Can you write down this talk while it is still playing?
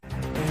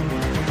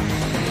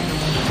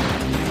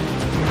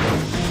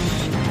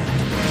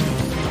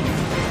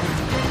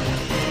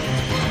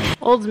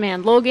Old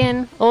Man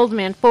Logan, Old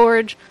Man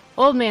Forge,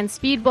 Old Man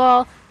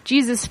Speedball.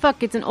 Jesus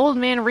fuck, it's an Old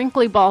Man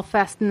Wrinkly Ball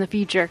Fest in the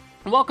future.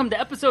 Welcome to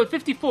episode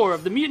 54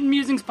 of the Mutant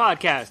Musings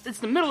podcast. It's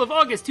the middle of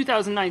August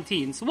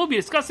 2019, so we'll be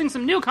discussing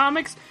some new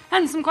comics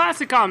and some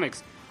classic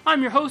comics.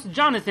 I'm your host,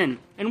 Jonathan,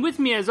 and with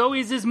me as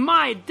always is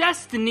my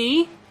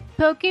Destiny.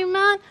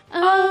 Pokemon,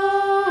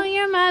 oh,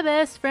 you're my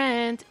best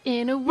friend.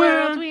 In a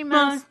world we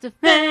must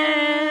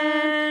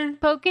defend.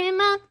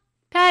 Pokemon,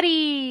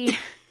 Patty.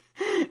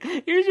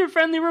 Here's your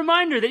friendly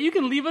reminder that you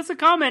can leave us a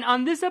comment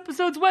on this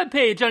episode's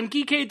webpage on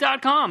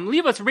geekade.com.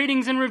 Leave us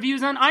ratings and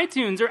reviews on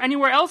iTunes or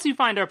anywhere else you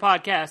find our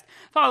podcast.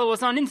 Follow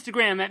us on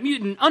Instagram at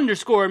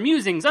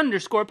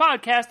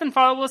mutant_musings_podcast and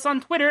follow us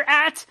on Twitter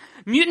at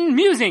Mutant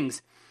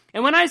Musings.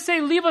 And when I say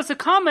leave us a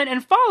comment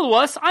and follow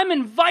us, I'm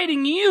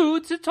inviting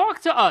you to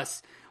talk to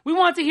us. We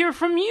want to hear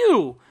from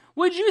you.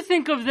 What'd you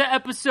think of the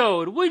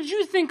episode? What'd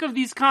you think of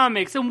these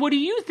comics? And what do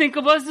you think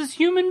of us as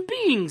human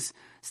beings?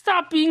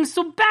 Stop being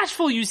so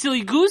bashful, you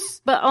silly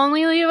goose. But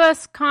only leave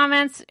us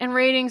comments and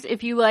ratings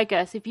if you like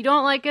us. If you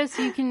don't like us,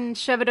 you can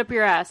shove it up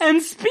your ass.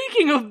 And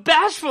speaking of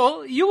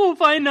bashful, you will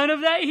find none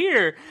of that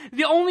here.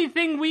 The only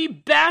thing we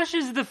bash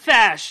is the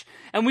fash.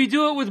 And we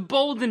do it with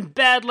bold and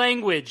bad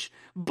language.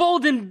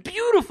 Bold and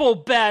beautiful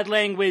bad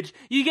language.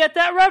 You get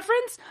that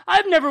reference?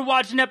 I've never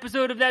watched an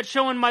episode of that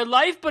show in my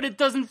life, but it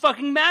doesn't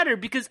fucking matter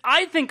because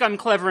I think I'm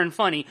clever and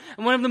funny.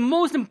 And one of the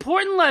most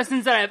important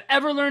lessons that I've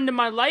ever learned in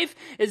my life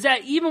is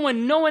that even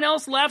when no one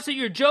else laughs at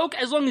your joke,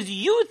 as long as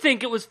you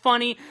think it was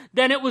funny,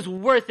 then it was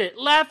worth it.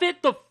 Laugh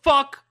it the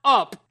fuck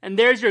up. And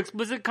there's your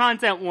explicit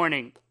content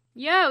warning.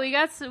 Yeah, we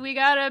got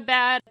a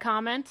bad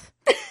comment.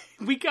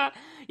 we got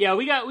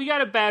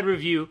a bad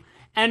review.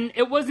 And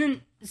it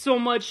wasn't so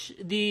much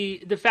the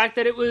fact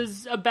that it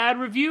was a bad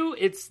review,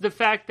 it's the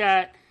fact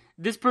that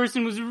this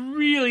person was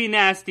really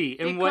nasty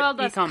in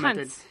what he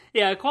commented. Cunts.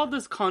 Yeah, it called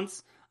us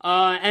cunts,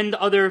 and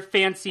other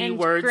fancy and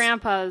words.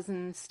 Grandpas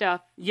and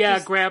stuff. Yeah,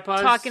 just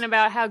grandpas. Talking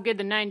about how good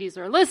the 90s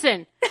were.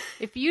 Listen,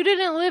 if you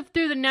didn't live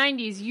through the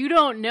 90s, you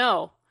don't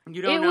know.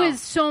 You don't know. It was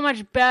so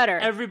much better.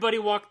 Everybody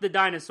walked the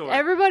dinosaur. They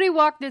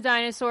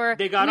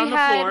got on the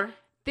floor.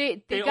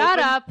 They got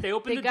up. They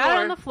opened the got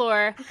door. on the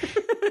floor.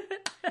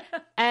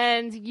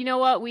 And you know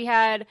what? We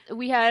had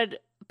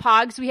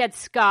Pogs, we had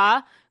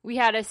ska, we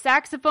had a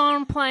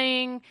saxophone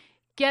playing,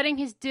 getting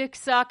his dick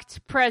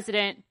sucked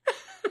president.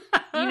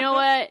 You know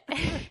what?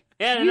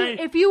 Yeah,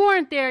 if you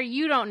weren't there,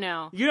 you don't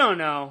know. You don't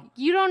know.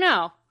 You don't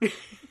know.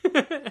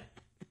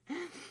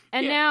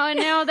 And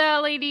now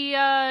that lady,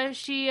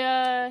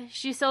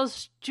 she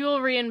sells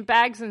jewelry and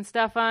bags and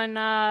stuff on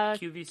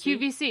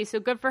QVC. So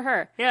good for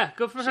her. Yeah,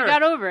 good for her. She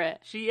got over it.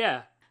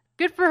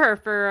 Good for her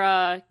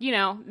for,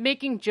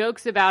 making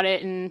jokes about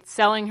it and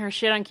selling her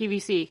shit on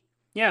QVC.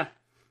 Yeah.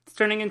 It's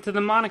turning into the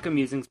Monica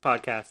Musings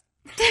podcast.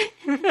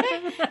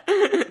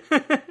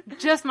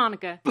 Just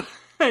Monica.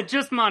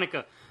 Just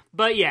Monica.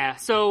 But yeah,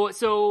 so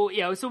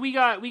we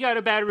got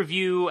a bad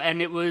review, and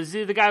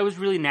the guy was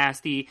really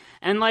nasty.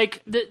 And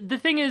like the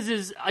thing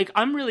is like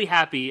I'm really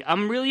happy, and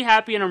I'm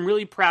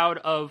really proud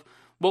of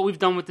what we've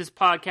done with this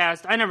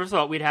podcast. I never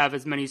thought we'd have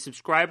as many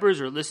subscribers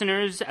or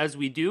listeners as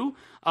we do.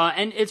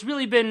 And it's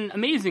really been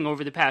amazing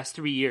over the past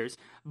 3 years.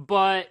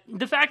 But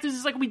the fact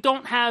is like we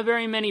don't have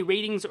very many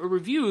ratings or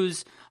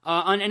reviews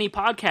on any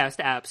podcast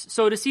apps.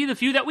 So to see the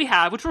few that we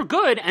have, which were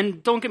good,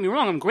 and don't get me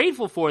wrong, I'm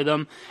grateful for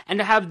them, and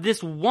to have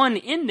this one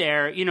in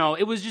there,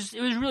 it was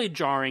really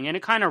jarring, and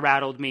it kind of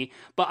rattled me.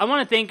 But I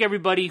want to thank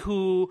everybody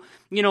who,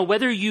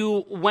 whether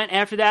you went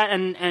after that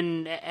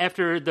and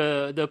after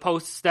the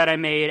posts that I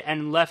made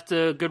and left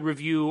a good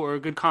review or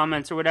good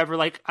comments or whatever,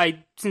 like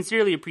I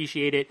sincerely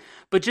appreciate it.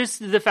 But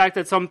just the fact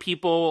that some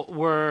people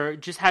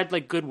had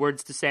like good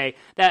words to say,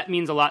 that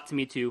means a lot to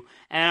me too.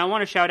 And I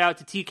want to shout out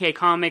to TK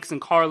Comics and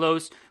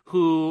Carlos,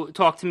 who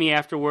talked to me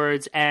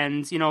afterwards,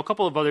 and a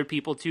couple of other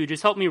people too,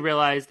 just helped me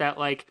realize that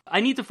like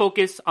I need to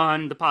focus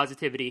on the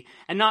positivity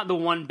and not the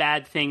one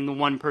bad thing the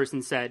one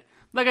person said.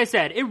 Like I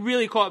said, it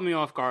really caught me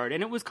off guard,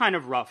 and it was kind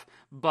of rough.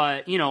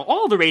 But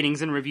all the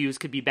ratings and reviews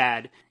could be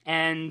bad,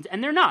 and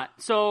they're not.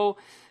 So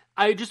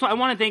I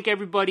want to thank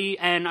everybody,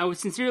 and I would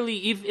sincerely,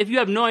 if you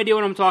have no idea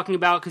what I'm talking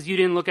about because you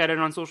didn't look at it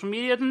on social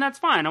media, then that's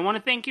fine. I want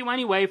to thank you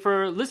anyway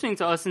for listening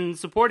to us and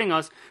supporting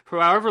us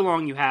for however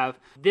long you have.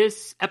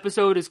 This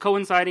episode is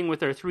coinciding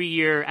with our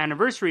 3-year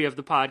anniversary of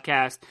the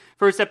podcast.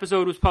 First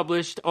episode was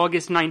published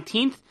August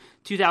 19th,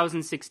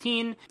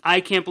 2016.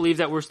 I can't believe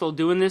that we're still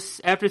doing this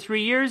after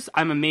 3 years.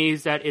 I'm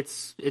amazed that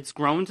it's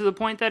grown to the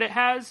point that it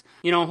has.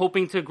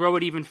 Hoping to grow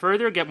it even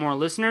further, get more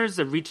listeners.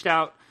 I've reached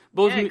out.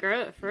 Grow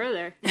it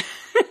further.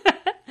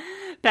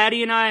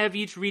 Patty and I have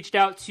each reached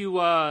out to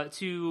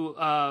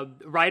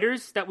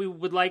writers that we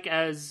would like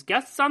as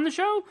guests on the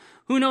show.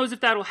 Who knows if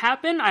that'll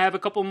happen? I have a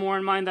couple more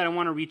in mind that I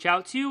want to reach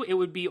out to. It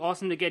would be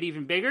awesome to get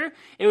even bigger.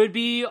 It would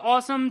be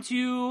awesome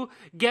to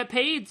get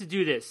paid to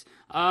do this.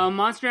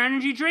 Monster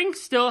Energy Drink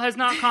still has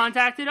not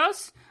contacted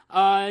us.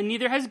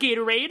 Neither has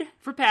Gatorade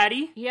for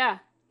Patty. Yeah.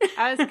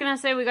 I was going to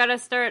say we got to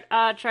start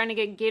trying to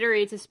get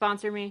Gatorade to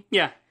sponsor me.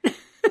 Yeah.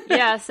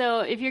 Yeah, so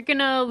if you're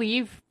gonna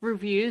leave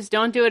reviews,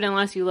 don't do it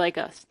unless you like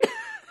us.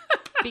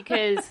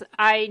 Because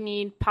I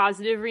need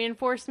positive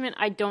reinforcement.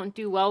 I don't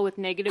do well with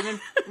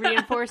negative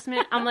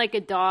reinforcement. I'm like a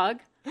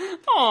dog.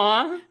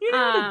 Aw, you're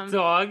not a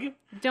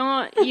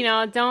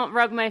dog. Don't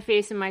rub my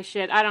face in my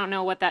shit. I don't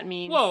know what that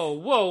means.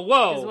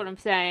 Whoa. Is what I'm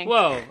saying.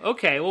 Whoa,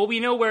 okay. Well, we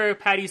know where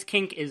Patty's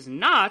kink is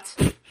not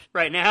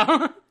right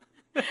now.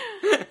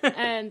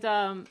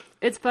 And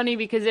it's funny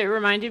because it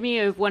reminded me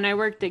of when I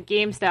worked at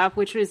GameStop,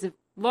 which was a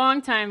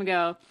long time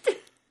ago,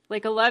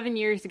 like 11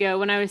 years ago,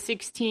 when I was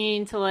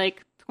 16 to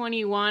like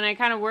 21. I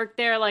kind of worked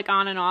there like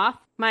on and off.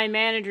 My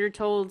manager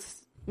told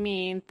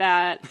me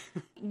that,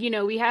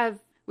 we have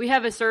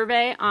a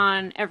survey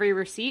on every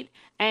receipt,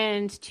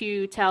 and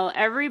to tell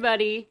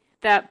everybody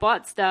that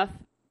bought stuff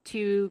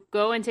to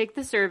go and take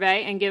the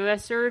survey and give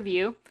us a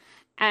review.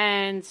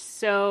 And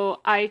so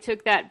I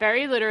took that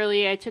very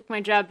literally. I took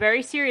my job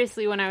very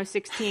seriously when I was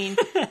 16.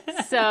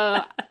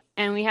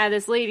 And we had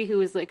this lady who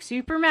was like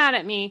super mad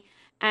at me,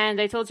 and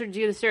I told her to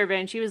do the survey,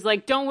 and she was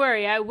like, "Don't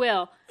worry, I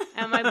will."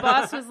 And my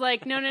boss was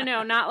like, no,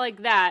 not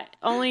like that.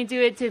 Only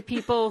do it to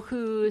people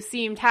who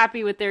seemed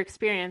happy with their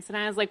experience. And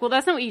I was like, well,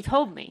 that's not what you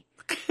told me.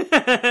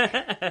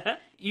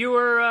 You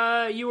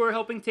were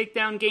helping take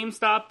down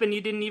GameStop and you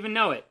didn't even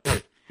know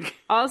it.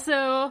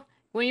 Also,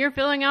 when you're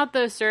filling out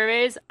those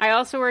surveys, I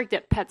also worked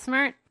at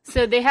PetSmart.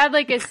 So they had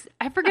like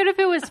I forget if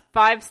it was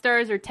 5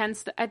 stars or 10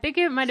 stars. I think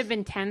it might have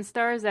been 10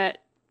 stars at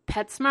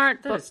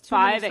PetSmart, but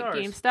 5 at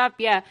GameStop.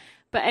 Yeah.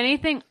 But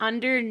anything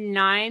under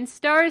 9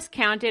 stars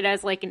counted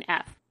as like an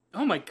F.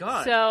 Oh my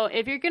God. So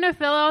if you're going to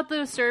fill out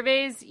those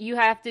surveys, you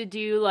have to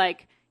do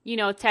like, 10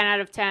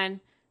 out of 10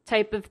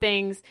 type of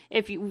things.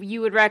 If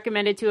you would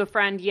recommend it to a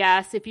friend,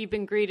 yes. If you've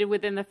been greeted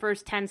within the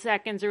first 10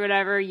 seconds or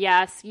whatever,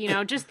 yes.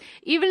 Just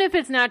even if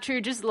it's not true,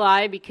 just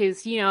lie,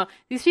 because,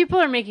 these people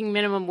are making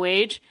minimum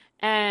wage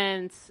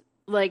and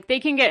like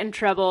they can get in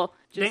trouble.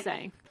 Just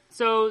saying.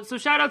 So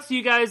shout outs to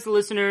you guys, the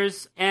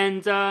listeners,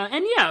 and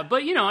yeah,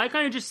 but I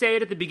kind of just say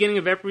it at the beginning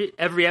of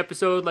every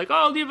episode, like,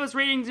 oh, leave us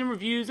ratings and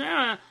reviews.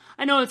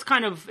 I know it's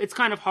kind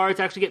of hard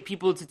to actually get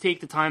people to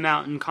take the time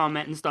out and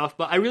comment and stuff,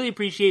 but I really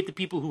appreciate the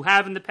people who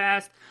have in the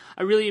past.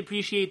 I really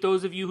appreciate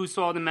those of you who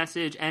saw the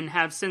message and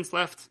have since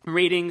left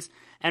ratings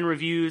and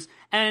reviews.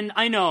 And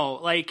I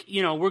know,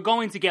 we're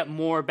going to get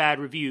more bad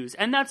reviews,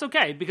 and that's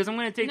okay, because I'm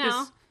going to take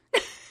this...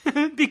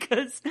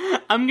 because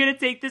I'm going to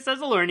take this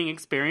as a learning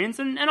experience,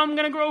 and I'm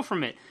going to grow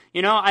from it.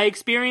 I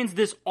experienced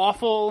this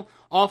awful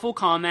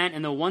comment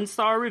and the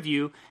 1-star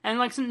review,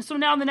 and so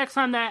now the next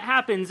time that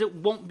happens, it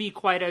won't be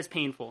quite as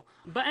painful.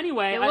 But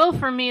anyway... It will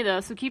for me,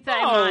 though, so keep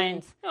that in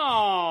mind.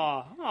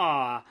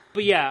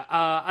 But yeah,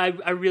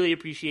 I really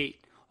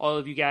appreciate all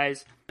of you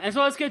guys. And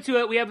so let's get to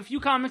it. We have a few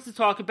comics to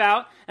talk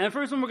about, and the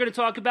first one we're going to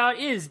talk about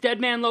is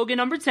Dead Man Logan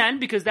number 10,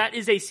 because that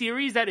is a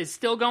series that is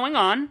still going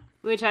on.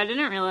 Which I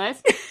didn't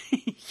realize.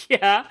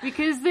 Yeah.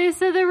 Because they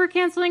said they were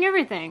canceling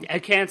everything.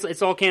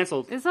 It's all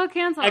canceled. It's all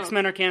canceled.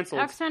 X-Men are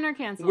canceled. X-Men are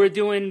canceled. We're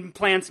doing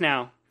plants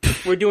now.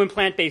 We're doing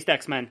plant-based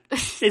X-Men.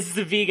 This is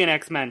the vegan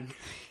X-Men.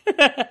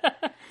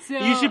 So,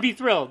 you should be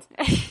thrilled.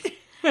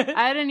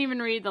 I didn't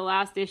even read the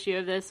last issue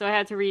of this, so I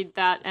had to read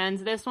that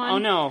ends this one. Oh,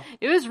 no.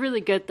 It was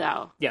really good,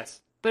 though.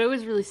 Yes. But it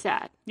was really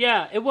sad.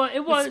 Yeah, it was.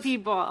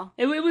 Speedball.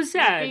 It was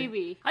sad.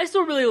 Baby. I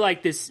still really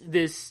like this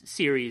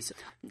series.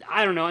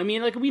 I don't know. I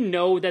mean, we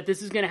know that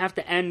this is going to have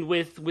to end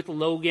with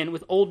Logan,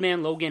 with Old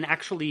Man Logan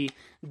actually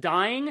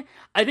dying.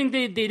 I think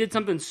they did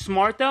something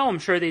smart, though. I'm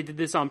sure they did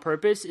this on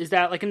purpose. Is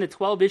that, in the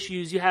 12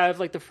 issues, you have,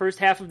 the first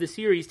half of the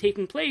series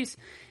taking place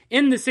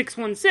in the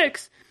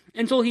 616,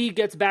 until he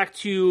gets back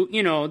to,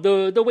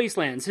 the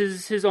Wastelands,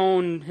 his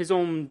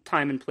own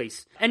time and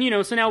place.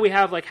 And, so now we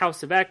have,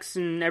 House of X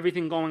and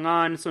everything going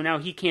on, so now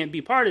he can't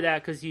be part of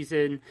that because he's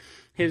in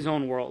his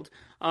own world.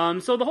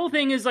 So the whole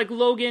thing is,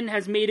 Logan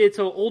has made it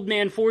to Old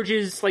Man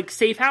Forge's,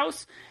 safe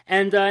house,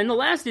 and in the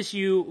last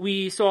issue,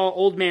 we saw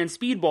Old Man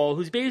Speedball,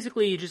 who's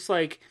basically just,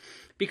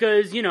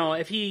 because,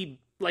 if he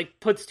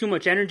puts too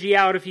much energy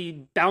out, if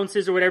he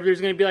bounces or whatever,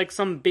 there's going to be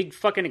some big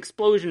fucking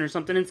explosion or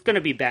something. It's going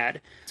to be bad.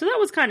 So that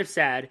was kind of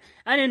sad.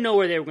 I didn't know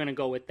where they were going to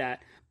go with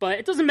that. But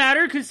it doesn't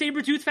matter because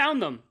Sabretooth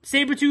found them.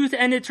 Sabretooth,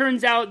 and it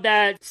turns out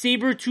that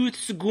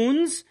Sabretooth's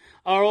goons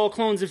are all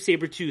clones of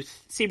Sabretooth.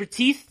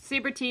 Sabreteeth,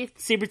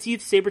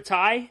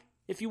 Sabretie,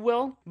 if you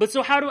will. But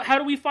so how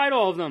do we fight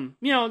all of them?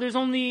 There's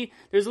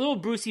a little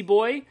Brucey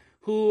boy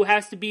who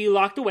has to be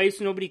locked away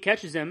so nobody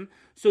catches him.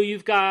 So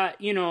you've got,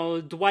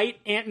 Dwight,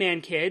 Ant-Man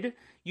kid.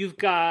 You've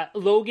got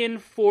Logan,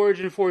 Forge,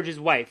 and Forge's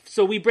wife.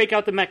 So we break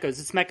out the mechas.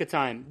 It's mecha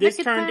time. This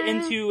turned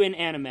into an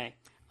anime.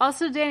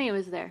 Also, Danny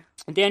was there.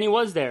 Danny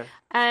was there.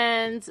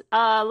 And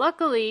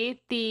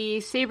luckily, the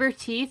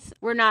Sabreteeth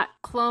were not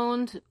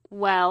cloned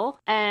well,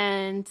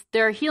 and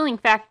their healing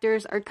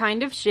factors are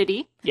kind of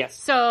shitty. Yes.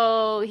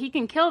 So he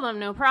can kill them,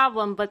 no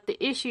problem, but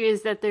the issue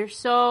is that there's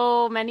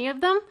so many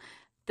of them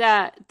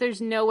that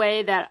there's no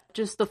way that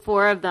just the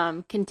 4 of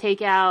them can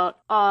take out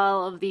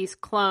all of these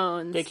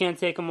clones. They can't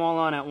take them all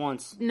on at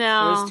once.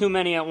 No. There's too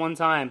many at one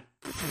time.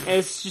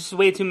 It's just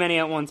way too many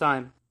at one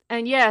time.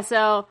 And yeah,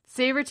 so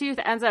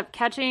Sabretooth ends up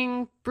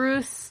catching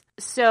Bruce.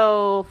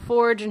 So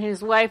Forge and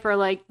his wife are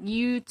like,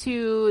 you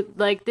two,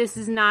 like, this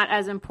is not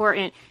as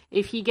important.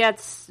 If he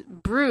gets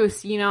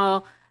Bruce, you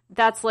know,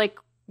 that's like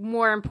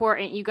more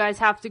important. You guys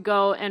have to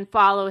go and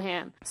follow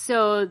him.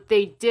 So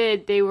they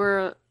did. They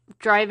were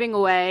driving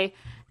away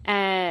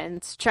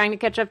and trying to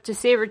catch up to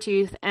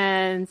Sabretooth,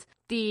 and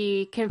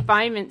the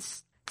confinement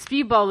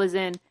Speedball was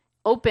in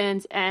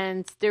opened,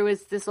 and there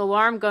was this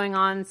alarm going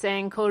on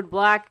saying code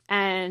black,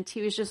 and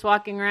he was just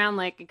walking around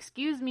like,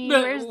 excuse me,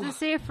 where's the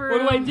safe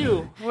room? What do I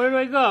do? Where do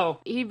I go?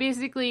 He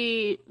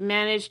basically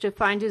managed to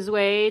find his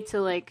way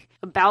to like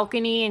a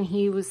balcony, and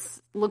he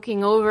was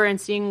looking over and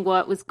seeing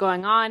what was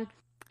going on.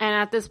 And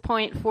at this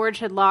point, Forge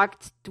had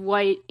locked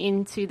Dwight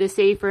into the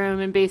safe room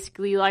and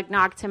basically like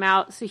knocked him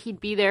out, so he'd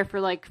be there for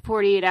like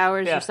 48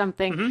 hours or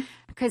something.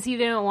 Because he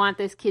didn't want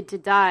this kid to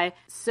die.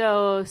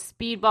 So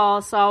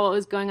Speedball saw what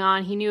was going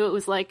on. He knew it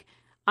was, like,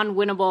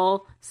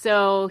 unwinnable.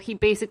 So he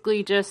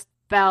basically just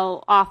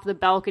fell off the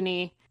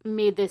balcony,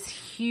 made this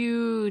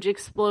huge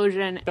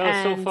explosion.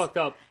 That was so fucked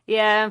up.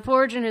 Yeah, and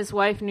Forge and his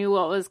wife knew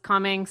what was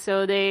coming,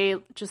 so they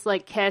just,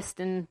 like,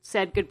 kissed and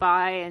said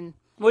goodbye. And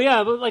well,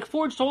 yeah, but, like,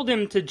 Forge told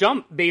him to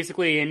jump,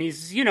 basically, and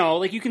he's, you know,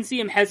 like, you can see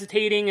him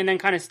hesitating and then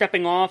kind of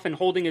stepping off and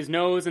holding his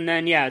nose, and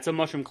then, yeah, it's a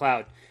mushroom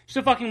cloud. Just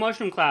a fucking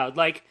mushroom cloud.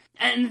 Like,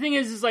 and the thing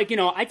is like, you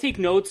know, I take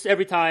notes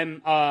every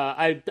time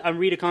I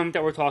read a comic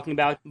that we're talking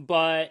about,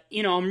 but,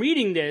 you know, I'm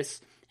reading this,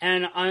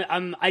 and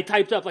I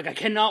typed up, like, I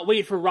cannot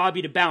wait for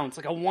Robbie to bounce.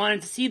 Like, I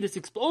wanted to see this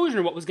explosion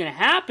or what was going to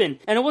happen,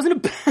 and it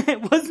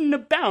wasn't a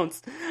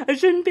bounce. I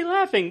shouldn't be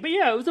laughing, but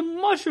yeah, it was a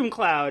mushroom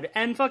cloud,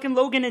 and fucking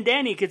Logan and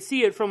Danny could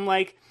see it from,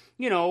 like,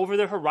 you know, over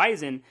the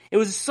horizon. It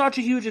was such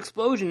a huge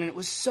explosion, and it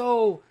was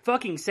so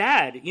fucking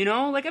sad, you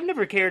know? Like, I've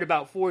never cared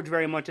about Forge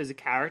very much as a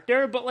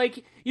character, but,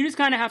 like, you just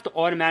kind of have to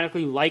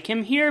automatically like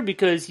him here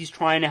because he's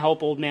trying to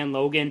help Old Man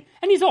Logan,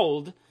 and he's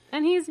old.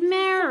 And he's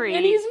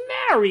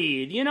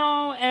married. You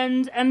know?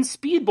 And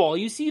Speedball,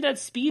 you see that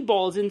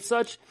Speedball is in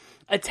such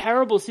a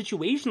terrible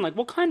situation. Like,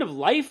 what kind of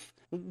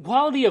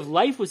quality of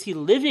life was he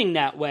living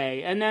that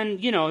way? And then,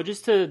 you know,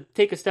 just to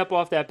take a step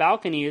off that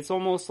balcony, it's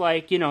almost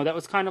like, you know, that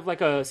was kind of like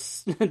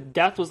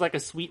death was like a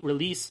sweet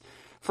release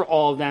for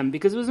all of them,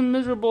 because it was a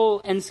miserable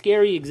and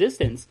scary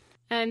existence.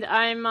 And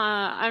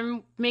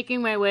I'm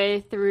making my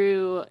way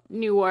through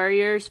New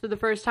Warriors for the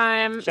first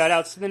time. Shout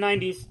outs to the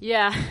 90s.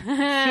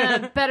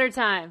 Yeah. Better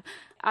time.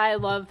 I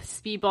love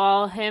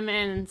Speedball. Him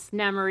and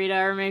Namorita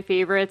are my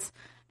favorites.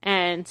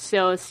 And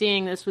so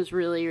seeing this was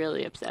really,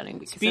 really upsetting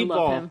because I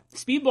love him.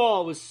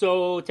 Speedball was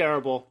so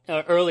terrible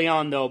early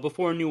on, though,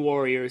 before New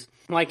Warriors.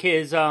 Like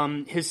his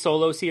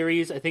solo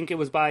series, I think it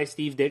was by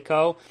Steve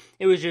Ditko.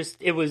 It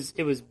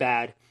was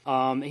bad.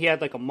 He had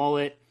like a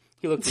mullet.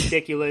 He looked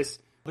ridiculous.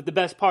 But the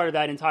best part of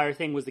that entire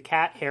thing was the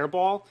cat,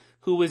 Hairball,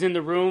 who was in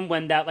the room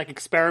when that like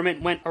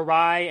experiment went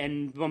awry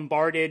and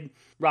bombarded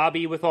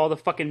Robbie with all the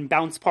fucking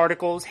bounce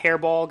particles.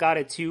 Hairball got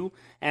it too,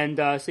 and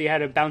so you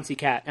had a bouncy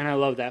cat, and I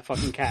love that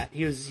fucking cat.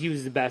 He was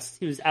the best.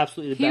 He was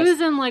absolutely the best. He was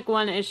in like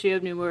one issue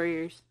of New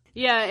Warriors.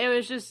 Yeah, it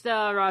was just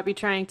Robbie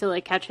trying to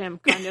like catch him,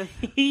 kind of.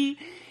 He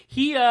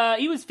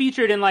was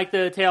featured in like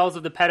the Tales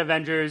of the Pet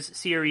Avengers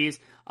series,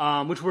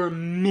 which were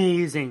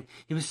amazing.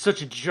 He was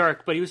such a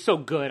jerk, but he was so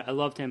good. I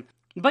loved him.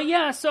 But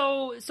yeah,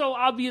 so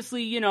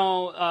obviously, you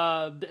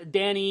know,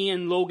 Danny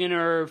and Logan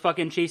are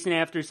fucking chasing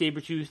after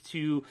Sabretooth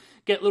to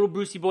get little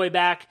Brucey boy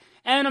back,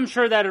 and I'm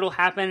sure that it'll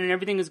happen and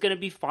everything is gonna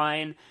be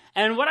fine.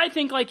 And what I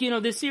think, like, you know,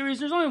 this series,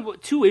 there's only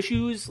 2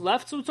 issues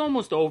left, so it's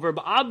almost over,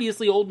 but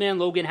obviously Old Man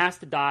Logan has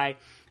to die,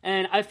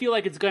 and I feel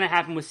like it's gonna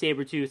happen with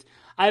Sabretooth.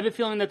 I have a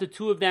feeling that the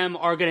two of them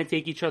are gonna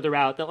take each other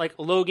out, that, like,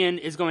 Logan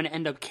is going to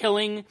end up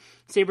killing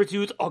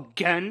Sabretooth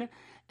again,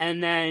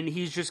 and then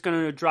he's just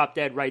going to drop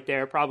dead right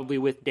there, probably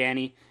with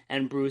Danny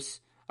and Bruce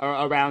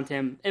around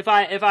him, if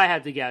I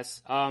had to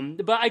guess.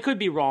 But I could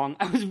be wrong.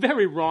 I was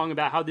very wrong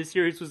about how this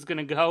series was going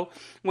to go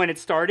when it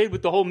started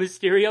with the whole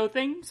Mysterio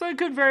thing, so I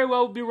could very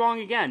well be wrong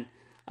again.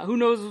 Who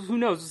knows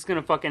what's going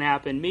to fucking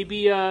happen.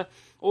 Maybe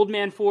Old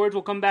Man Forge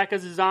will come back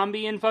as a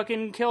zombie and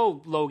fucking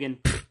kill Logan.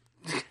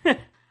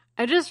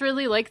 I just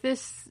really like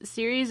this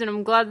series, and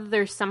I'm glad that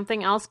there's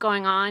something else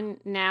going on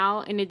now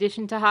in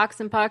addition to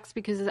Hawks and Pucks,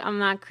 because I'm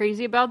not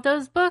crazy about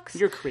those books.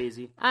 You're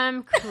crazy.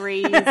 I'm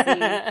crazy.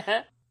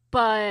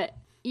 But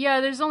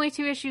yeah, there's only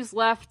 2 issues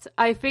left.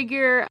 I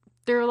figure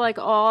they're like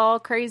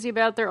all crazy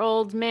about their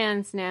old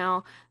mans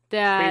now.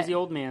 Crazy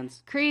old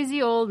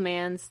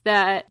mans.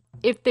 That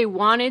if they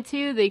wanted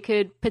to, they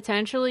could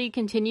potentially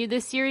continue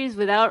this series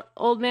without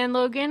Old Man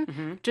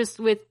Logan, just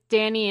with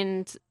Danny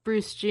and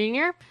Bruce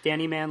Jr.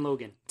 Danny Man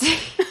Logan.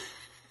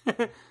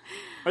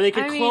 Or they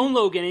could clone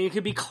Logan, and it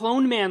could be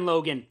Clone Man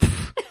Logan.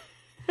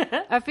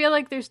 I feel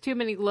like there's too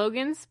many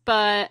Logans,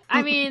 but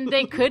I mean,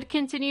 they could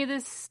continue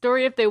this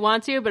story if they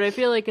want to, but I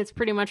feel like it's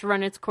pretty much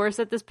run its course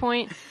at this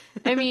point.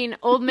 I mean,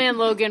 Old Man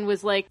Logan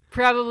was like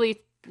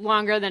probably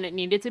longer than it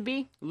needed to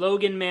be.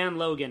 Logan Man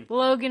Logan.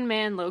 Logan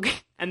Man Logan.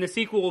 And the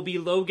sequel will be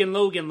Logan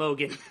Logan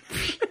Logan.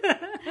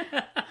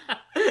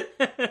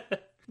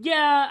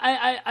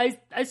 Yeah,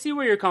 I see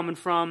where you're coming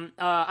from.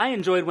 I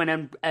enjoyed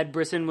when Ed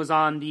Brisson was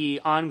on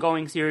the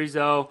ongoing series,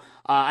 though.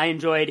 I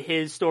enjoyed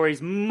his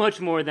stories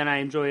much more than I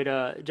enjoyed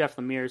Jeff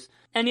Lemire's.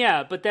 And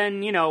yeah, but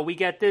then, you know, we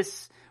get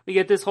this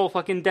whole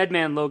fucking Dead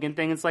Man Logan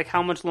thing. It's like,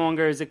 how much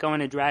longer is it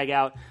going to drag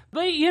out?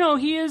 But, you know,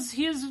 he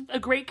is a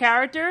great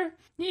character.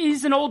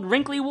 He's an old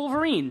wrinkly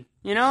Wolverine.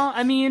 You know,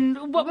 I mean,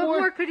 what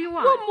more could you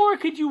want? What more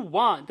could you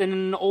want than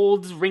an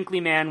old wrinkly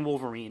man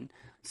Wolverine?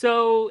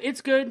 So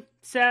it's good.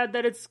 Sad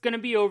that it's going to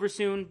be over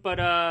soon, but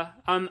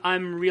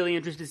I'm really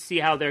interested to see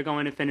how they're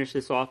going to finish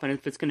this off, and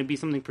if it's going to be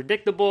something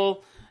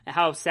predictable,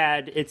 how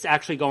sad it's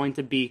actually going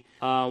to be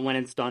when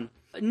it's done.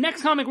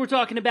 Next comic we're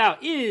talking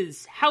about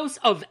is House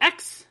of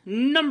X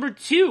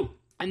 #2,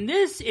 and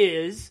this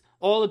is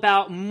all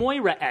about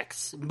Moira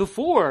X.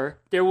 Before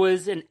there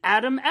was an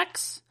Adam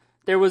X,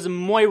 there was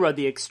Moira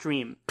the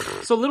Extreme.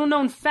 So, little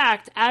known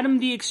fact, Adam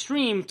the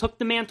Extreme took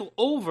the mantle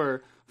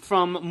over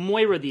from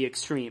Moira the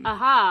Extreme.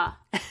 Aha.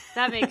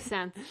 That makes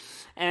sense.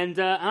 And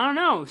I don't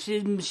know,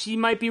 she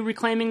might be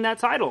reclaiming that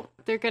title.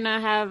 They're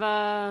gonna have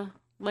a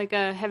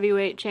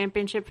heavyweight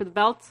championship for the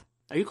belt.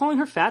 Are you calling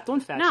her fat?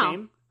 Don't fat No.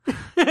 shame.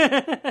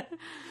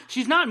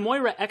 She's not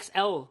Moira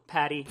XL,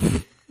 Patty.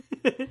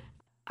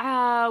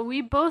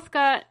 We both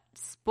got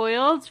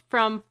spoiled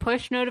from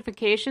push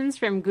notifications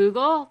from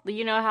Google.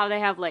 You know how they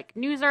have like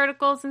news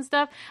articles and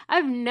stuff?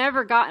 I've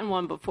never gotten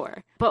one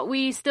before. But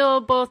we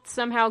still both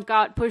somehow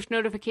got push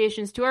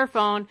notifications to our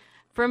phone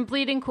from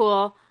Bleeding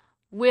Cool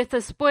with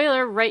a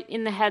spoiler right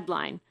in the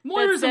headline.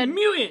 Moira's a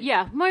mutant!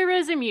 Yeah, Moira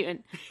is a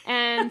mutant.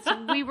 And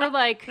we were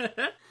like,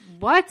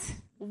 what?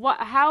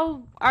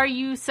 How are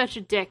you such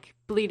a dick,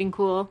 Bleeding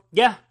Cool?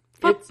 Yeah.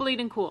 Fuck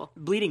Bleeding Cool.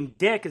 Bleeding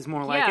dick is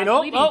more like Yeah, it. Oh,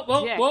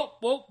 bleeding dick.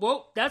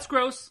 whoa. That's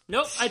gross.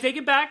 Nope, I take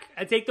it back.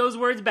 I take those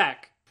words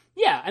back.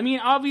 Yeah, I mean,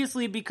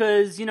 obviously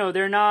because, you know,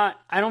 they're not,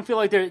 I don't feel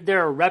like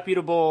they're a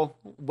reputable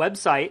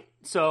website,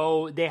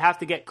 so they have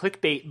to get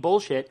clickbait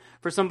bullshit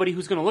for somebody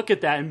who's going to look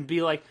at that and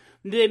be like,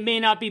 they may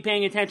not be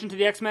paying attention to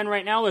the X-Men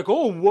right now, like,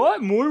 oh,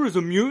 what? Moira's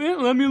a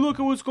mutant? Let me look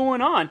at what's going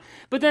on.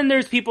 But then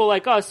there's people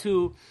like us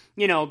who,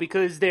 you know,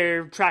 because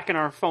they're tracking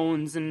our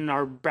phones and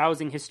our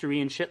browsing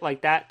history and shit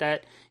like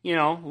that, you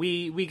know,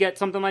 we get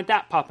something like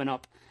that popping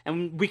up,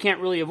 and we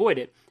can't really avoid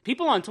it.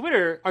 People on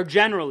Twitter are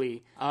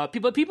generally,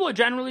 people are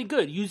generally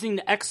good using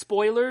the X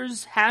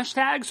spoilers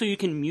hashtag, so you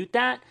can mute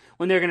that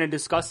when they're going to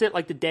discuss it,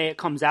 like the day it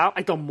comes out,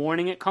 like the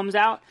morning it comes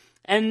out.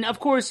 And, of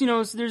course, you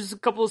know, there's a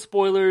couple of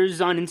spoilers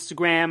on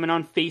Instagram and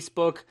on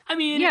Facebook. I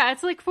mean... Yeah,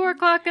 it's like 4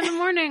 o'clock in the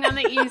morning on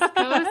the East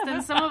Coast,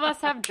 and some of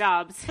us have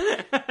jobs.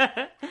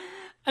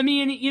 I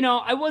mean, you know,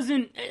 I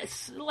wasn't...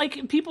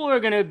 Like, people are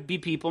gonna be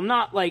people.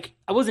 Not, like...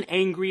 I wasn't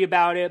angry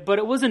about it, but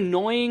it was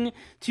annoying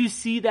to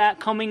see that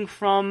coming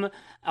from,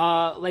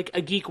 like,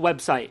 a geek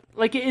website.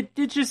 Like, it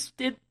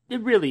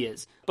really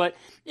is. But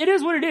it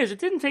is what it is. It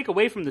didn't take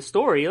away from the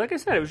story. Like I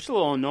said, it was just a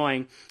little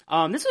annoying.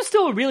 This was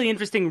still a really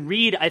interesting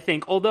read, I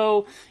think,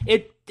 although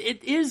it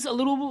is a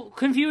little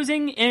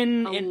confusing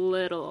in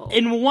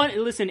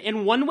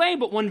one way,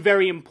 but one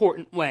very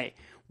important way,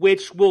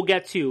 which we'll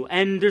get to.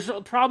 And there's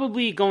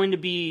probably going to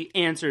be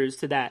answers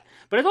to that.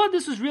 But I thought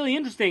this was really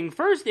interesting.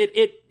 First,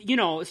 it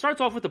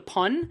starts off with a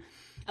pun.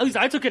 At least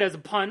I took it as a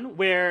pun,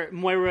 where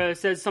Moira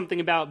says something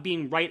about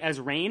being right as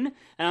Rain,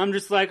 and I'm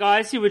just like, oh,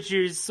 I see what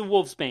you're...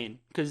 Wolfsbane,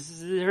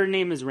 because her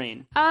name is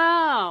Rain.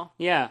 Oh.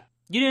 Yeah.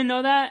 You didn't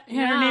know that?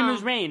 Yeah, no. Her name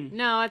is Rain.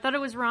 No, I thought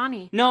it was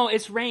Ronnie. No,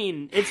 it's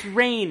Rain. It's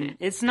Rain.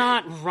 It's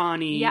not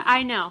Ronnie. Yeah,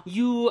 I know.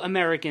 You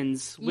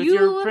Americans, with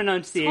your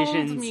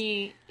pronunciations. You told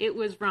me it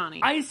was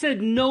Ronnie. I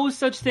said no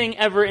such thing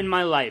ever in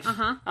my life.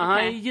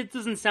 Okay. It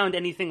doesn't sound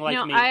anything like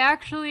me. No, I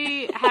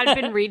actually had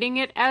been reading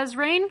it as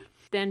Rain.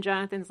 Then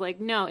Jonathan's like,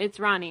 no, it's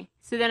Ronnie.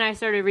 So then I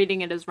started reading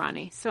it as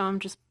Ronnie. So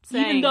I'm just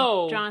saying even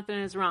though, Jonathan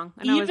is wrong.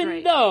 And I was right.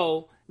 Even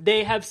though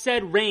they have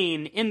said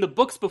Rain in the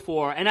books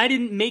before, and I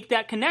didn't make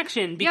that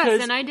connection because...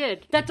 Yes, and I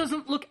did. That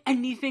doesn't look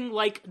anything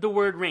like the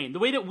word rain. The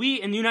way that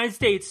we in the United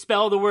States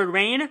spell the word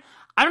rain,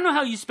 I don't know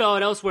how you spell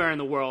it elsewhere in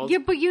the world. Yeah,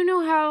 but you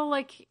know how,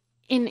 like,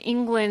 in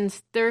England,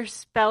 their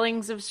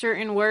spellings of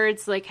certain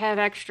words, like, have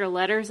extra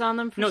letters on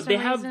them for some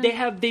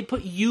reason? They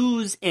put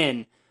U's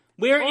in.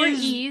 Where or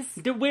is E's.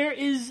 Where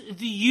is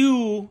the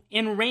U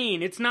in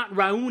rain? It's not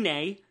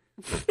Raune.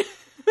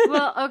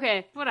 Well,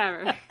 okay,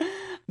 whatever.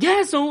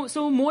 Yeah,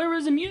 so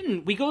Moira's a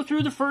mutant. We go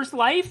through the first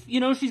life.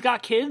 You know, she's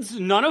got kids,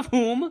 none of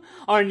whom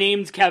are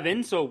named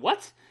Kevin. So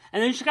what?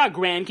 And then she got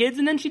grandkids,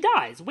 and then she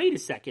dies. Wait a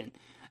second.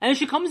 And then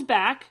she comes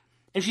back,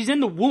 and she's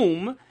in the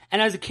womb.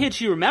 And as a kid,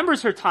 she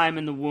remembers her time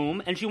in the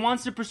womb, and she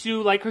wants to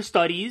pursue, like, her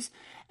studies.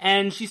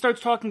 And she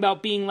starts talking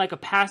about being, like, a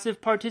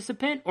passive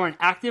participant or an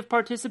active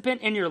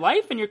participant in your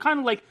life. And you're kind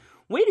of like,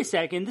 wait a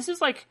second, this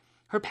is like,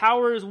 her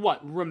power is what?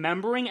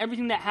 Remembering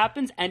everything that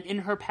happens and in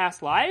her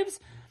past lives?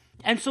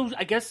 And so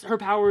I guess her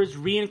power is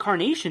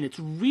reincarnation. It's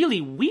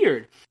really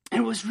weird.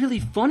 And it was really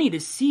funny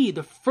to see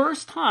the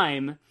first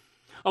time...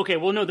 Okay,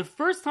 well, no, the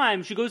first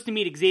time she goes to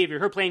meet Xavier,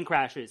 her plane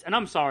crashes. And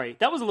I'm sorry,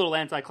 that was a little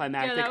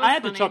anticlimactic. Yeah, I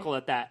had funny. to chuckle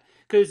at that.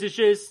 because it's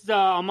just,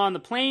 I'm on the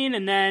plane,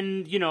 and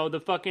then,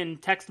 the fucking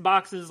text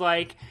box is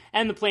like,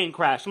 and the plane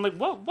crashed. I'm like,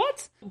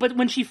 what? But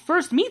when she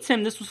first meets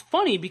him, this was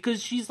funny,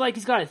 because she's like,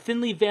 he's got a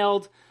thinly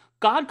veiled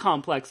God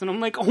complex, and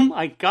I'm like, oh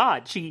my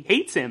God, she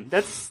hates him.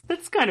 That's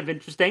kind of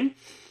interesting.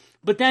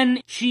 But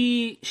then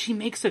she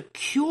makes a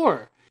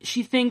cure.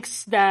 She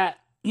thinks that,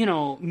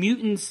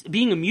 mutants,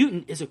 being a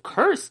mutant is a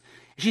curse.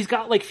 She's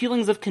got, like,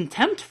 feelings of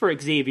contempt for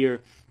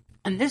Xavier.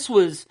 And this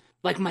was,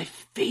 like, my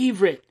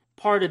favorite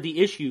part of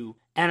the issue.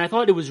 And I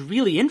thought it was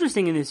really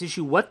interesting in this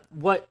issue what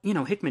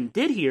Hickman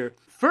did here.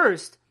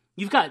 First,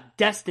 you've got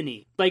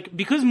Destiny. Like,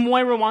 because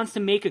Moira wants to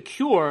make a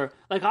cure,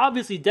 like,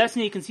 obviously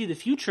Destiny can see the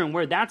future and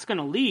where that's going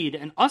to lead.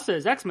 And us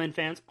as X-Men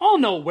fans all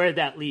know where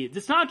that leads.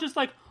 It's not just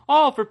like,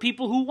 oh, for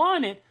people who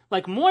want it.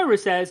 Like Moira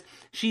says,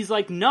 she's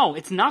like, no,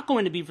 it's not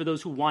going to be for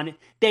those who want it.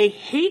 They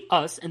hate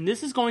us, and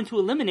this is going to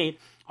eliminate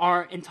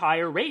our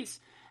entire race.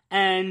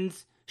 And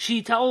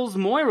she tells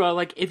Moira,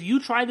 like, if you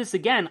try this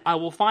again, I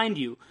will find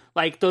you.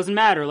 Like, doesn't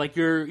matter. Like,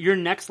 your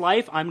next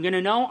life, I'm going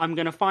to know, I'm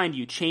going to find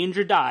you. Change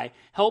or die.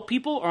 Help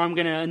people, or I'm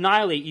going to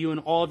annihilate you in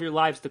all of your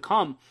lives to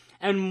come.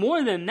 And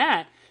more than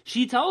that,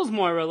 she tells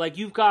Moira, like,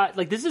 you've got,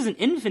 like, this isn't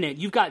infinite.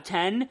 You've got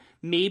 10,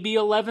 maybe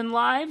 11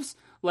 lives.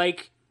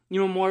 Like,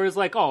 Moira's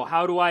like, oh,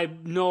 how do I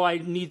know I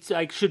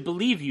should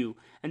believe you?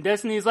 And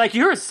Destiny's like,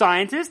 you're a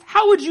scientist.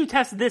 How would you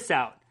test this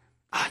out?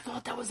 I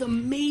thought that was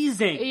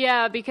amazing.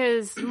 Yeah,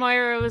 because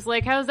Moira was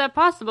like, how is that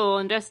possible?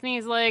 And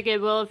Destiny's like,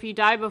 well, if you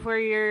die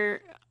before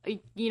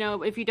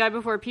if you die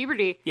before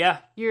puberty, yeah,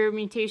 your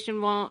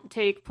mutation won't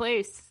take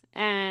place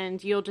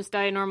and you'll just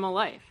die a normal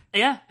life.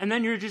 Yeah, and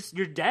then you're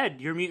dead.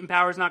 Your mutant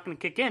power's not going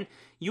to kick in.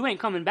 You ain't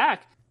coming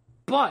back.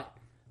 But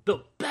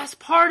the best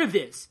part of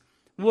this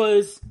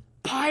was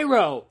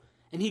Pyro.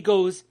 And he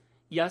goes,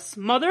 yes,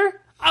 mother?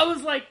 I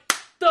was like,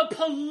 the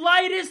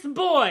politest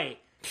boy.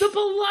 The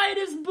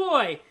politest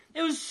boy.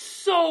 It was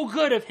so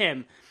good of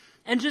him.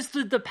 And just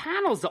the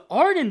panels, the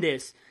art in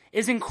this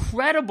is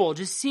incredible.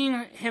 Just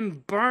seeing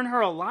him burn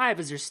her alive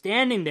as they're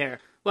standing there.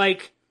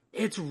 Like,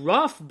 it's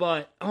rough,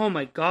 but oh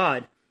my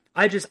God.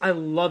 I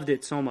loved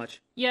it so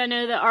much. Yeah,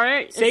 no, the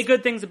art... Say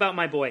good things about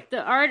my boy.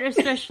 The art,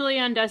 especially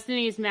on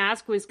Destiny's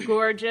mask, was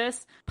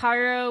gorgeous.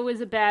 Pyro was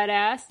a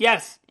badass.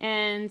 Yes.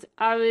 And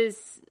I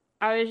was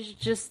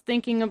just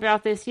thinking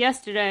about this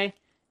yesterday.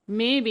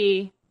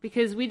 Maybe,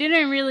 because we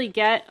didn't really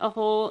get a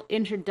whole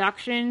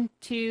introduction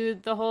to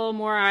the whole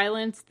Moore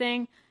Islands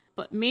thing,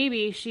 but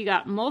maybe she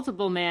got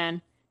multiple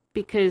man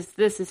because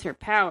this is her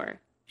power.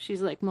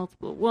 She's like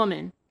multiple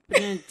woman, but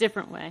in a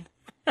different way.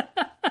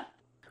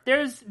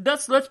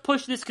 Let's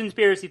push this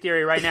conspiracy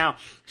theory right now.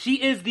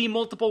 She is the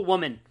multiple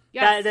woman.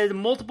 Yes. There's a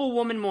multiple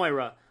woman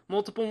Moira.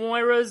 Multiple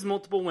Moiras,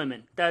 multiple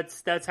women.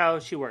 That's how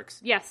she works.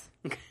 Yes.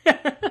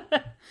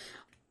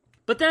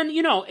 But then,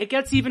 it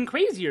gets even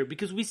crazier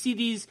because we see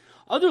these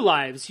other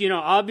lives.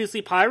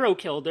 Obviously Pyro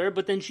killed her,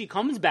 but then she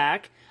comes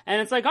back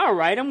and it's like, all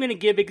right, I'm going to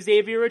give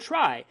Xavier a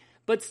try.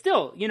 But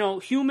still,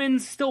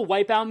 humans still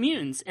wipe out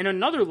mutants. In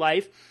another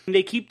life,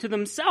 they keep to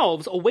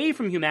themselves away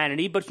from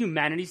humanity, but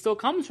humanity still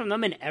comes from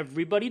them and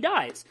everybody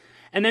dies.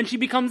 And then she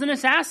becomes an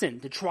assassin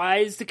that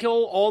tries to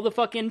kill all the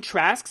fucking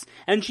Trasks,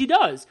 and she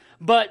does.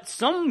 But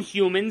some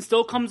human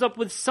still comes up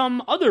with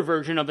some other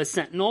version of a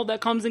Sentinel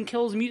that comes and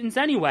kills mutants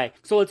anyway.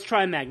 So let's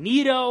try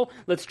Magneto,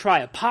 let's try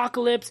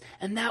Apocalypse,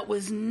 and that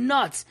was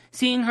nuts.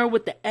 Seeing her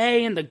with the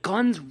A and the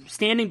guns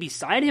standing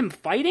beside him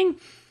fighting,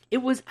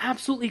 it was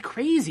absolutely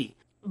crazy.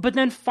 But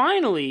then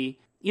finally,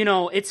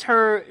 it's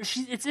her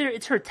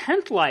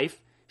 10th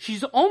life.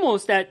 She's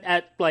almost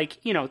at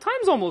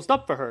time's almost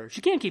up for her.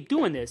 She can't keep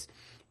doing this.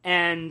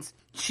 And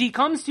she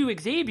comes to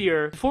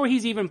Xavier before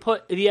he's even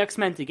put the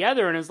X-Men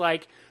together and is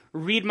like,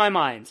 read my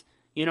mind.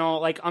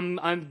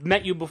 I've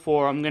met you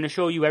before. I'm going to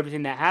show you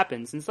everything that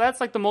happens. And so that's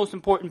like the most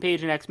important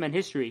page in X-Men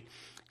history.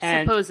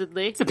 And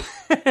supposedly.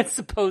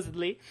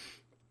 Supposedly.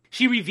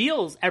 She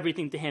reveals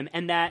everything to him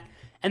and that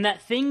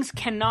things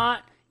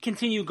cannot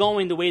continue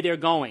going the way they're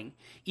going.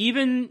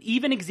 Even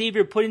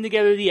Xavier putting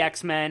together the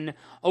X-Men,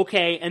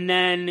 okay, and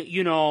then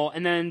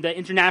the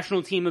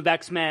international team of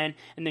X-Men,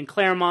 and then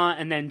Claremont,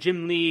 and then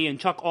Jim Lee, and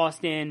Chuck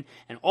Austin,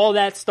 and all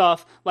that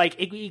stuff, like,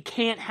 it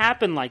can't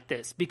happen like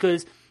this,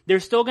 because they're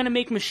still going to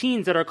make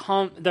machines that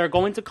are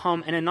going to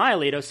come and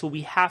annihilate us, so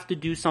we have to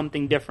do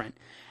something different.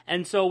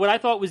 And so what I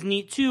thought was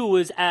neat, too,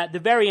 was at the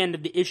very end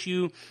of the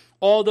issue,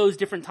 all those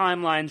different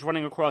timelines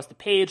running across the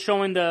page,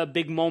 showing the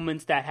big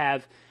moments that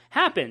have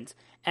happened.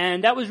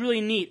 And that was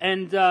really neat.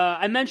 And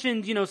I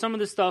mentioned, some of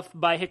the stuff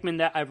by Hickman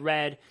that I've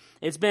read.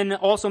 It's been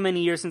also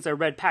many years since I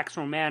read Pax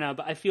Romana,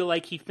 but I feel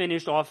like he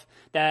finished off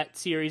that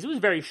series. It was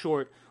very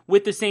short,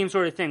 with the same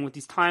sort of thing, with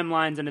these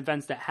timelines and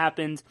events that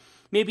happened.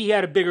 Maybe he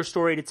had a bigger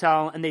story to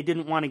tell, and they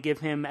didn't want to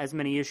give him as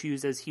many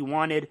issues as he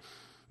wanted.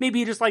 Maybe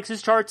he just likes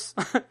his charts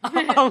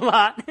a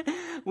lot,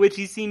 which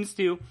he seems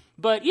to.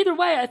 But either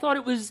way, I thought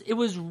it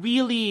was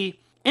really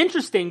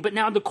interesting. But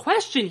now the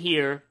question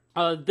here,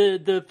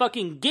 the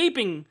fucking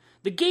gaping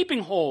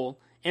hole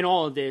in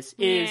all of this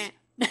is,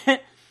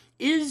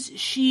 is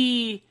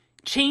she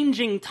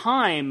changing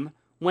time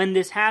when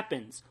this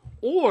happens?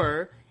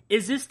 Or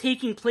is this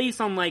taking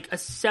place on like a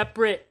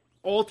separate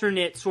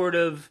alternate sort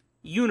of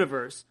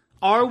universe?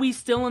 Are we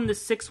still in the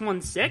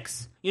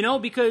 616? You know,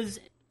 because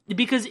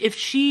if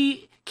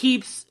she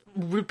keeps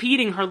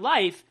repeating her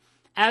life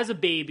as a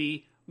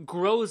baby,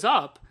 grows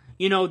up,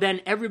 you know,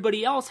 then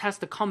everybody else has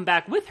to come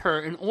back with her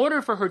in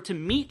order for her to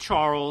meet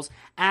Charles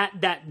at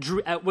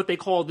what they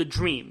call the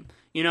dream.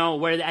 You know,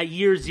 where at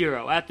year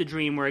 0, at the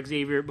dream where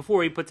Xavier,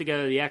 before he put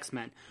together the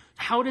X-Men.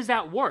 How does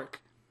that work?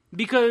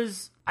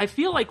 Because I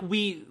feel like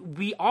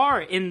we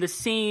are in the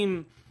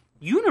same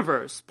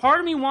universe. Part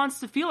of me wants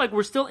to feel like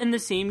we're still in the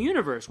same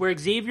universe where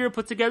Xavier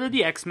put together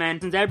the X-Men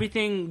and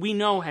everything we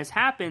know has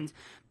happened.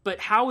 But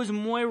how is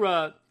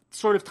Moira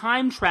sort of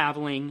time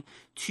traveling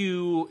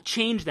to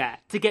change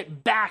that, to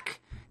get back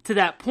to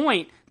that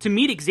point, to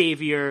meet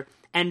Xavier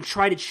and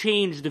try to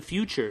change the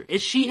future?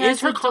 She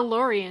has her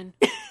DeLorean.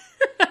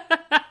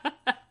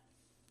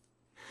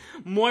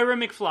 Moira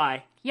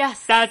McFly.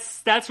 Yes.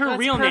 That's her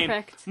real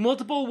perfect. name.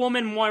 Multiple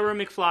woman Moira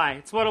McFly.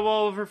 It's what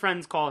all of her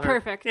friends call her.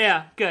 Perfect.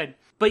 Yeah, good.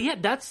 But yeah,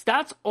 that's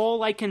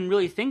all I can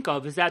really think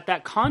of is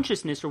that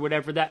consciousness or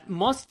whatever that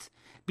must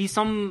be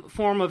some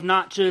form of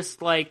not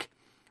just like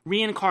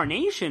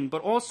reincarnation,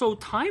 but also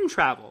time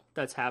travel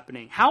that's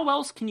happening. How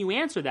else can you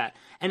answer that?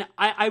 And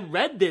I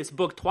read this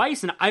book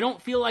twice and I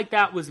don't feel like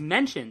that was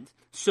mentioned.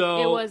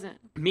 So it wasn't.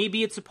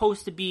 Maybe it's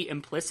supposed to be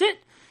implicit.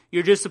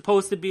 You're just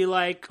supposed to be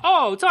like,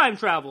 oh, time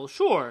travel,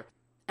 sure.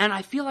 And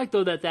I feel like,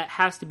 though, that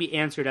has to be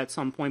answered at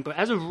some point. But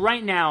as of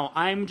right now,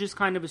 I'm just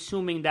kind of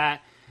assuming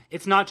that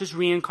it's not just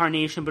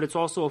reincarnation, but it's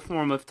also a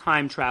form of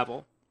time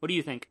travel. What do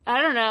you think?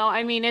 I don't know.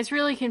 I mean, it's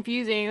really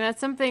confusing.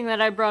 That's something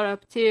that I brought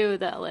up, too,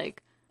 that,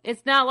 like,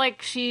 it's not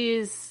like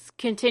she's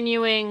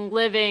continuing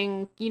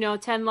living,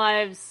 10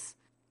 lives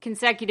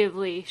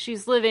consecutively.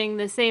 She's living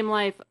the same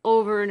life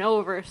over and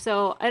over.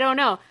 So, I don't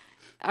know.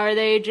 Are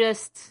they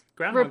just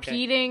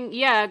repeating,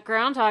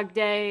 Groundhog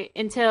Day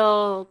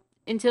until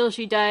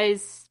she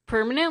dies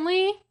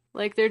permanently?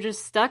 Like, they're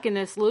just stuck in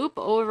this loop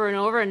over and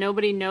over and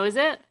nobody knows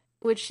it?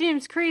 Which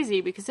seems crazy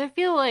because I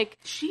feel like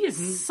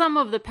some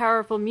of the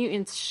powerful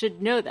mutants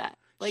should know that.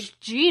 Like,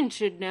 Jean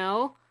should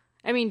know.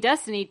 I mean,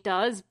 Destiny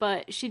does,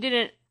 but she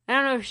didn't. I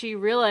don't know if she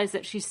realized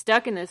that she's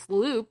stuck in this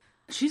loop.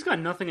 She's got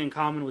nothing in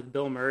common with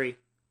Bill Murray,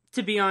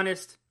 to be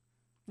honest.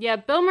 Yeah,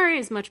 Bill Murray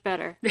is much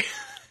better.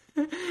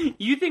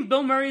 You think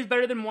Bill Murray is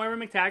better than Moira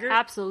McTaggart?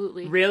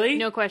 Absolutely. Really?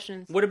 No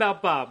questions. What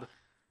about Bob?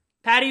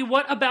 Patty,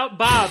 what about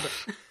Bob?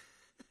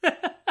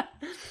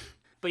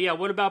 But yeah,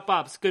 what about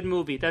Bob? It's a good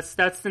movie. That's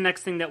the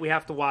next thing that we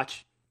have to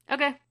watch.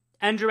 Okay.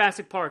 And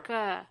Jurassic Park.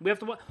 We have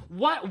to watch.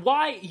 What?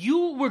 Why?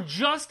 You were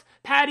just,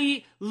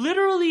 Patty,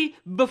 literally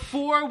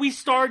before we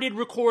started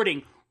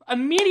recording.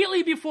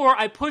 Immediately before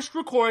I pushed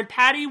record,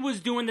 Patty was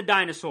doing the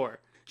dinosaur.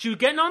 She was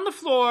getting on the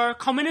floor,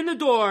 coming in the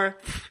door,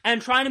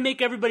 and trying to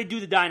make everybody do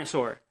the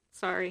dinosaur.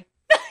 Sorry.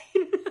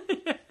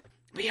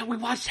 But yeah, we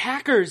watched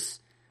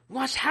Hackers. We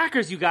watched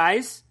Hackers, you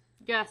guys.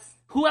 Yes.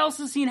 Who else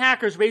has seen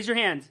Hackers? Raise your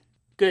hand.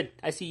 Good.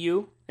 I see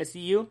you.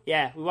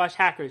 Yeah, we watched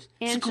Hackers.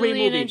 It's a great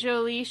movie. Angelina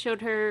Jolie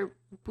showed her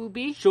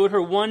boobie. Showed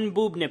her one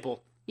boob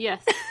nipple.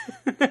 Yes.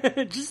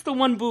 Just the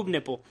one boob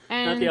nipple,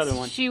 and not the other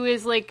one. She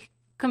was like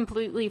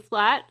completely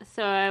flat,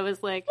 so I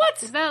was like,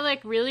 what? Is that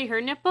like really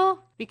her nipple?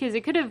 Because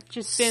it could have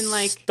just been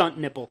like... Stunt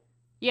nipple.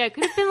 Yeah, it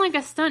could have been like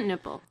a stunt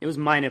nipple. It was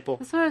my nipple.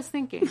 That's what I was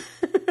thinking.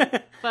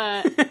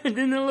 But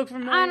didn't it look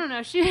familiar? I don't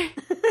know. She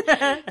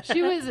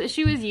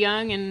was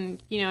young,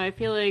 and I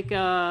feel like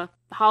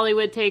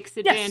Hollywood takes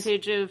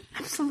advantage of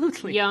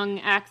absolutely young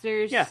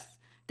actors. Yeah,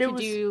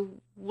 do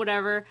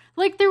whatever.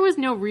 Like, there was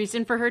no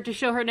reason for her to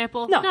show her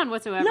nipple. No, none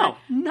whatsoever. No,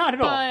 not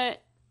at all.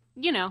 But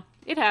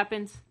it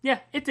happens. Yeah,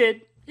 it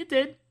did. It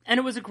did, and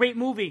it was a great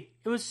movie.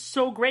 It was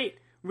so great.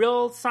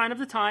 Real sign of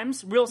the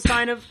times. Real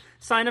sign of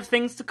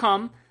things to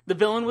come. The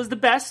villain was the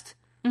best.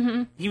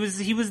 Mm-hmm. He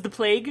was the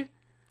plague.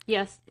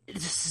 Yes.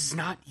 This is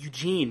not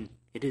Eugene.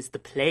 It is the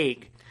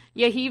plague.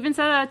 Yeah, he even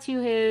said that to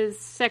his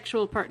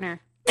sexual partner.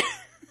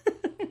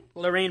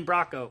 Lorraine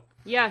Bracco.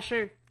 Yeah,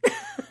 sure.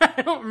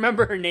 I don't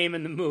remember her name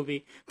in the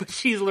movie, but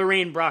she's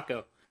Lorraine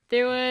Bracco.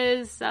 There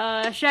was,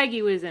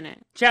 Shaggy was in it.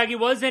 Shaggy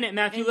was in it,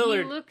 Matthew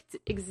Lillard. He looked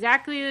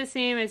exactly the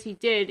same as he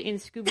did in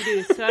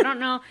Scooby-Doo, so I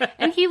don't know.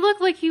 And he looked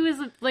like he was,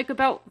 like,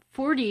 about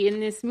 40 in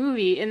this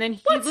movie, and then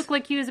he looked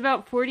like he was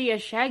about 40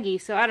 as Shaggy,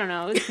 so I don't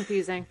know. It was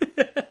confusing.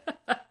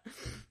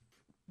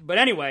 But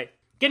anyway,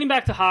 getting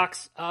back to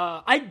Hawks,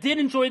 I did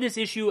enjoy this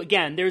issue.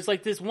 Again, there's,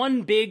 like, this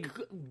one big,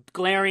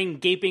 glaring,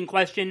 gaping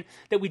question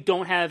that we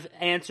don't have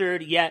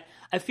answered yet.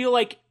 I feel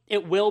like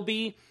it will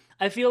be.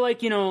 I feel like,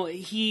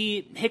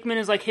 Hickman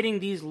is like hitting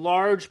these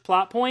large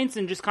plot points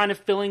and just kind of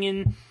filling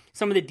in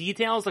some of the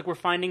details. Like, we're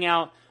finding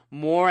out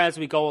more as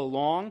we go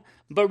along.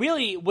 But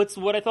really,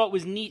 what I thought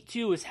was neat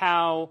too is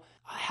how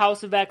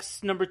House of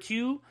X number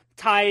 2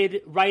 tied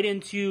right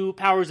into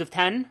Powers of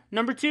 10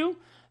 number 2.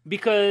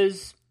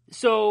 Because,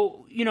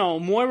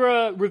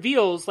 Moira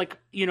reveals, like,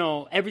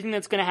 everything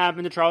that's going to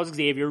happen to Charles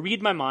Xavier.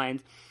 Read my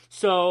mind.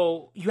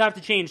 So you have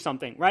to change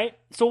something, right?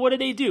 So what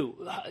do?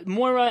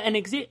 Moira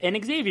and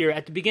Xavier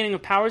at the beginning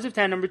of Powers of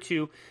 10, number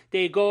 2,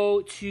 they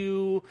go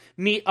to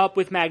meet up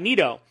with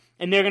Magneto,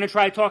 and they're going to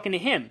try talking to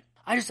him.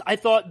 I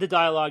thought the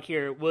dialogue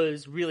here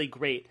was really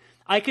great.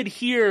 I could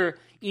hear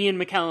Ian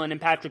McKellen and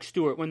Patrick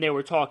Stewart when they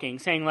were talking,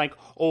 saying like,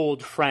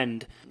 old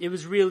friend. It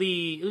was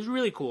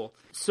really cool.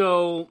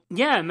 So,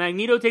 yeah,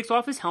 Magneto takes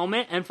off his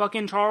helmet, and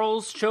fucking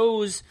Charles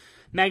shows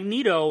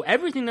Magneto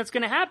everything that's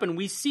going to happen.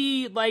 We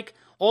see, like,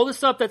 all the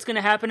stuff that's going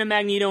to happen to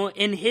Magneto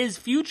in his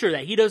future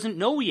that he doesn't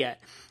know yet.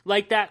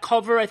 Like that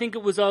cover, I think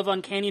it was of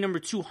Uncanny number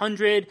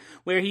 200,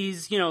 where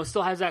he's,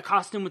 still has that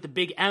costume with the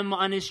big M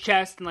on his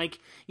chest, and like,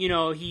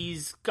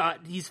 he's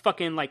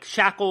fucking like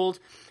shackled,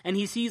 and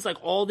he sees like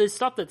all this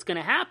stuff that's going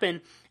to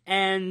happen,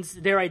 and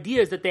their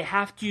idea is that they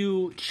have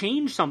to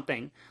change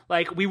something.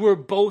 Like, we were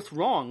both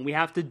wrong. We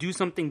have to do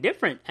something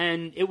different,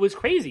 and it was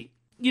crazy.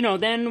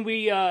 Then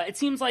it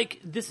seems like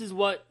this is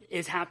what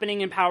is happening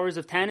in Powers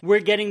of 10. We're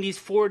getting these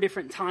 4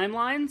 different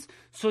timelines.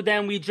 So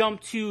then we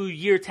jump to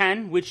year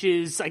 10, which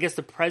is, I guess,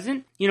 the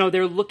present.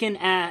 They're looking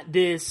at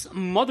this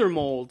mother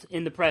mold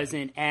in the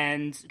present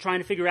and trying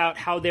to figure out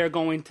how they're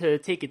going to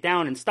take it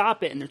down and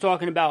stop it. And they're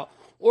talking about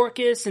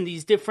Orchis and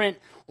these different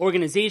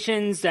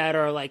organizations that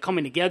are like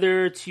coming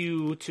together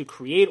to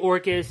create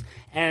Orchis.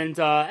 And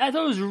I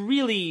thought it was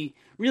really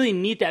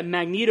neat that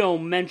Magneto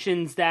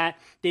mentions that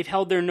they've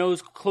held their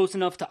nose close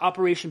enough to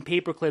Operation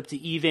Paperclip to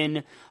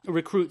even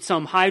recruit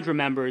some Hydra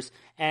members.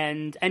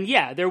 And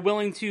yeah, they're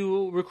willing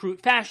to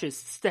recruit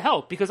fascists to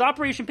help, because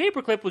Operation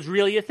Paperclip was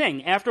really a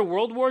thing. After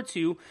World War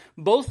II,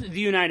 both the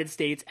United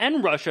States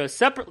and Russia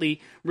separately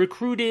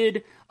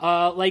recruited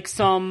like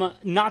some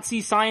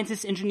Nazi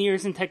scientists,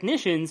 engineers, and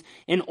technicians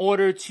in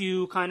order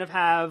to kind of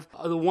have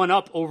the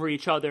one-up over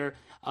each other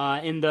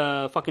in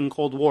the fucking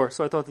Cold War.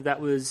 So I thought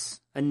that was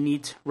a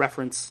neat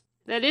reference.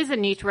 That is a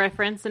neat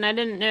reference, and I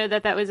didn't know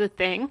that was a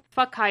thing.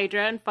 Fuck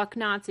Hydra and fuck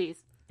Nazis.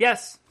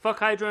 Yes, fuck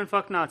Hydra and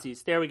fuck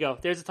Nazis. There we go.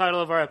 There's the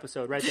title of our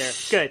episode right there.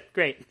 Good,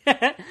 great.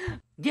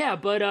 Yeah,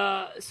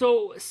 but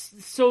so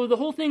the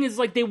whole thing is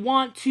like they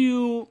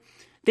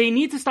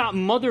need to stop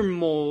Mother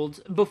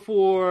Mold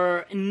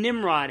before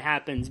Nimrod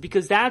happens,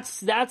 because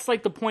that's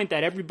like the point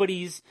that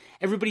everybody's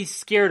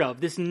scared of,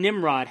 this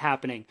Nimrod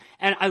happening.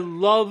 And I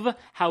love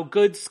how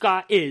good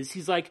Scott is.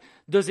 He's like,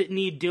 does it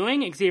need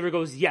doing? Xavier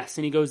goes, yes.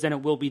 And he goes, then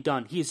it will be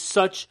done. He is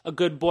such a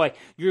good boy.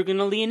 You're going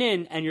to lean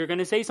in and you're going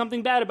to say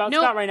something bad about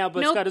Scott right now,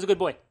 but Scott is a good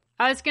boy.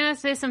 I was going to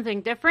say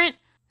something different.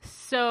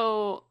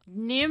 So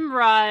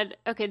Nimrod,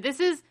 okay, this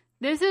is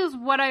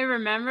what I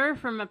remember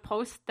from a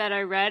post that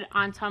I read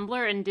on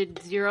Tumblr and did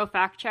zero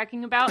fact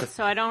checking about.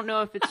 So I don't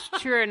know if it's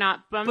true or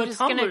not, but I'm just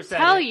going to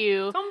tell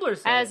you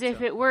as if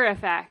it were a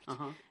fact.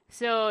 Uh-huh.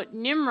 So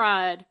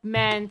Nimrod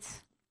meant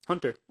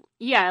hunter.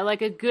 Yeah,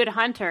 like a good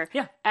hunter.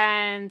 Yeah.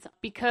 And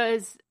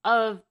because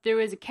there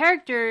was a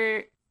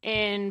character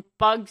in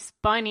Bugs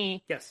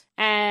Bunny. Yes.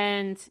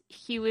 And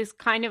he was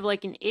kind of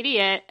like an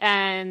idiot,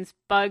 and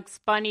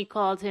Bugs Bunny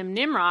called him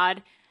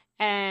Nimrod.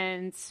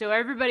 And so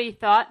everybody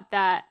thought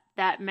that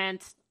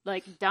meant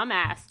like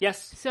dumbass.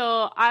 Yes.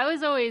 So I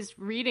was always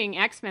reading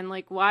X-Men,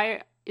 like,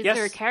 why is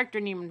there a character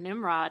named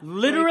Nimrod?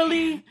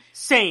 Literally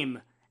same.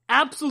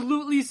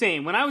 Absolutely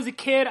same. When I was a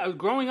kid, I was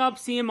growing up,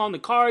 see him on the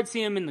cards,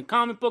 see him in the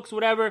comic books,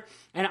 whatever,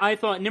 and I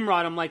thought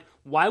Nimrod. I'm like,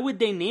 why would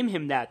they name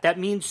him that? That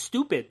means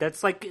stupid.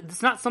 That's like,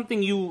 it's not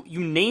something you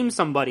name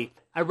somebody.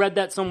 I read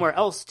that somewhere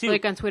else too.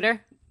 Like on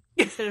Twitter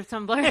instead of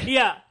Tumblr.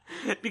 Yeah,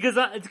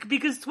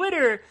 because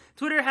Twitter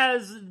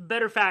has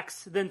better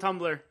facts than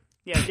Tumblr.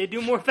 Yeah, they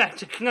do more fact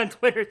checking on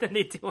Twitter than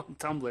they do on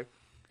Tumblr.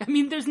 I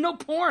mean, there's no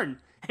porn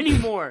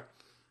anymore.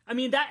 I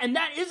mean,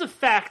 that is a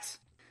fact.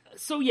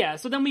 So yeah,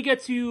 so then we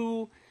get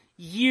to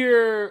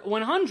year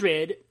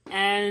 100,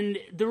 and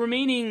the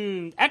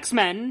remaining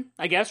X-Men,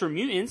 I guess, or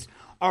mutants,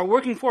 are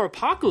working for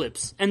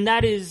Apocalypse, and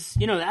that is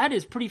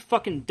pretty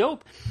fucking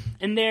dope.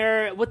 And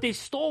what they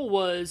stole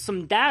was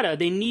some data.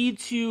 They need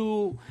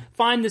to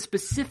find the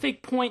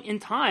specific point in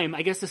time,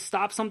 I guess, to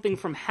stop something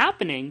from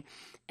happening.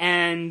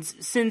 And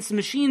since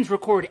machines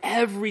record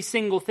every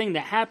single thing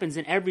that happens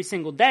in every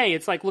single day,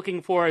 it's like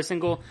looking for I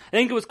think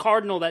it was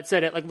Cardinal that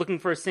said it, like looking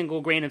for a single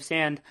grain of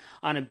sand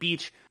on a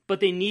beach. But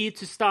they need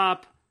to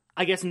stop,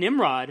 I guess,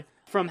 Nimrod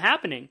from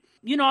happening.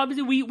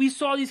 Obviously we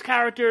saw these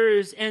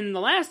characters in the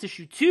last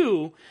issue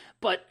too,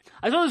 but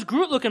I saw this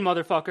Groot-looking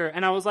motherfucker,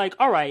 and I was like,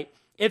 all right,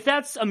 if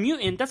that's a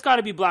mutant, that's got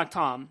to be Black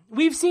Tom.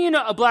 We've seen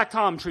a Black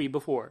Tom tree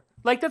before.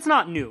 Like, that's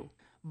not new.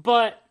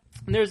 But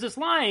there's this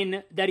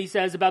line that he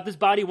says about this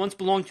body once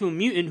belonged to a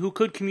mutant who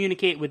could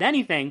communicate with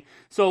anything.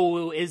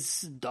 So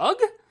is Doug?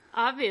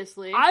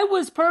 Obviously. I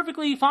was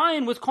perfectly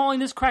fine with calling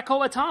this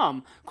Krakoa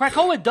Tom.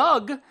 Krakoa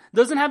Doug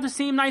doesn't have the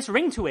same nice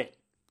ring to it.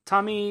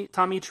 Tommy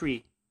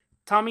Tree.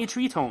 Tommy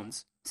Tree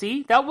tones.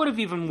 See? That would have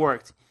even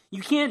worked.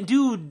 You can't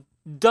do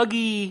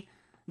Dougie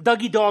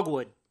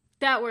Dogwood.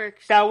 That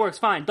works. That works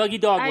fine.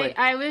 Dougie Dogwood.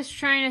 I was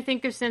trying to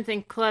think of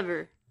something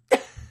clever.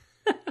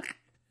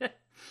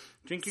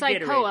 Drink your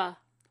Gatorade. Psychoa.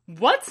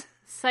 What?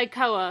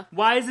 Psychoa.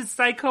 Why is it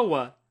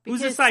Psychoa?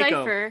 Who's a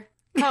psycho? Cypher.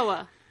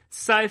 Koa.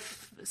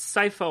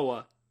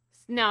 Syphoa.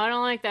 No, I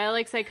don't like that. I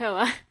like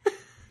Psychoa.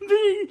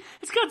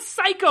 It's got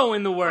psycho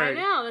in the word.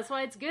 I know, that's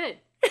why it's good.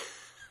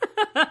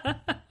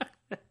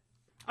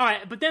 All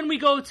right, but then we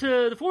go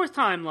to the fourth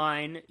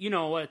timeline,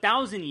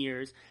 1,000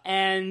 years,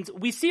 and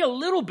we see a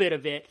little bit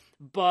of it,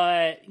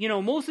 but,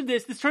 most of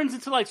this turns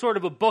into like sort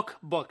of a book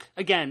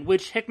again,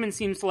 which Hickman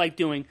seems to like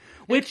doing,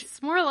 which...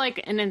 It's more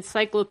like an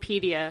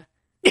encyclopedia.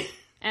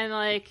 And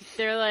like,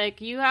 they're like,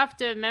 you have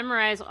to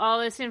memorize all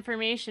this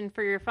information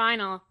for your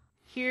final.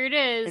 Here it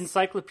is.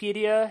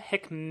 Encyclopedia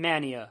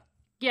Hickmania.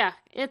 Yeah,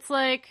 it's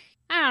like,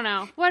 I don't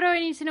know. Why do I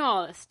need to know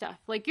all this stuff?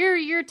 Like,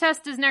 your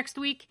test is next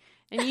week,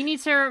 and you need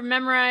to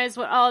memorize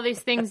what all these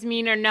things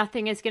mean, or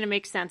nothing is going to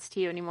make sense to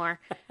you anymore.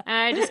 And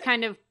I just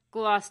kind of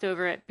glossed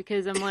over it,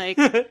 because I'm like,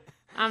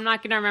 I'm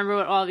not going to remember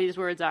what all these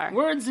words are.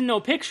 Words and no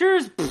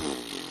pictures?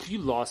 Pfft, you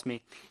lost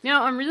me.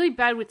 No, I'm really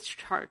bad with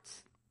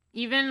charts.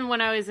 Even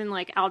when I was in,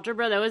 like,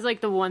 algebra, that was, like,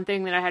 the one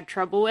thing that I had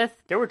trouble with.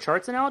 There were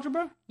charts in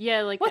algebra?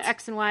 Yeah, like What? the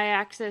X and Y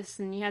axis,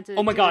 and you had to...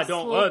 Oh my god,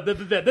 don't...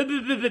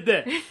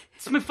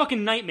 It's my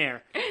fucking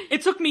nightmare.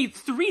 It took me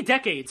 3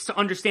 decades to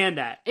understand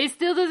that. It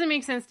still doesn't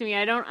make sense to me.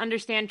 I don't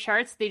understand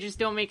charts. They just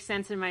don't make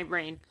sense in my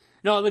brain.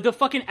 No, like the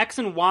fucking X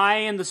and Y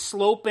and the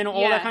slope and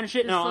all that kind of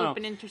shit. The slope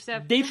and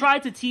intercept. They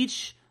tried to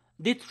teach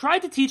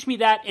me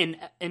that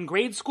in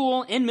grade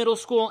school, in middle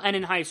school, and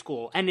in high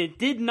school. And it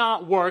did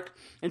not work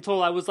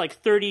until I was like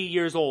 30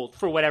 years old,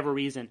 for whatever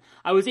reason.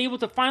 I was able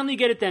to finally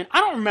get it then.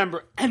 I don't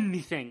remember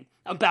anything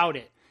about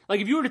it. Like,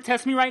 if you were to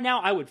test me right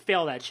now, I would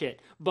fail that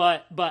shit.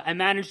 But I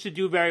managed to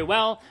do very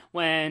well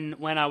when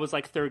I was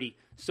like 30.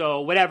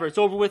 So, whatever. It's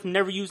over with. I'm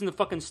never using the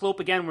fucking slope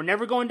again. We're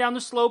never going down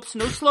the slopes.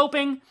 No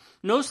sloping.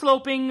 No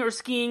sloping or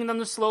skiing down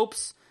the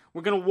slopes.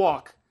 We're gonna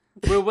walk.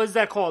 What was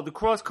that called? The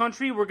cross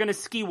country? We're gonna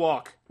ski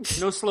walk.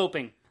 No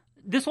sloping.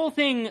 This whole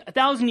thing,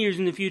 1,000 years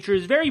in the future,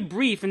 is very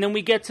brief, and then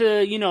we get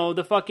to,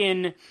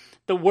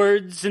 the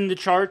words and the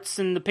charts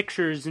and the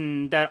pictures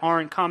and that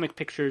aren't comic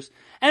pictures.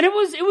 And it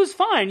was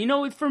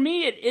fine. For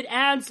me, it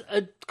adds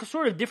a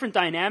sort of different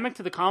dynamic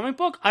to the comic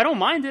book. I don't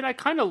mind it. I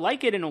kind of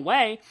like it in a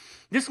way.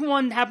 This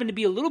one happened to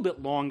be a little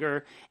bit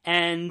longer,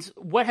 and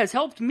what has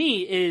helped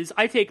me is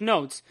I take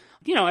notes.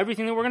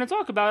 Everything that we're going to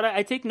talk about,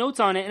 I take notes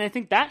on it, and I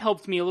think that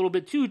helped me a little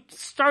bit too,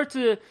 start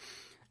to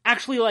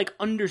actually like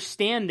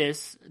understand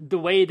this the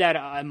way that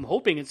I'm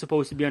hoping it's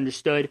supposed to be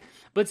understood.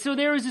 But so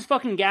there is this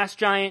fucking gas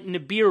giant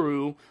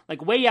Nibiru,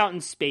 like way out in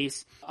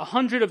space.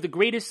 100 of the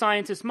greatest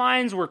scientists'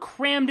 minds were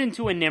crammed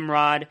into a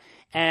Nimrod,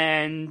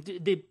 and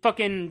they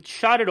fucking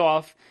shot it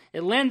off.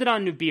 It landed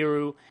on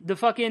Nibiru. The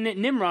fucking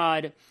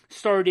Nimrod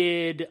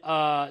started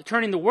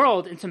turning the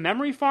world into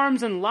memory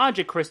farms and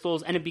logic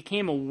crystals, and it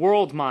became a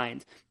world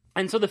mind.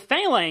 And so the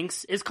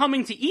Phalanx is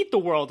coming to eat the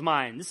world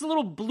mind. This is a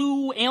little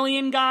blue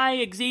alien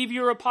guy,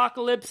 Xavier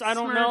Apocalypse, I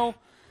don't know.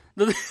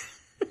 This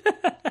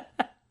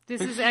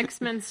is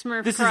X-Men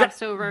Smurf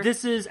crossover.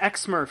 This is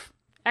X-Smurf.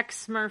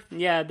 X-Smurf.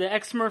 Yeah, the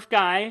X-Smurf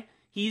guy.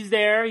 He's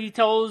there. He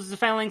tells the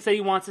Phalanx that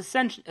he wants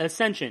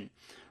ascension.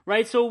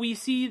 Right? So we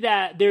see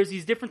that there's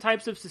these different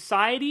types of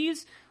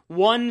societies.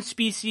 One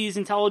species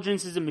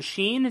intelligence is a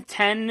machine.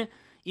 10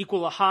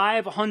 equal a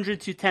hive. 100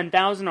 to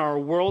 10,000 are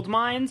world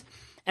minds.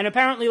 And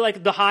apparently,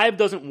 like, the hive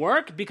doesn't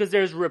work because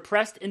there's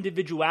repressed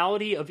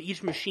individuality of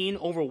each machine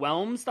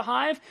overwhelms the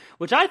hive,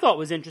 which I thought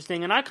was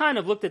interesting. And I kind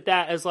of looked at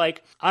that as,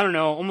 like, I don't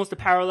know, almost a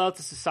parallel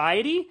to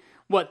society.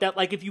 That,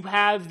 like, if you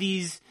have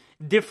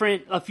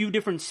a few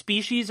different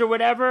species or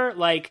whatever,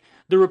 like,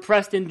 the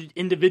repressed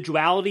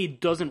individuality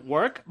doesn't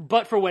work.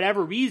 But for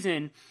whatever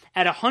reason,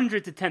 at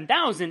 100 to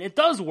 10,000, it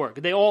does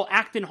work. They all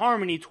act in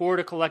harmony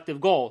toward a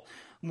collective goal,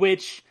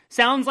 which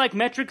sounds like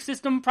metric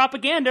system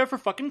propaganda for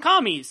fucking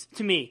commies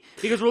to me.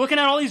 Because we're looking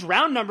at all these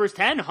round numbers,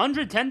 10,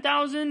 100,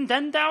 10,000,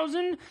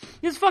 10,000.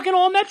 It's fucking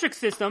all metric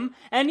system.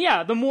 And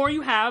yeah, the more you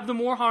have, the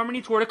more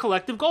harmony toward a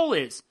collective goal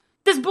is.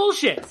 This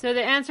bullshit. So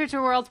the answer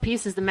to world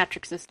peace is the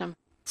metric system.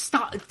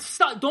 Stop.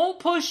 Don't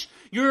push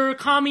your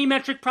commie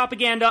metric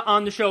propaganda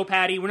on the show,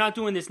 Patty. We're not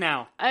doing this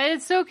now.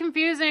 It's so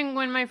confusing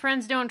when my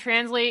friends don't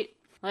translate,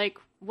 like,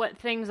 what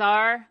things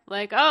are.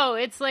 Like, oh,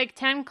 it's like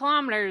 10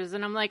 kilometers.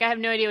 And I'm like, I have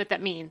no idea what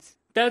that means.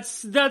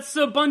 That's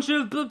a bunch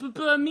of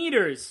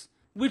meters,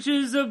 which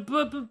is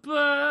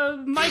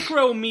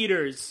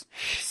micrometers,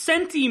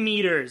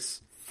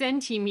 centimeters.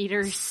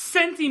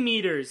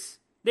 Centimeters.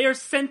 They are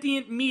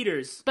sentient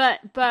meters. But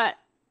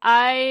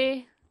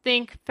I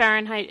think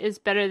Fahrenheit is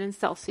better than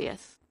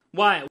Celsius.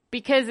 Why?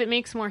 Because it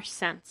makes more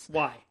sense.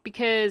 Why?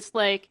 Because,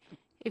 like,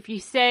 if you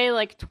say,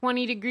 like,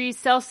 20 degrees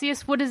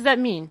Celsius, what does that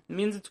mean? It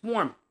means it's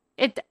warm.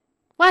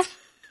 What?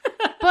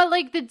 But,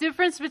 like, the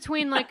difference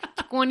between, like,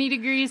 20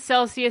 degrees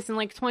Celsius and,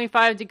 like,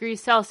 25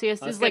 degrees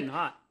Celsius is, like,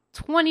 hot.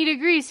 20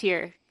 degrees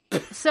here.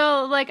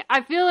 So, like,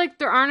 I feel like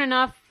there aren't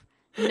enough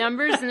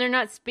numbers and they're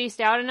not spaced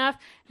out enough.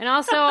 And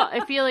also,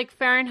 I feel like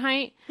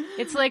Fahrenheit,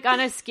 it's, like, on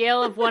a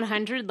scale of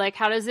 100. Like,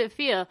 how does it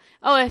feel?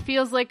 Oh, it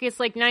feels like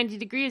it's, like, 90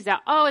 degrees out.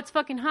 Oh, it's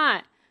fucking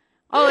hot.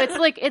 Oh, it's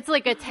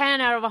like a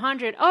 10 out of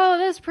 100. Oh,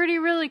 it's pretty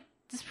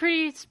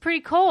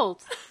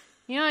cold.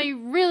 You're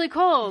really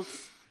cold.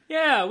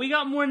 Yeah, we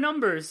got more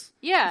numbers.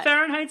 Yeah.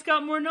 Fahrenheit's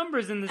got more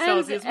numbers than the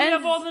Celsius. We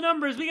have all the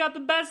numbers. We got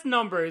the best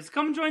numbers.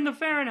 Come join the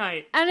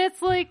Fahrenheit. And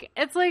it's like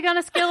on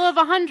a scale of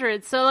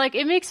 100, so like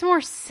it makes more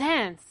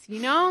sense,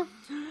 you know?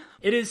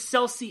 It is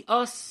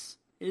Celsius.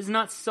 It is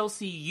not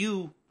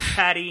Celsius,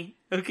 Patty.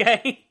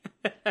 Okay?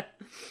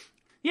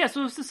 Yeah,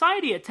 so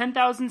society at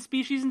 10,000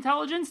 species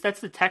intelligence, that's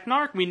the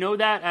Technarch. We know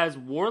that as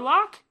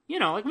Warlock. You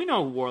know, like we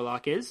know who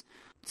Warlock is.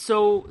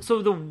 So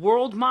the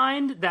world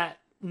mind that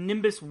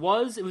Nimbus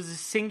was, it was a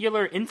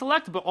singular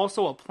intellect, but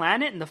also a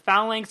planet, and the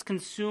Phalanx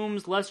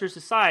consumes lesser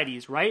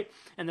societies, right?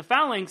 And the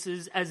Phalanx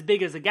is as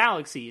big as a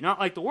galaxy, not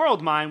like the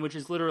world mind, which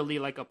is literally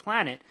like a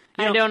planet.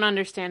 I don't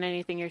understand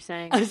anything you're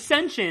saying.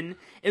 Ascension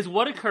is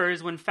what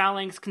occurs when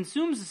Phalanx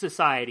consumes a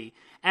society,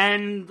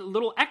 and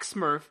little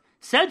X-Smurf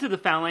said to the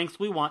Phalanx,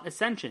 we want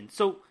ascension.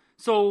 So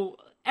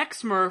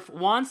X-Smurf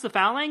wants the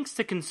Phalanx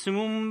to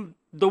consume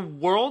the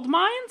world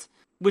mind,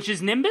 which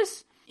is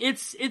Nimbus.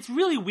 It's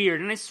really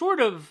weird, and I sort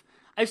of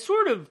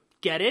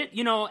get it.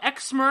 You know,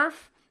 X-Smurf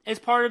is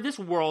part of this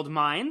world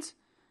mind,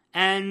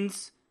 and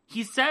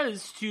he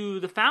says to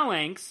the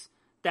Phalanx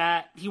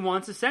that he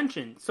wants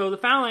ascension. So the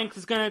Phalanx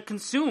is going to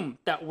consume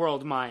that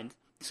world mind.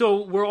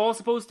 So we're all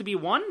supposed to be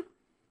one?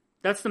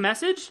 That's the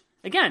message?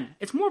 Again,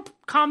 it's more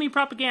commie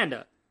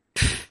propaganda.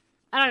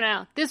 I don't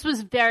know. This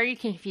was very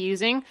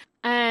confusing,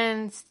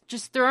 and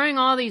just throwing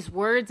all these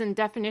words and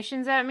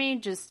definitions at me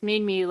just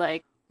made me,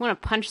 like, want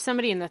to punch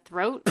somebody in the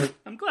throat.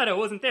 I'm glad I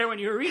wasn't there when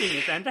you were reading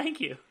it then. Thank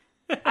you.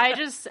 I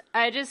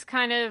just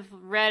kind of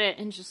read it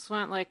and just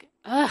went like,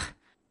 ugh.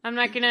 I'm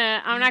not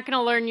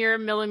gonna learn your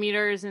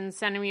millimeters and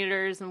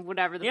centimeters and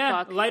whatever the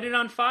fuck. Yeah, light it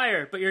on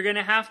fire, but you're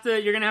gonna have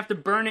to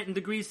burn it in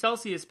degrees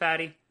Celsius,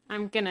 Patty.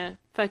 I'm gonna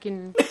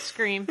fucking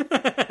scream.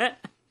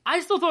 I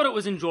still thought it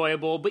was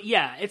enjoyable, but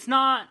yeah, it's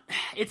not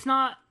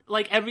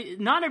like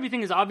not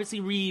everything is obviously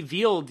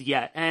revealed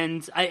yet,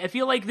 and I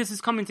feel like this is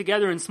coming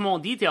together in small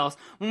details.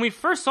 When we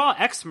first saw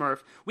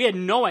X-Smurf, we had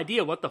no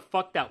idea what the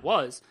fuck that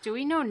was. Do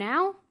we know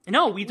now?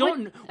 No, we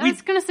don't. I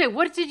was gonna say,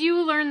 what did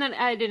you learn that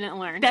I didn't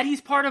learn? That he's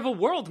part of a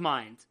world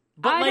mind.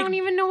 But I don't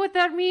even know what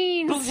that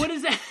means. But what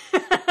is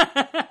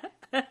that?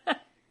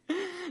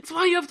 That's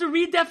why you have to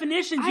read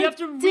definitions. You have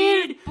to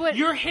read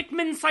your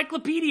Hickman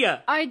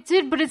encyclopedia. I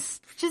did, but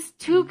it's just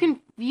too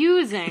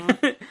confusing.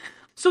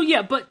 So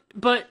yeah, but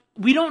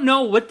we don't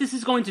know what this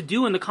is going to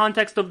do in the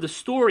context of the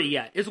story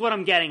yet, is what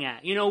I'm getting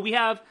at. You know, we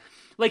have,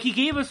 like, he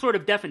gave us sort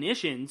of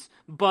definitions,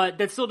 but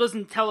that still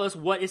doesn't tell us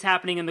what is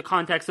happening in the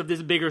context of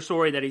this bigger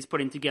story that he's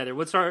putting together.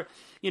 What's our,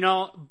 you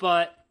know,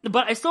 but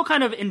I still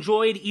kind of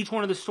enjoyed each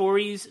one of the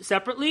stories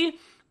separately.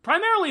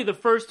 Primarily the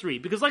first three,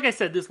 because like I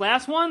said, this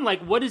last one,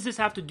 like, what does this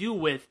have to do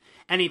with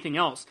anything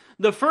else?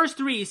 The first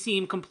three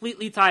seem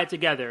completely tied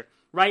together,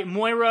 right?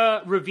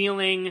 Moira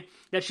revealing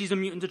that she's a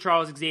mutant to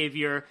Charles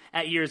Xavier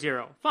at year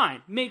 0.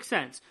 Fine, makes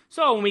sense.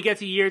 So when we get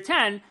to year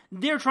 10,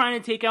 they're trying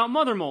to take out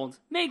Mother Mold.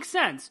 Makes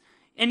sense.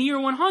 In year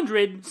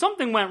 100,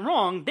 something went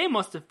wrong. They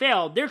must have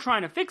failed. They're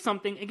trying to fix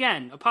something.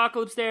 Again,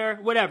 Apocalypse there,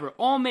 whatever.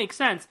 All makes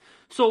sense.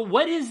 So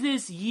what is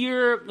this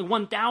year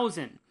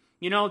 1000?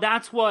 You know,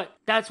 that's what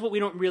we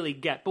don't really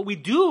get. But we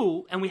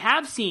do, and we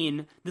have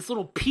seen this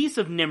little piece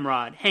of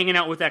Nimrod hanging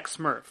out with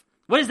X-Smurf.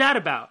 What is that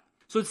about?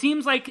 So it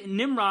seems like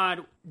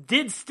Nimrod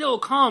did still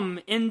come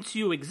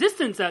into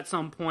existence at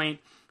some point,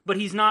 but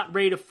he's not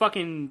ready to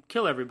fucking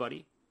kill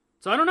everybody.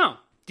 So I don't know.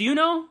 Do you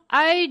know?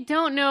 I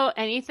don't know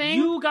anything.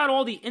 You got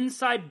all the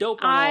inside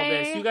dope on all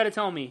this. You gotta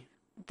tell me.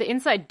 The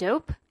inside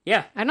dope?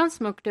 Yeah. I don't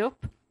smoke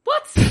dope.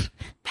 What?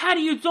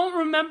 Patty, you don't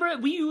remember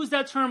it? We used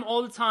that term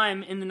all the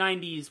time in the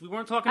 90s. We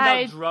weren't talking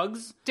about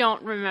drugs.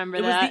 Don't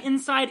remember that. It was the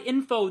inside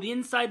info, the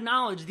inside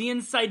knowledge, the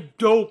inside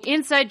dope.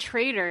 Inside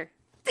trader.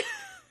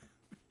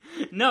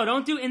 No,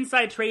 don't do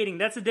inside trading.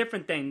 That's a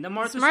different thing. The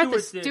Martha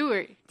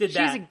Stewart did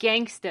that. She's a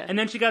gangster. And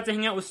then she got to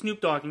hang out with Snoop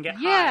Dogg and get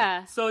high.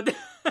 Yeah. So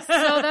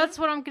that's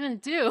what I'm going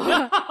to do.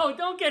 No,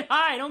 don't get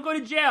high. Don't go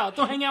to jail.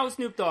 Don't hang out with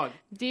Snoop Dogg.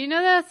 Do you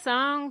know that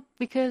song,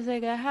 Because I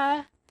Got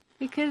High?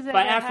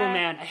 By Afro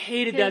Man. I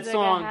hated that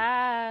song.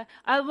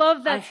 I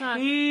love that song.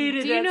 Do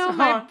you know song.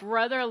 My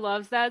brother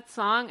loves that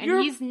song, and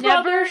Your he's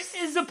brother never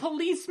is a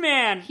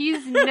policeman.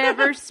 He's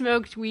never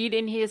smoked weed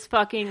in his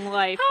fucking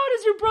life. How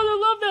does your brother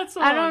love that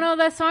song? I don't know.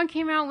 That song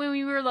came out when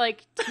we were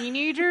like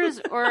teenagers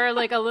or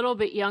like a little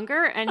bit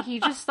younger, and he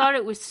just thought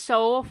it was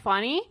so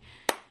funny.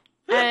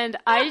 And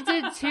I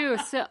did too.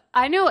 So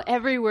I know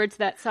every word to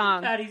that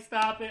song. Patty,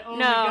 stop it. Oh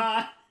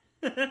my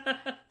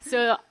God.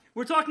 So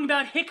we're talking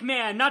about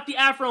Hickman, not the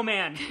Afro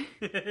Man.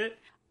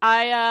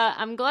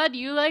 I'm glad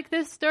you like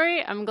this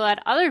story. I'm glad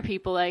other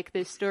people like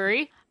this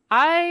story.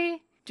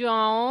 I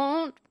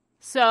don't.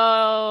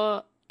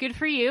 So good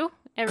for you,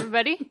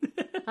 everybody.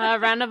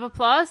 Round of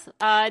applause.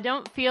 I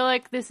don't feel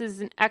like this is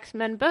an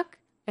X-Men book.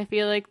 I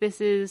feel like this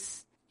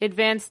is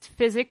Advanced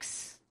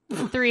Physics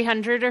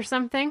 300 or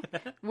something,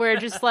 where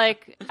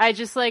I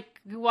just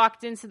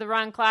walked into the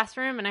wrong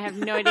classroom and I have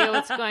no idea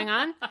what's going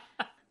on.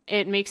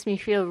 It makes me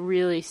feel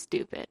really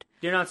stupid.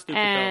 You're not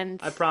stupid,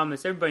 though. I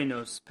promise. Everybody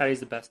knows Patty's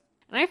the best.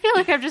 And I feel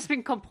like I've just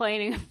been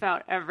complaining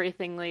about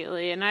everything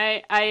lately, and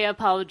I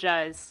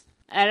apologize.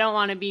 I don't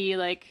want to be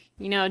like,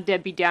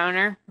 Debbie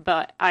Downer,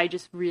 but I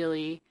just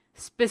really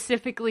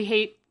specifically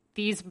hate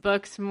these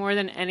books more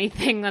than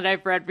anything that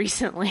I've read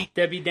recently.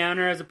 Debbie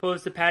Downer as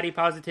opposed to Patty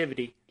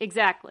Positivity.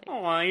 Exactly.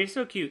 Oh, you're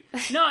so cute.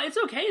 No, it's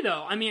okay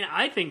though. I mean,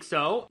 I think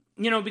so.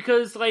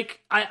 Because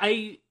like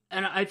I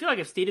feel like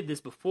I've stated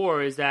this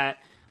before, is that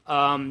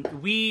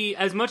we,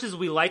 as much as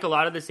we like a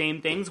lot of the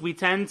same things, we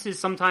tend to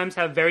sometimes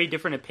have very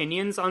different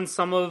opinions on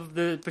some of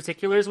the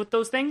particulars with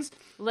those things.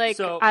 Like,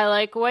 I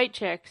like white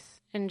chicks,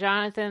 and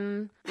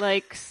Jonathan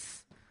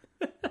likes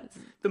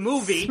the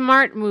movie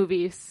smart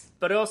movies.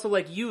 But I also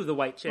like you, the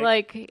white chick.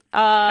 Like,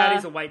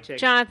 Patty's a white chick.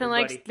 Jonathan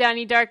likes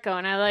Donnie Darko,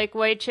 and I like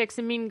white chicks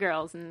and Mean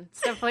Girls and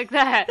stuff like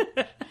that.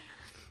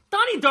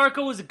 Donnie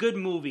Darko was a good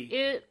movie.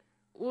 It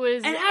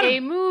was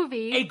a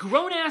movie. A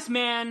grown-ass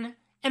man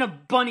in a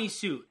bunny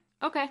suit.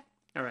 Okay.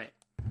 All right.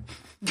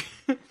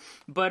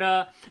 But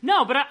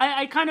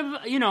I kind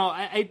of,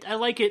 I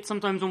like it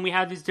sometimes when we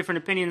have these different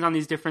opinions on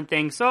these different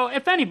things. So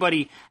if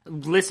anybody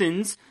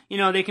listens,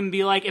 they can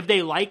be like, if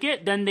they like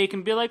it, then they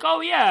can be like,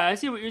 oh yeah, I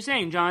see what you're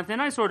saying,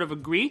 Jonathan. I sort of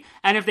agree.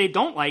 And if they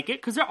don't like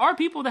it, because there are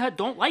people that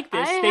don't like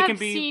this, I have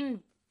seen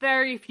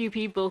very few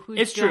people who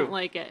don't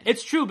like it.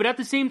 It's true, but at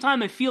the same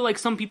time, I feel like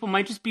some people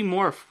might just be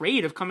more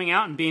afraid of coming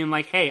out and being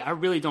like, hey, I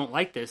really don't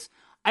like this.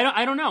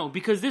 I don't know,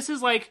 because this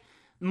is like,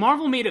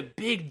 Marvel made a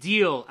big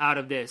deal out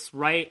of this,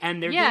 right?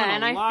 And they're doing a lot of... Yeah,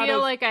 and I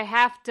feel like I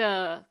have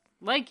to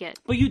like it.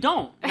 But you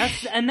don't.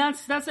 And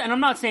I'm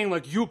not saying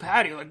like, you,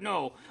 Patty, like,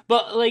 no.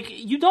 But like,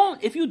 you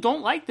don't, if you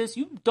don't like this,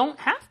 you don't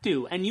have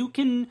to. And you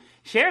can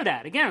share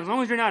that. Again, as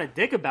long as you're not a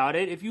dick about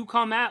it. If you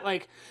come at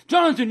like,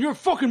 Jonathan, you're a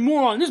fucking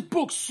moron, this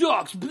book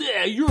sucks,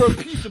 bleh, you're a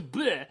piece of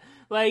bleh.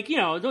 Like, you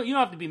don't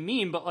have to be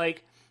mean, but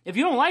like, if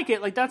you don't like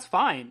it, like, that's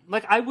fine.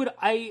 Like,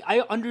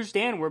 I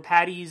understand where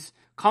Patty's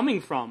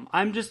coming from.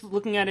 I'm just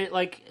looking at it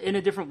like in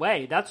a different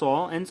way, that's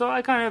all. And so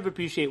I kind of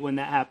appreciate when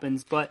that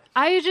happens. But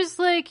I just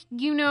like,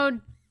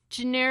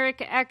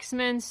 generic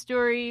X-Men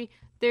story.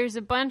 There's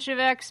a bunch of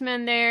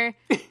X-Men there.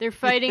 They're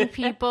fighting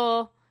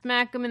people.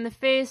 Smack them in the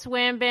face.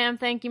 Wham bam,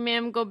 thank you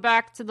ma'am, go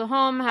back to the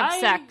home, have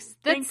sex.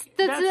 That's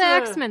the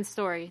X-Men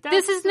story.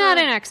 This is not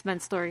an X-Men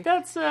story.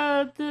 That's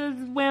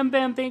the wham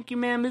bam, thank you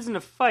ma'am isn't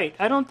a fight.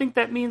 I don't think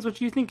that means what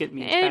you think it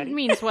means, Patty. It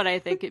means what I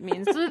think it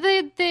means. So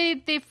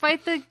they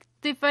fight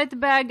the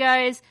bad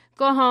guys,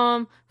 go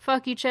home,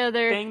 fuck each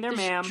other. Bang their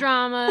ma'am.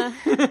 Drama.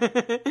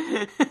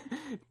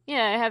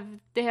 Yeah,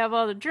 they have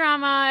all the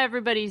drama.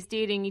 Everybody's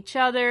dating each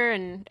other,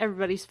 and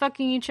everybody's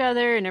fucking each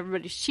other, and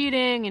everybody's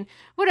cheating, and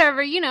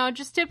whatever.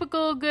 Just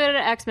typical good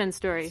X-Men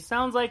story.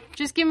 Sounds like...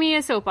 Just give me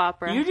a soap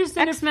opera. You're just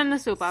X-Men the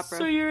soap opera.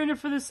 So you're in it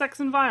for the sex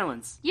and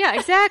violence. Yeah,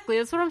 exactly.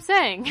 That's what I'm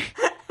saying.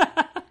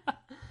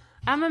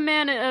 I'm a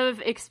man of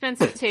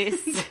expensive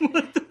tastes.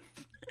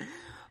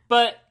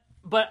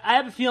 But I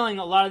have a feeling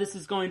a lot of this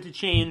is going to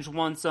change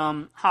once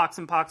Hawks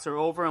and Pox are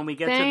over and we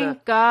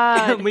get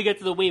God. we get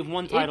to the Wave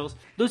 1 titles.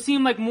 Those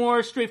seem like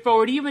more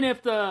straightforward, even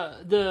if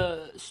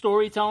the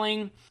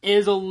storytelling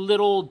is a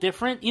little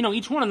different.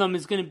 Each one of them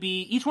is going to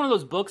be... Each one of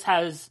those books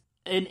has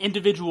an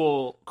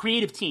individual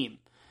creative team.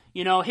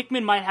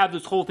 Hickman might have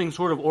this whole thing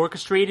sort of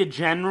orchestrated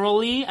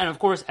generally, and of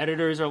course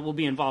editors will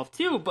be involved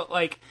too, but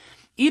like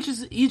each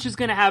is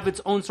going to have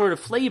its own sort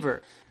of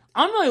flavor.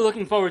 I'm really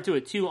looking forward to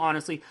it too,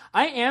 honestly.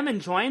 I am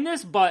enjoying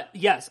this, but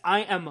yes,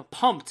 I am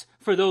pumped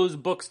for those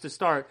books to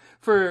start.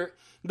 For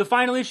the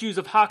final issues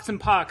of Hawks and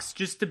Pox,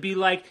 just to be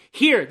like,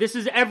 here, this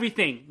is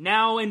everything.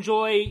 Now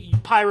enjoy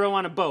Pyro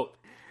on a boat.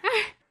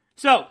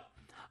 So,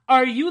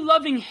 are you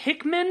loving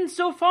Hickman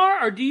so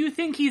far, or do you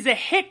think he's a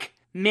hick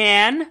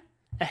man?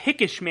 A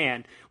hickish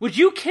man. Would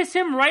you kiss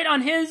him right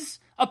on his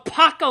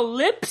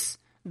apocalypse?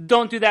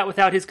 Don't do that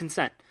without his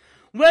consent.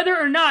 Whether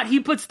or not he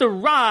puts the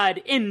rod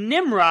in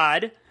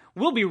Nimrod...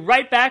 We'll be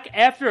right back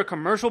after a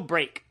commercial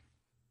break.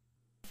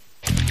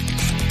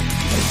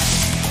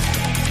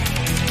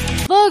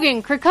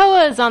 Logan,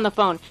 Krakoa is on the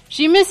phone.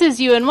 She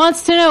misses you and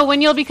wants to know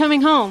when you'll be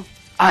coming home.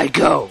 I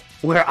go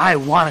where I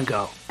want to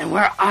go. And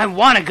where I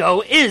want to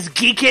go is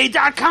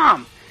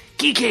Geekade.com.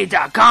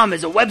 Geekade.com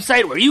is a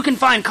website where you can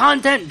find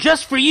content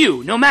just for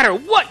you, no matter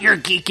what your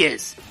geek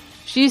is.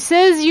 She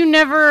says you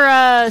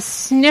never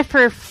sniff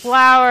her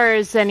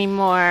flowers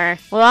anymore.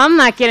 Well, I'm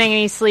not getting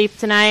any sleep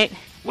tonight.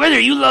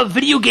 Whether you love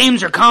video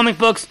games or comic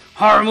books,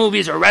 horror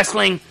movies or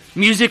wrestling,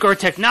 music or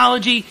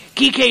technology,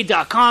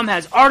 Geekade.com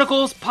has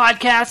articles,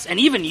 podcasts, and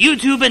even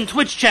YouTube and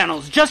Twitch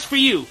channels just for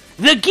you.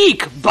 The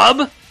Geek,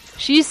 bub!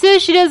 She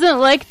says she doesn't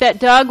like that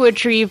dogwood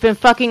tree you've been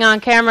fucking on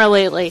camera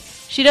lately.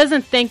 She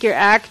doesn't think you're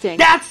acting.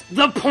 That's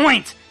the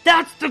point!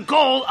 That's the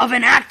goal of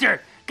an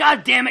actor!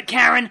 God damn it,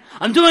 Karen.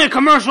 I'm doing a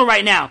commercial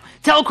right now.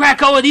 Tell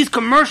Krakoa these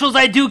commercials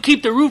I do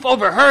keep the roof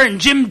over her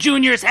and Jim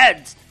Jr.'s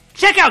heads.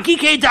 Check out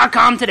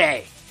Geekade.com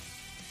today.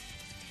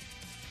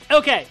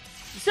 Okay,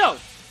 so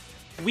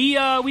we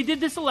did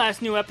this the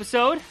last new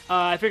episode.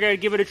 I figured I'd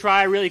give it a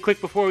try really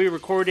quick before we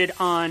recorded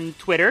on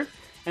Twitter.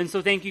 And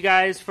so thank you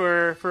guys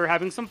for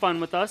having some fun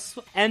with us.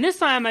 And this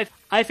time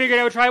I figured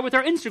I would try it with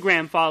our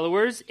Instagram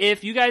followers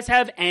if you guys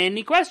have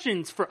any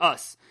questions for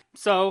us.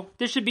 So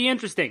this should be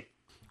interesting.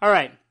 All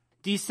right.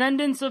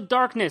 Descendants of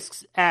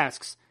Darkness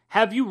asks,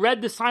 have you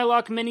read the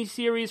Psylocke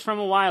miniseries from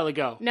a while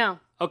ago? No.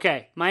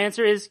 Okay, my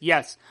answer is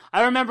yes.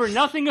 I remember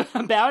nothing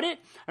about it.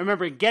 I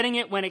remember getting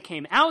it when it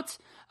came out.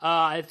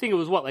 I think it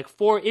was, like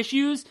 4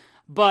 issues?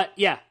 But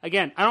yeah,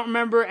 again, I don't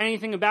remember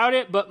anything about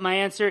it, but my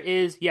answer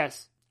is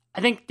yes.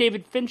 I think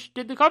David Finch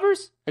did the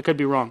covers? I could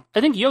be wrong.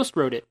 I think Yost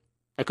wrote it.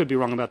 I could be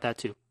wrong about that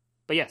too.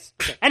 But yes.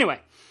 Okay.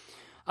 Anyway.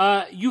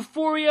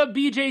 Euphoria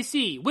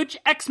BJC. Which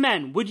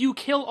X-Men would you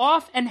kill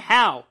off and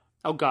how?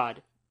 Oh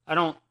god.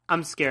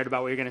 I'm scared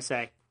about what you're gonna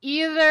say.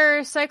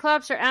 Either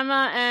Cyclops or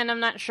Emma, and I'm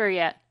not sure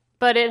yet.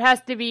 But it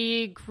has to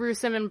be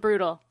gruesome and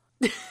brutal.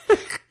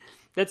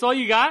 That's all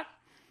you got?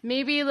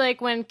 Maybe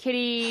like when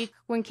Kitty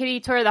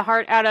tore the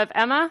heart out of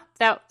Emma.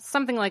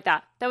 Something like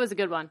that. That was a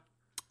good one.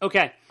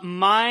 Okay.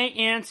 My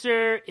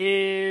answer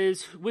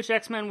is, which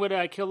X-Men would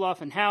I kill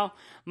off and how?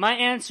 My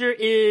answer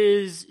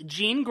is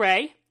Jean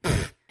Grey.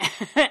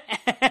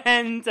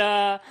 And,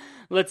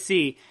 let's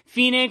see.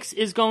 Phoenix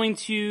is going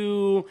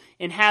to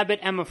inhabit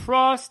Emma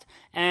Frost,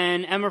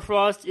 and Emma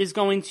Frost is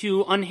going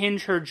to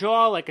unhinge her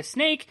jaw like a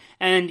snake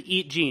and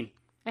eat Jean.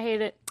 I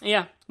hate it.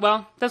 Yeah,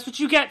 well, that's what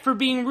you get for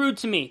being rude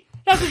to me.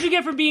 That's what you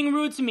get for being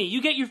rude to me.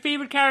 You get your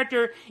favorite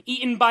character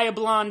eaten by a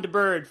blonde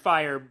bird,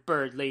 fire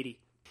bird lady.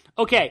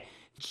 Okay,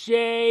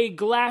 Jay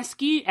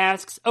Glasky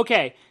asks,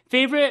 okay,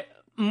 favorite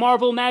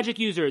Marvel magic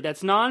user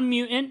that's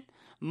non-mutant?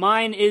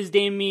 Mine is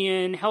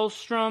Damien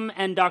Hellstrom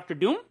and Dr.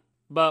 Doom.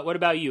 But what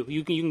about you?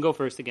 You can go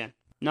first again.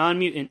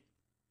 Non-mutant.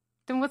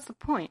 Then what's the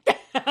point?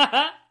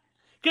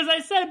 Because I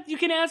said you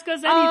can ask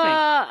us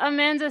anything.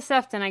 Amanda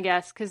Sefton, I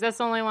guess, because that's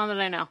the only one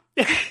that I know.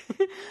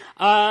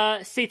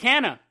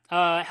 Satana,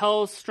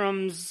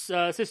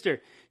 Hellstrom's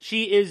sister.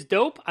 She is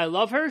dope. I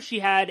love her. She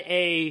had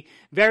a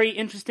very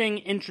interesting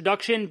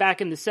introduction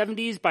back in the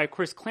 70s by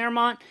Chris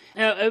Claremont.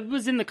 It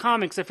was in the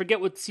comics. I forget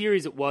what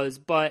series it was,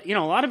 but, a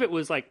lot of it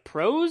was like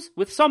prose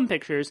with some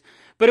pictures,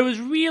 but it was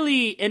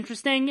really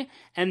interesting.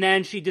 And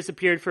then she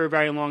disappeared for a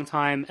very long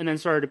time and then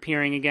started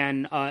appearing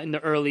again in the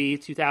early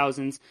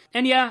 2000s.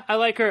 And yeah, I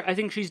like her. I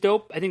think she's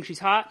dope. I think she's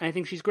hot. And I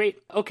think she's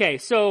great. Okay,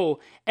 so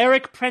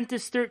Eric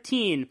Prentice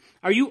 13.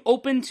 Are you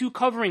open to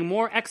covering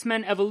more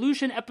X-Men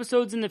Evolution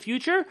episodes in the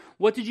future?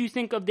 What did you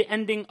think of the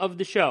ending of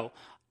the show?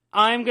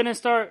 I'm going to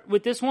start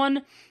with this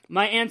one.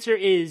 My answer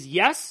is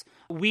yes.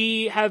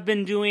 We have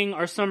been doing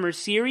our summer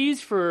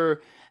series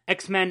for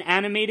X-Men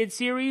animated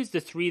series, the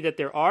 3 that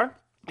there are.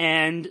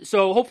 And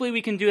so hopefully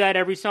we can do that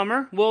every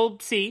summer. We'll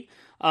see.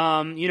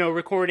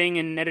 Recording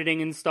and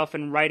editing and stuff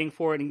and writing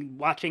for it and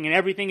watching and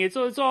everything. It's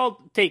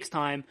all takes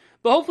time.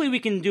 But hopefully we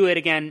can do it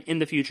again in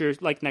the future,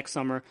 like next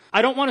summer.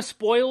 I don't want to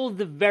spoil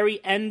the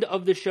very end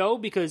of the show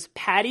because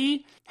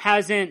Patty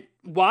hasn't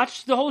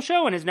watched the whole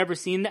show and has never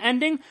seen the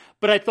ending,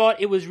 but I thought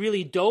it was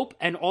really dope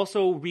and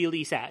also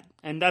really sad.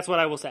 And that's what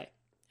I will say.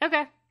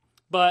 Okay.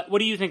 But what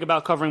do you think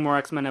about covering more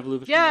X-Men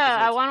Evolution? Yeah,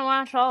 episodes? I want to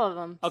watch all of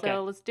them. Okay.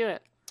 So let's do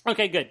it.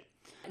 Okay, good.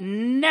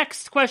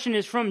 Next question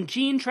is from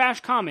Gene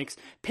Trash Comics.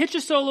 Pitch a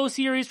solo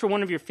series for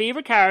one of your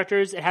favorite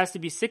characters. It has to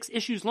be 6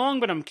 issues long,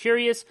 but I'm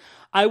curious.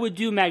 I would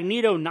do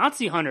Magneto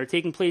Nazi Hunter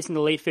taking place in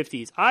the late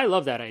 50s. I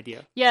love that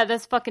idea. Yeah,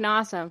 that's fucking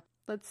awesome.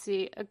 Let's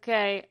see.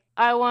 Okay,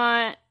 I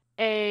want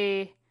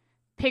a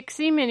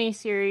Pixie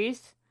miniseries,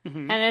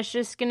 and it's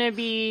just going to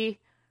be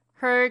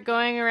her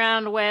going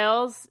around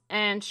Wales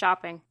and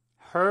shopping.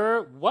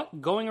 Her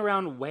what? Going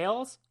around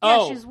Wales?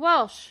 Yeah, she's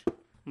Welsh. Oh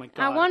my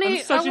god, I'm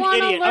such an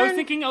idiot.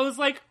 I was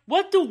like,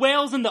 what do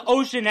whales in the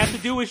ocean have to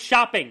do with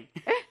shopping?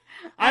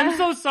 I'm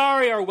so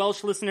sorry, our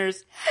Welsh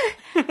listeners.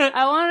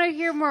 I want to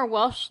hear more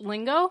Welsh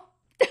lingo,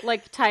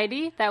 like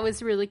tidy. That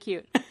was really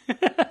cute.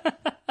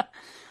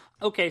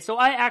 Okay, so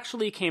I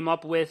actually came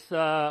up with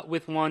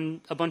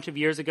one a bunch of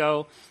years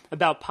ago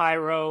about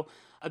Pyro,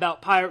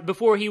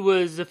 before he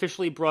was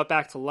officially brought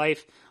back to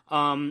life.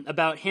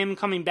 About him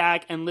coming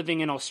back and living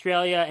in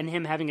Australia and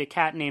him having a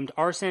cat named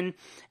Arson.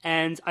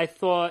 And I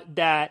thought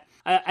that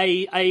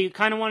I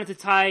kind of wanted to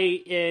tie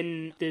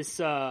in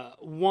this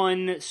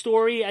one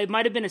story. It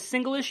might have been a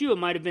single issue. It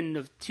might have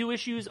been 2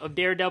 issues of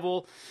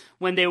Daredevil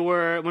when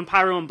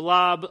Pyro and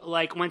Blob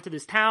went to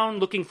this town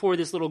looking for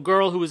this little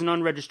girl who was an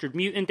unregistered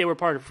mutant. They were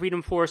part of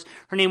Freedom Force.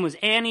 Her name was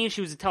Annie.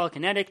 She was a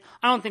telekinetic.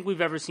 I don't think we've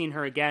ever seen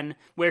her again.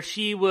 Where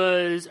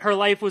her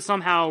life was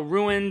somehow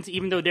ruined,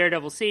 even though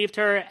Daredevil saved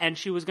her, and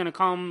she was going to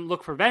come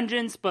look for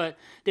vengeance, but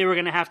they were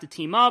going to have to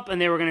team up,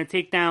 and they were going to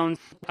take down.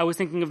 I was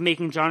thinking of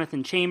making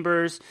Jonathan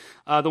Chambers,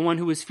 the one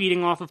who was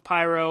feeding off of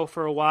Pyro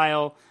for a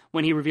while.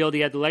 When he revealed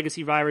he had the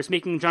legacy virus,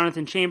 making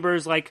Jonathan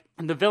Chambers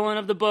the villain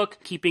of the book,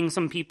 keeping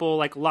some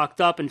people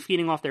locked up and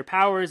feeding off their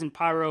powers, and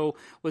Pyro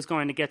was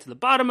going to get to the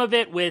bottom of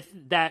it with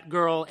that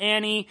girl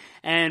Annie,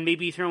 and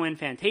maybe throw in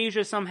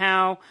Fantasia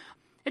somehow.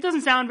 It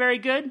doesn't sound very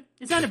good.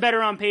 It sounded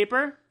better on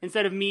paper,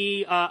 instead of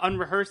me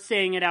unrehearsed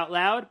saying it out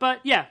loud,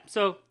 but yeah,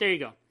 so there you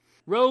go.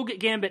 Rogue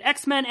Gambit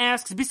X-Men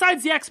asks,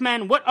 besides the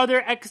X-Men, what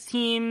other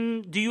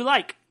X-team do you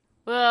like?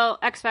 Well,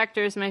 X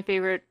Factor is my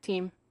favorite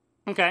team.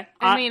 Okay.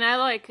 I mean, I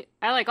like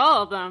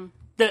all of them,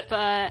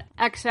 but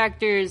X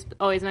Factor is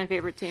always my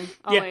favorite team.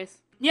 Always.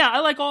 Yeah, I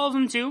like all of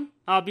them too,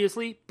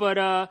 obviously, but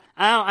I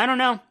don't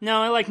know.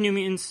 No, I like New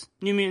Mutants.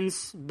 New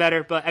Mutants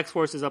better, but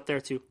X-Force is up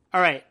there too.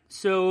 All right,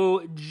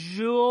 so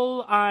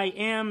Jewel I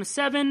Am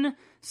 7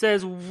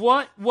 says,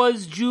 what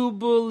was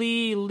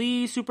Jubilee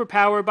Lee's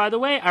superpower, by the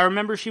way? I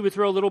remember she would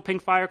throw little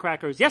pink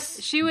firecrackers.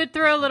 Yes! She would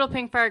throw little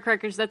pink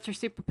firecrackers. That's her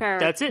superpower.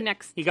 That's it.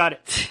 Next. You got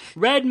it.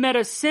 Red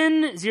Meta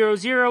Sin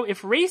 00.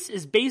 If race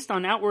is based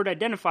on outward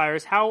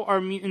identifiers, how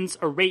are mutants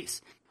a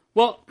race?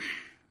 Well,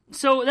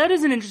 so that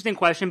is an interesting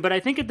question, but I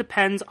think it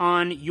depends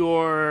on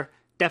your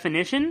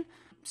definition.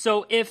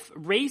 So if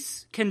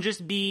race can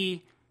just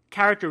be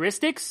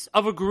characteristics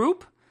of a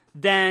group,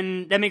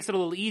 then that makes it a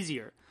little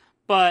easier.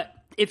 But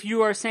if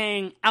you are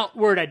saying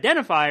outward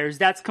identifiers,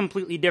 that's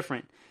completely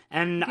different.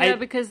 And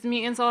because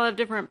mutants all have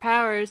different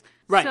powers.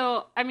 Right.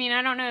 So, I mean,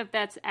 I don't know if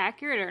that's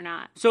accurate or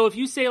not. So if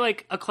you say,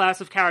 like, a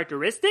class of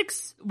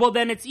characteristics, well,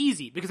 then it's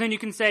easy. Because then you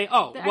can say,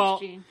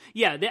 X-gene.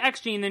 Yeah, the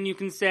X-gene, then you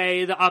can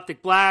say the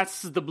optic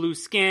blasts, the blue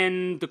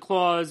skin, the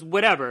claws,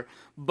 whatever.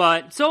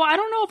 But, so I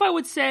don't know if I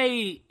would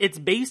say it's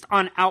based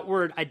on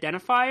outward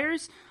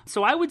identifiers.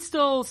 So I would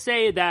still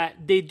say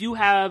that they do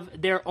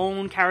have their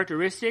own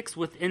characteristics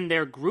within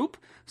their group.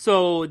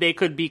 So they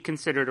could be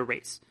considered a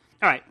race.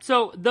 All right,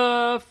 so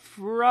the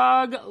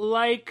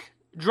frog-like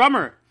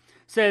drummer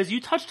says, you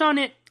touched on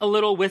it a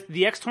little with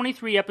the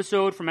X-23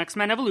 episode from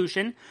X-Men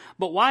Evolution,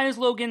 but why is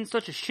Logan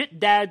such a shit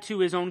dad to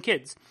his own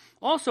kids?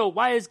 Also,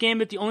 why is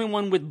Gambit the only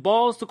one with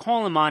balls to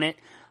call him on it?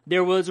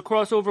 There was a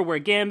crossover where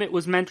Gambit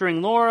was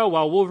mentoring Laura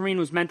while Wolverine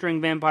was mentoring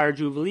Vampire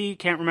Jubilee.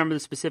 Can't remember the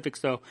specifics,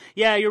 though.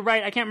 Yeah, you're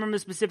right, I can't remember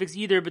the specifics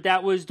either, but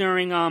that was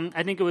during,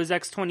 I think it was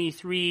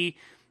X-23...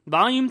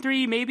 Volume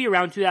 3, maybe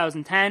around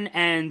 2010,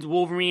 and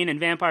Wolverine and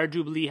Vampire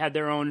Jubilee had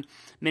their own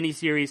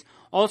miniseries.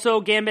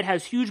 Also, Gambit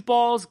has huge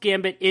balls.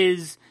 Gambit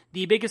is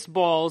the biggest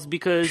balls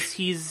because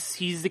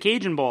he's the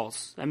Cajun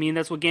balls. I mean,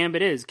 that's what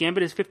Gambit is.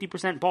 Gambit is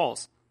 50%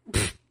 balls.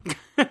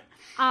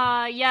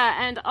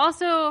 Yeah, and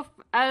also,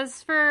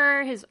 as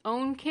for his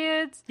own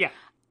kids... Yeah.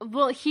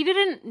 Well, he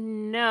didn't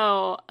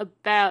know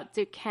about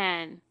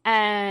Duquesne,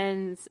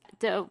 and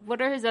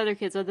what are his other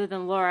kids other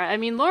than Laura? I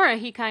mean, Laura,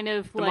 he kind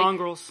of, The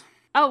mongrels.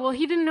 Oh, well,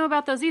 he didn't know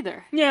about those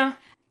either. Yeah.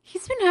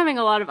 He's been having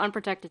a lot of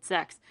unprotected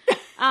sex.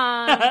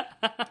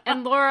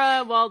 And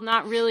Laura, well,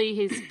 not really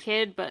his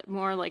kid, but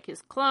more like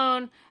his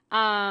clone.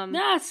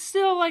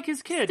 Still like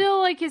his kid. Still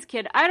like his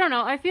kid. I don't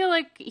know. I feel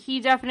like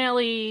he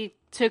definitely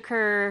took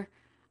her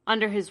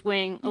under his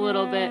wing a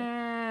little bit.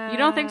 You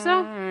don't think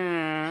so?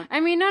 I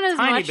mean, not as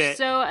much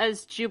so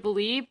as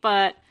Jubilee,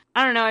 but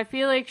I don't know. I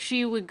feel like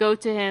she would go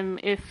to him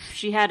if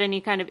she had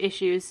any kind of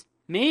issues.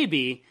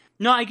 Maybe.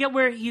 No, I get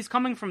where he's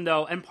coming from,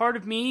 though. And part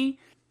of me,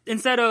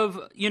 instead of,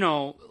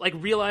 like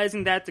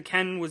realizing that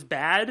Duquesne was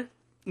bad,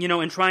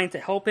 and trying to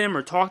help him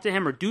or talk to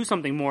him or do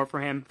something more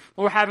for him,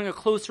 or having a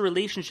closer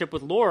relationship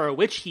with Laura,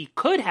 which he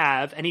could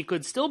have and he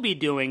could still be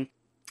doing,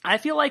 I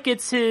feel like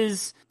it's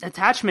his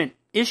attachment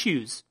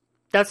issues.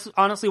 That's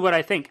honestly what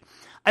I think.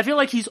 I feel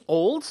like he's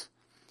old.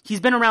 He's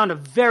been around a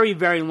very,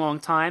 very long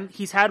time.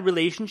 He's had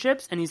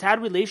relationships, and he's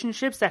had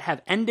relationships that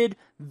have ended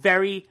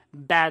very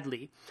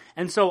badly.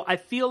 And so I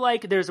feel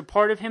like there's a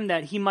part of him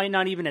that he might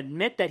not even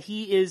admit that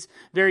he is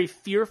very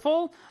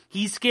fearful.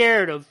 He's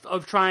scared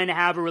of trying to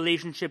have a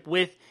relationship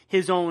with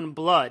his own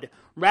blood,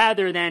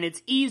 rather than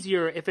it's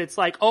easier if it's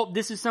like, oh,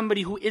 this is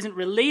somebody who isn't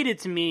related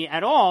to me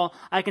at all.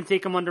 I can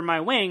take him under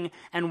my wing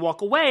and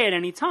walk away at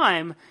any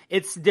time.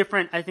 It's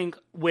different, I think,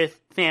 with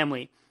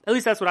family. At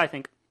least that's what I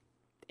think.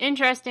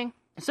 Interesting.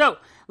 So,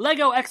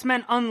 Lego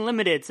X-Men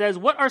Unlimited says,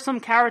 what are some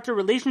character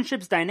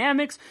relationships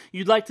dynamics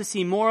you'd like to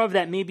see more of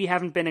that maybe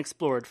haven't been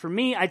explored? For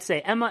me, I'd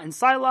say Emma and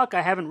Psylocke.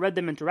 I haven't read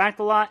them interact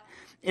a lot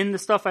in the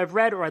stuff I've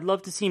read, or I'd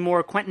love to see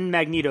more Quentin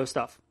Magneto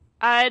stuff.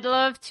 I'd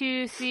love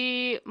to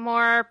see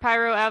more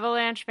Pyro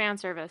Avalanche fan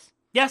service.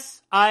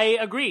 Yes, I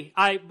agree.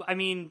 I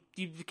mean,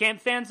 you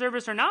can't fan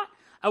service or not,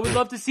 I would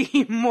love to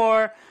see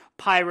more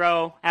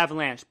Pyro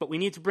Avalanche, but we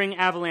need to bring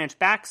Avalanche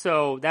back,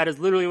 so that is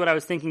literally what I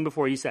was thinking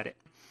before you said it.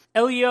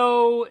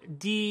 Elio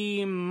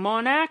D.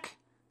 Monac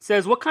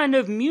says, what kind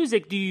of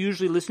music do you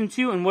usually listen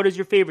to, and what is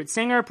your favorite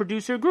singer,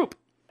 producer, group?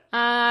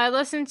 I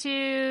listen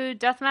to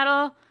death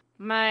metal.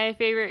 My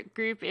favorite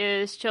group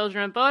is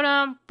Children of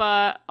Bodom,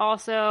 but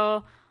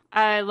also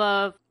I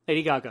love...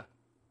 Lady Gaga.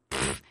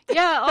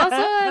 Yeah, also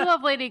I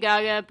love Lady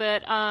Gaga,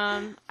 but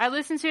I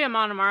listen to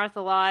Amon Amarth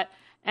a lot,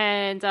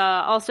 and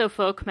also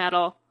folk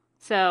metal,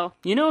 so...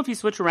 You know if you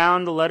switch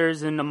around the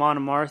letters in Amon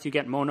Amarth, you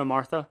get Mona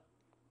Martha?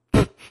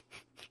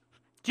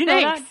 Do you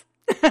know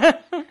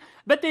that?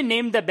 Bet they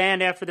named the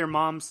band after their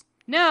moms.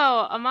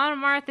 No, Amon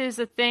Amarth is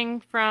a thing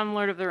from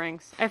Lord of the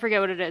Rings. I forget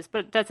what it is,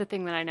 but that's a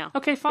thing that I know.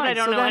 Okay, fine. But I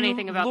don't know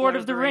anything about Lord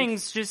of the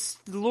Rings.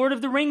 Just Lord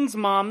of the Rings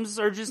moms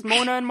are just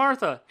Mona and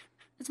Martha.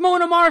 It's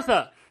Mona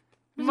Martha.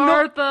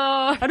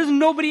 Martha. How does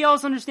nobody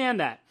else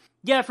understand that?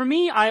 Yeah, for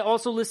me, I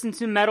also listen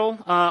to metal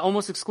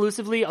almost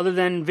exclusively, other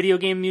than video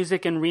game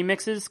music and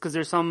remixes, because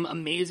there's some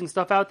amazing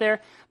stuff out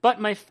there.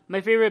 But my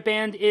favorite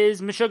band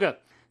is Meshuggah,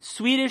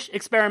 Swedish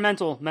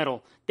experimental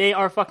metal. They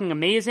are fucking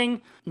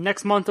amazing.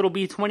 Next month it'll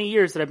be 20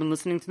 years that I've been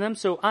listening to them,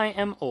 so I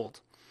am old.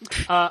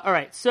 All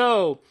right,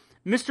 so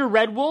Mr.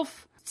 Red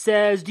Wolf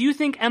says, do you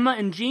think Emma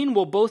and Jean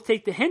will both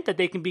take the hint that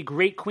they can be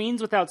great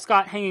queens without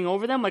Scott hanging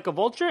over them like a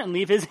vulture and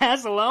leave his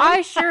ass alone?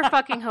 I sure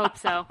fucking hope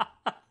so.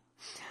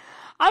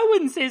 I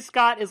wouldn't say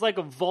Scott is like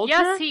a vulture.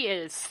 Yes, he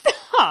is.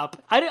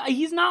 Stop.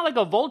 He's not like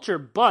a vulture,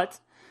 but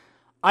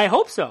I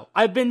hope so.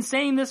 I've been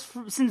saying this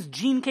since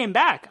Jean came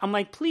back. I'm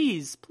like,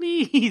 please,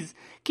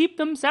 keep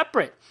them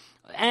separate.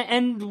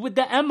 And with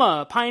the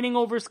Emma pining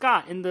over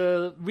Scott in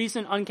the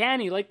recent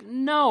Uncanny, like,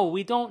 no,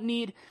 we don't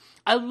need...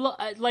 I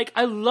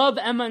love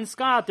Emma and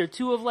Scott. They're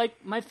two of,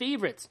 like, my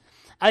favorites.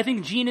 I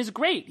think Jean is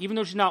great, even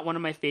though she's not one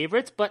of my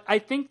favorites, but I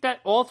think that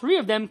all three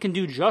of them can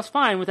do just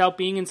fine without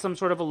being in some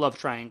sort of a love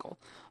triangle.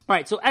 All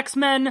right, so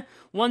X-Men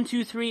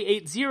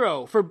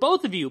 12380. For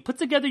both of you, put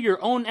together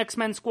your own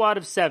X-Men squad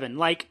of 7.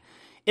 Like,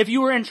 if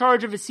you were in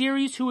charge of a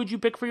series, who would you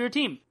pick for your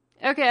team?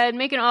 Okay, I'd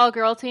make an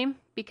all-girl team,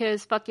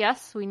 because fuck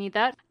yes, we need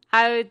that.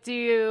 I would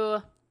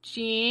do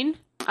Jean.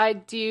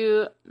 I'd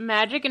do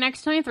Magic and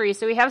X-23,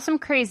 so we have some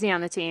crazy on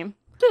the team.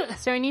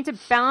 So we need to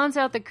balance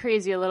out the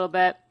crazy a little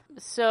bit.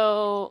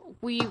 So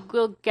we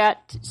will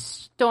get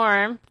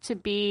Storm to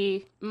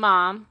be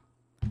mom.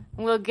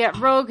 We'll get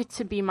Rogue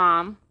to be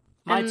mom.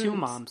 My two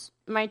moms.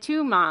 My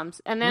two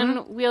moms. And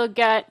then we'll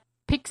get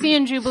Pixie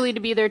and Jubilee to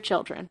be their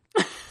children.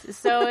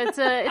 So it's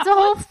a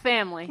whole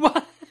family.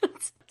 What?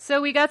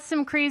 So we got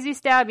some crazy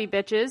stabby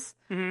bitches.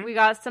 Mm-hmm. We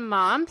got some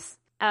moms.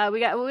 We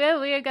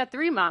got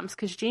 3 moms,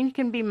 because Jean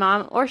can be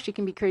mom or she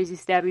can be crazy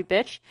stabby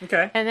bitch.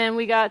 Okay. And then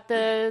we got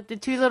the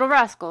 2 little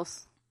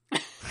rascals.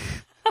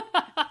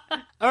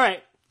 All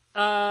right.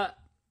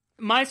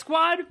 My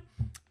squad,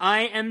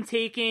 I am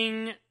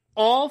taking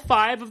all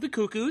 5 of the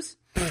cuckoos.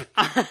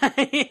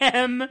 I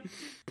am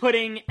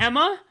putting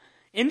Emma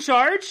in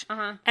charge.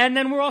 Uh-huh. And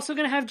then we're also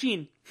going to have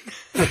Jean.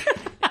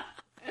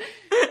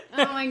 Oh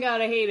my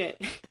god, I hate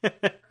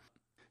it.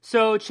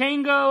 So,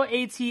 Chango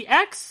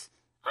ATX,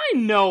 I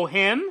know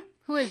him.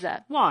 Who is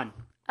that? Juan.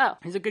 Oh.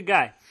 He's a good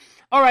guy.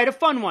 All right, a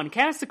fun one.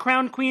 Cast the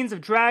crowned queens of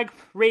drag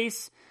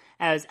race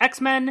as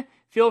X-Men.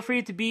 Feel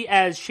free to be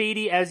as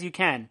shady as you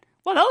can.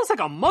 Well, that looks like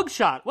a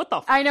mugshot. What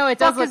the fuck? I know, it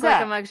does look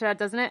like a mugshot,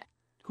 doesn't it?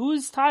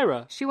 Who's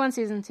Tyra? She won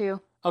season 2.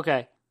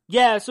 Okay.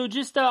 Yeah, so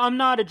just, I'm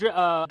not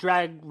a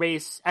drag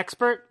race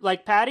expert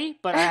like Patty,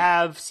 but I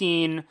have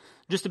seen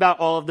just about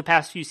all of the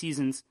past few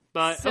seasons.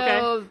 But, so,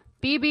 okay.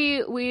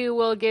 BB, we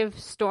will give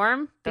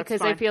Storm,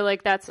 because I fine. feel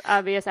like that's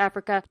obvious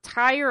Africa.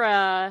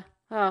 Tyra,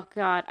 oh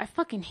god, I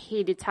fucking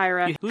hated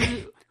Tyra.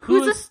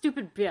 Who's a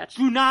stupid bitch?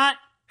 Do not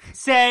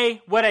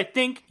say what I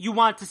think you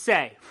want to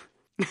say.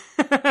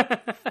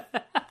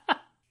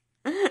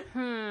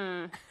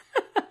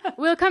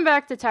 We'll come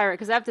back to Tyra,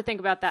 because I have to think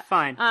about that.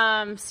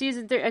 Fine.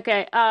 Season 3,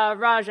 okay,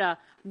 Raja.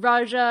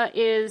 Raja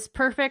is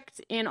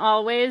perfect in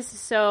all ways,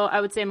 so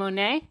I would say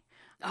Monet.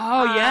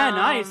 Oh, yeah,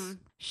 nice.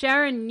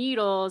 Sharon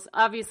Needles,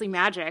 obviously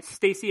Magic.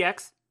 Stacy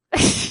X.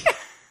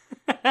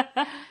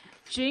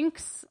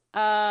 Jinx.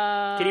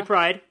 Kitty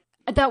Pryde.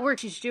 That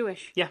works, she's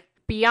Jewish. Yeah.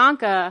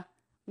 Bianca,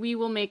 we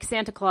will make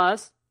Santa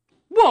Claus.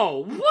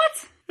 Whoa,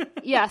 what?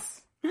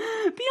 Yes.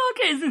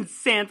 Bianca isn't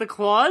Santa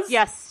Claus.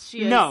 Yes,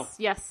 she is. No.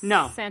 Yes.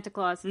 No. Santa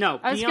Claus. No.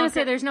 I was going to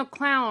say there's no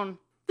clown.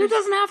 There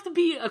doesn't have to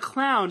be a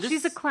clown.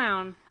 She's a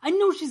clown. I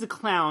know she's a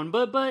clown,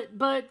 but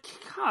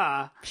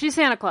she's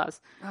Santa Claus.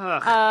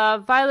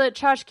 Ugh. Violet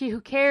Chachki, who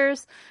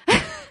cares?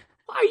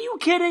 Are you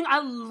kidding?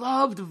 I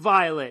loved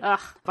Violet. Ugh.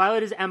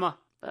 Violet is Emma.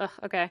 Ugh,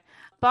 okay.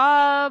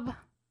 Bob.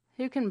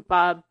 Who can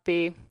Bob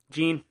be?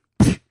 Jean.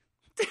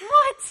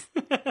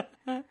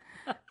 What?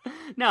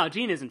 No,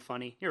 Jean isn't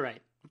funny. You're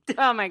right.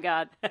 Oh my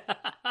god.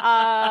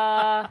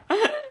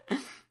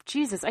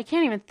 Jesus, I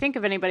can't even think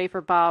of anybody for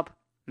Bob.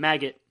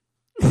 Maggot.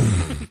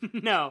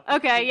 No.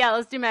 Okay, yeah,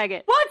 let's do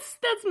Maggot. What?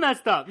 That's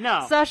messed up.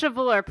 No. Sasha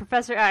Velour,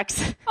 Professor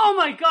X. Oh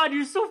my god,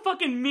 you're so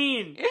fucking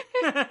mean.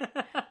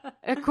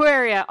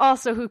 Aquaria,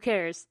 also who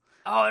cares?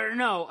 Oh,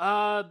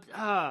 no.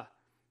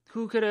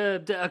 Who could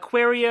have...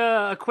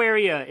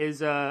 Aquaria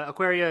is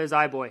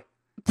iBoy.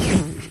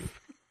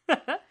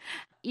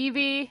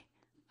 Evie,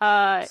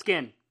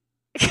 Skin.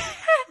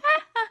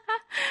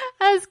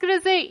 I was gonna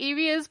say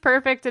Evie is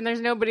perfect and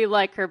there's nobody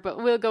like her, but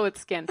we'll go with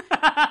Skin.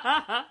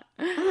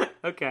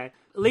 Okay.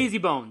 Lazy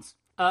Bones.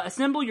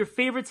 Assemble your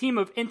favorite team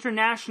of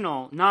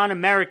international,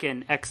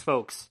 non-American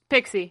ex-folks.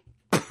 Pixie.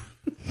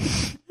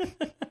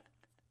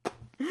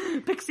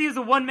 Pixie is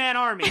a one-man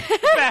army,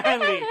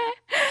 apparently.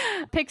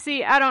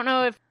 Pixie, I don't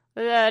know if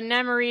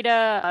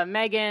Namorita,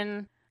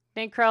 Megan,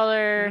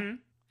 Nightcrawler. Mm-hmm.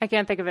 I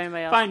can't think of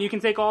anybody else. Fine, you can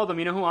take all of them.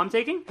 You know who I'm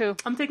taking? Who?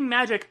 I'm taking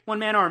Magic,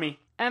 one-man army.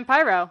 And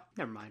Pyro.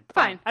 Never mind.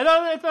 Fine. I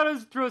thought I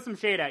was throwing some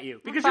shade at you.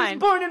 Because Fine. she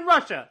was born in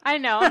Russia. I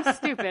know, I'm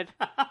stupid.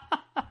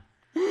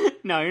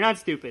 No, you're not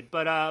stupid.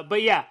 But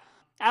yeah.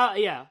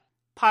 Yeah.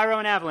 Pyro,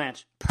 and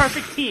Avalanche.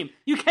 Perfect team.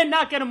 You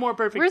cannot get a more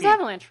perfect Where's team.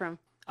 Avalanche from?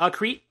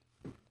 Crete.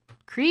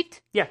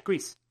 Crete? Yeah,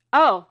 Greece.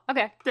 Oh,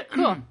 okay.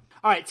 Cool.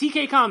 All right,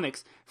 TK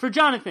Comics. For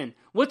Jonathan,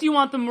 what do you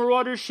want the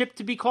Marauder ship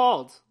to be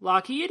called?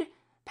 Lockheed?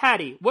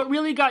 Patty, what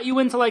really got you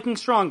into liking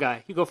Strong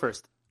Guy? You go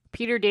first.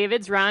 Peter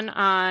David's run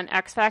on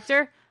X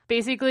Factor.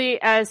 Basically,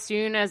 as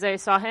soon as I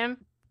saw him,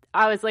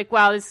 I was like,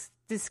 wow,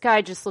 this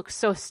guy just looks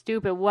so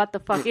stupid. What the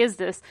fuck is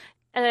this?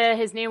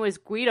 His name was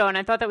Guido, and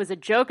I thought that was a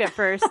joke at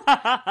first.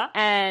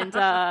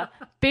 And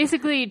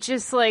basically,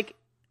 just like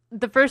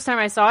the first time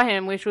I saw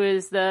him, which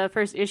was the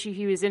first issue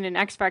he was in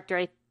X Factor,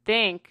 I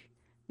think.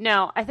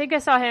 No, I think I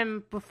saw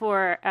him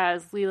before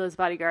as Leela's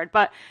bodyguard.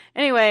 But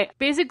anyway,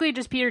 basically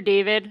just Peter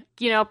David,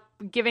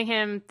 giving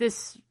him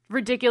this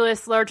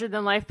ridiculous,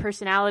 larger-than-life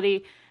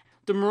personality.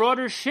 The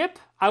Marauder ship,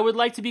 I would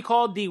like to be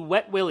called the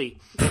Wet Willy.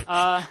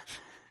 The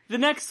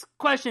next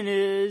question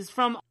is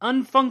from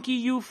Unfunky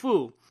You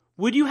Fu.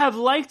 Would you have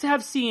liked to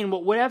have seen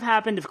what would have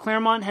happened if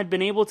Claremont had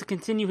been able to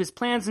continue his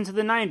plans into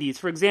the 90s?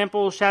 For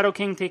example, Shadow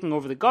King taking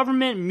over the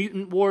government,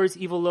 Mutant Wars,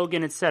 Evil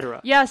Logan,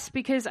 etc. Yes,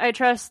 because I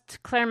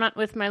trust Claremont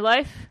with my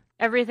life.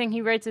 Everything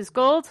he writes is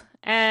gold,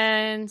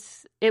 and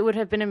it would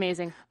have been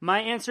amazing. My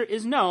answer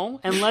is no,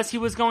 unless he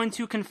was going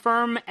to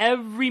confirm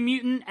every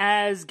mutant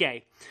as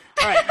gay.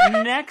 All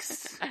right,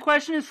 next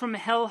question is from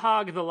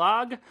Hellhog the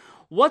Log.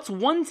 What's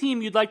one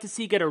team you'd like to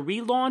see get a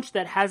relaunch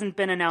that hasn't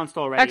been announced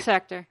already? X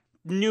Factor.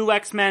 New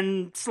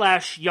X-Men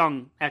 /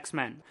 Young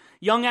X-Men.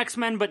 Young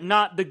X-Men, but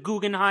not the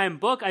Guggenheim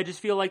book. I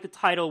just feel like the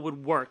title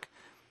would work.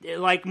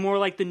 More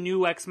like the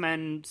New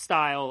X-Men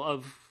style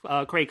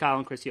of Craig Kyle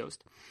and Chris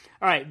Yost.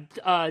 All right,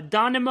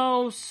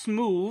 Donimo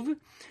Smooth.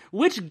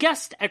 Which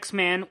guest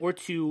X-Man or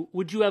two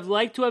would you have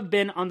liked to have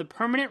been on the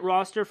permanent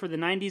roster for the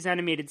 90s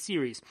animated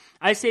series?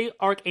 I say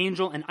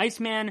Archangel and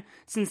Iceman,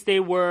 since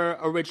they were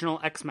original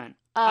X-Men.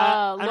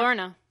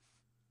 Lorna.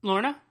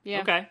 Lorna?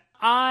 Yeah. Okay.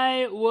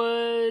 I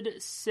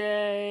would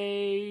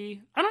say,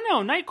 I don't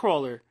know,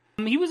 Nightcrawler.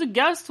 He was a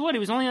guest, he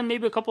was only on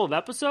maybe a couple of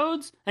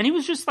episodes, and he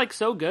was just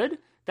so good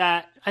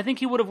that I think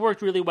he would have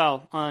worked really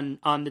well on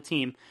the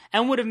team,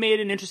 and would have made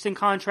an interesting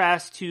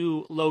contrast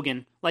to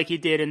Logan, like he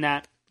did in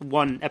that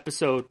one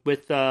episode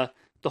with the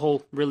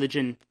whole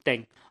religion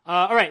thing.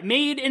 All right,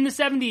 Made in the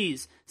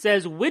 70s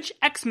says, which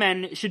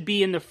X-Men should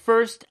be in the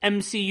first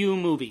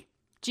MCU movie?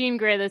 Jean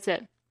Grey, that's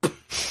it.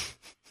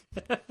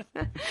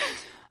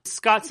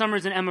 Scott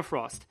Summers and Emma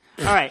Frost.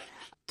 All right.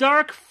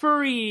 Dark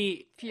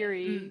Furyman.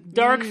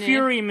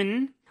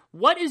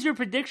 What is your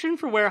prediction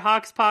for where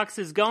Hoxpox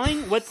is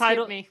going? What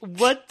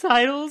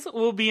titles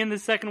will be in the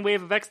second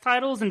wave of X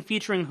titles and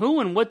featuring who?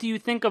 And what do you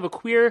think of a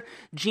queer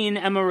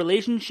Jean-Emma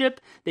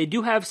relationship? They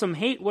do have some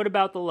hate. What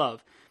about the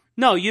love?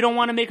 No, you don't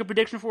want to make a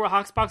prediction for where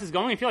Hoxpox is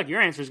going? I feel like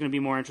your answer is going to be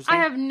more interesting.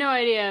 I have no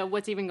idea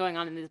what's even going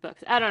on in these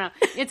books. I don't know.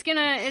 It's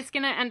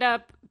gonna end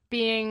up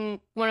being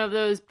one of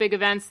those big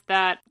events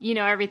that,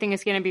 everything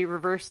is going to be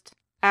reversed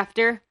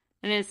after,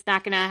 and it's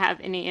not going to have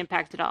any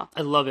impact at all.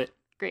 I love it.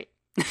 Great.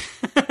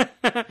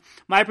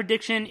 My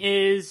prediction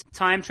is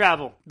time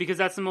travel, because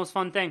that's the most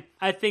fun thing.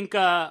 I think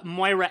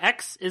Moira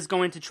X is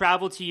going to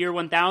travel to year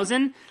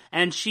 1000,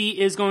 and she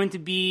is going to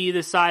be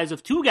the size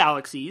of 2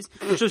 galaxies,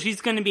 so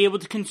she's going to be able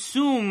to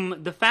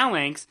consume the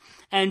Phalanx,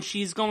 and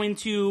she's going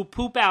to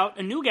poop out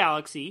a new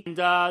galaxy, and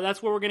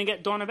that's where we're going to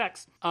get Dawn of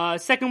X.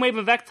 Second wave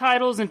of X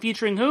titles and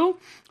featuring who?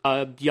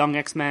 Young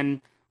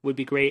X-Men would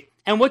be great.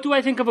 And what do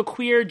I think of a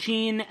queer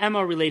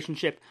Jean-Emma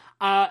relationship?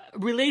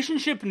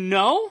 Relationship,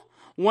 no.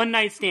 One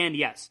night stand,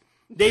 yes.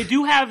 They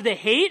do have the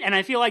hate, and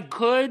I feel like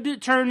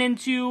could turn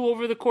into,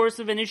 over the course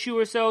of an issue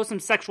or so, some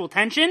sexual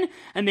tension,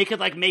 and they could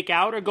make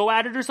out or go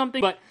at it or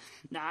something. But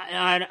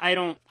I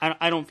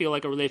don't feel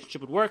like a relationship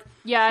would work.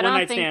 Yeah, I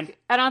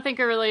don't think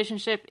a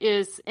relationship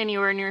is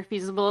anywhere near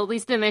feasible, at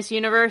least in this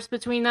universe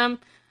between them,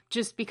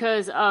 just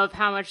because of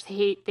how much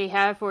hate they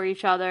have for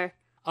each other.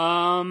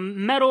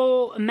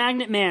 Metal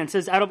Magnet Man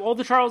says, out of all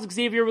the Charles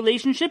Xavier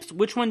relationships,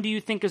 which one do you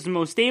think is the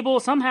most stable?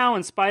 Somehow,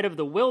 in spite of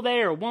the will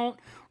they or won't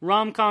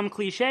rom-com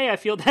cliche, I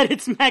feel that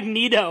it's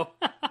Magneto.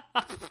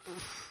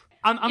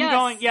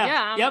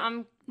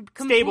 I'm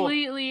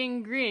completely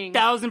agreeing.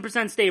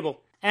 1000%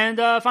 stable. And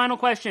final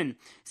question.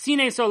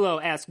 Cine Solo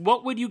asks,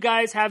 what would you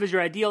guys have as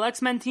your ideal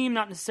X-Men team?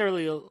 Not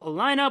necessarily a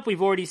lineup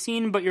we've already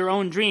seen, but your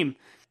own dream.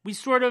 We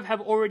sort of have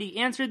already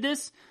answered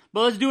this,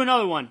 but let's do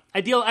another one.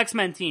 Ideal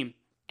X-Men team.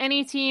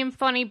 Any team,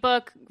 funny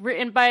book,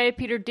 written by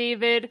Peter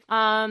David,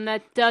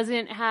 that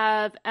doesn't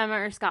have Emma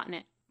or Scott in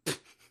it.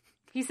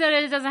 He said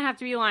it doesn't have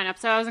to be a lineup,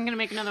 so I wasn't going to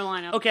make another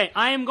lineup. Okay,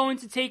 I am going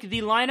to take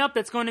the lineup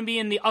that's going to be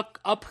in the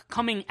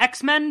upcoming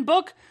X-Men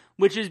book,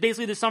 which is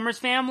basically the Summers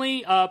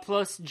family,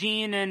 plus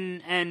Jean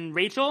and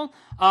Rachel.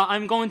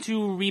 I'm going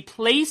to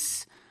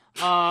replace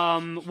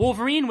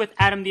Wolverine with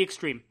Adam the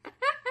Extreme.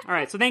 All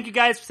right, so thank you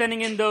guys for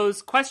sending in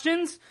those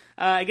questions.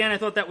 Again, I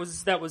thought that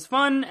was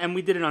fun, and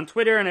we did it on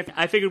Twitter, and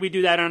I figured we'd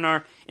do that on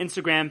our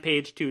Instagram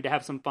page, too, to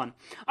have some fun.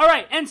 All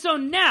right, and so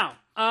now,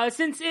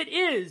 since it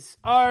is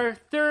our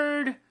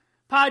third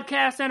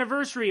podcast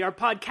anniversary, our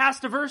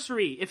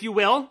podcast-iversary, if you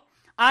will,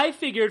 I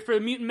figured for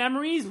Mutant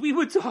Memories, we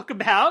would talk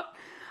about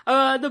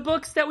the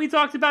books that we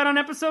talked about on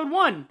episode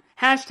 1.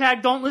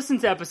 Hashtag don't listen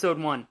to episode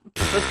 1.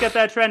 Let's get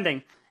that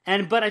trending.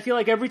 But I feel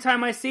like every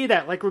time I say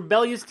that, like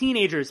rebellious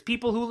teenagers,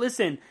 people who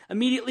listen,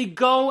 immediately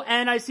go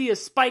and I see a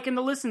spike in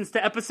the listens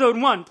to episode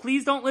 1.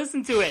 Please don't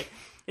listen to it.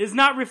 It is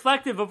not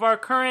reflective of our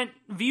current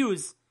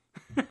views.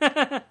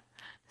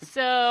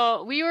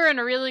 So we were in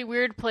a really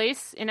weird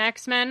place in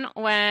X-Men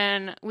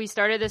when we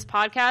started this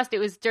podcast. It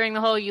was during the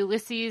whole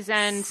Ulysses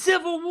and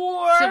Civil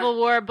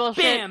War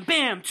bullshit. Bam,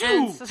 bam,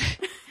 choo.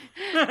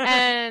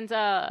 And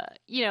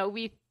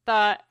we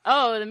thought,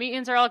 oh, the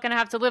mutants are all going to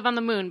have to live on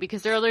the moon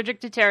because they're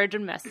allergic to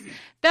Terrigen Mist.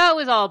 That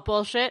was all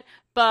bullshit.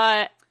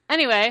 But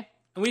anyway.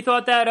 And we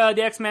thought that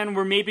the X-Men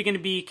were maybe going to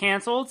be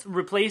canceled,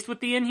 replaced with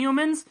the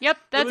Inhumans. Yep,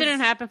 that didn't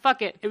happen.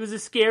 Fuck it. It was a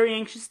scary,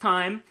 anxious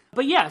time.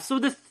 But yeah, so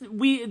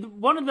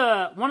one of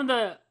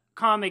the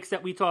comics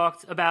that we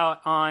talked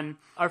about on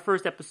our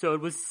first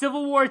episode was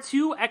Civil War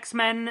 2,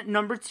 X-Men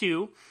number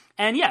 2.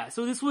 And yeah,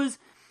 so it was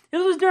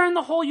during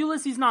the whole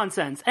Ulysses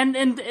nonsense.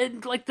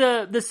 And like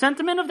the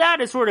sentiment of that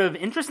is sort of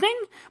interesting,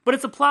 but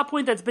it's a plot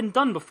point that's been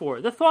done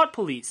before. The Thought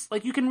Police.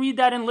 Like you can read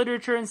that in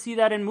literature and see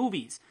that in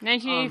movies.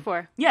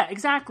 1984. Yeah,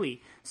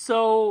 exactly.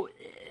 So,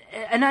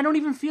 and I don't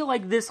even feel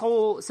like this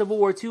whole Civil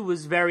War 2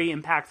 was very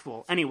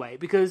impactful anyway,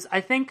 because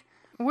I think...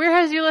 Where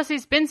has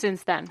Ulysses been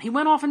since then? He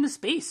went off into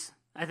space,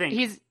 I think.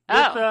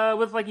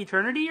 With like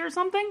Eternity or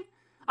something?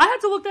 I had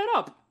to look that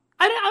up.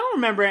 I don't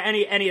remember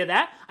any of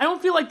that. I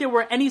don't feel like there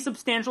were any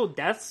substantial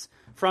deaths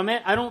from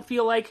it. I don't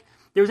feel like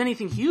there was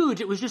anything huge.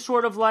 It was just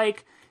sort of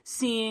like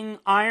seeing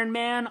Iron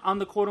Man on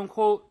the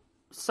quote-unquote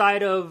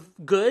side of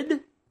good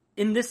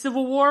in this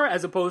Civil War,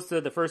 as opposed to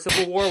the first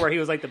Civil War where he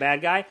was like the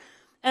bad guy.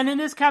 And in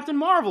this, Captain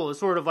Marvel is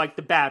sort of like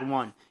the bad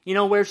one. You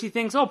know, where she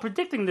thinks, oh,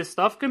 predicting this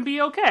stuff can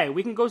be okay.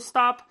 We can go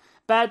stop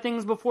bad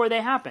things before they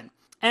happen.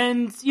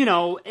 And,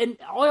 and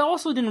I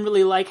also didn't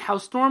really like how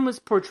Storm was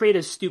portrayed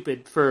as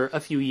stupid for a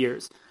few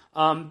years.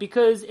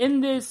 Because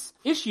in this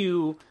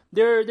issue,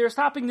 they're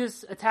stopping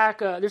this attack,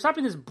 they're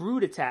stopping this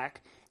Brood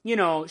attack.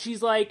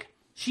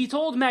 She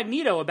told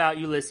Magneto about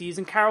Ulysses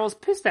and Carol's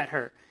pissed at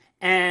her.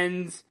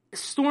 And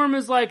Storm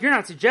is like, you're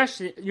not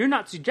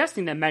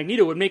suggesting that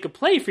Magneto would make a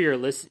play for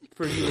Ulysses.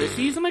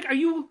 I'm like, are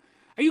you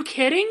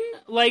kidding?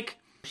 Like,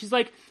 she's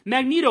like,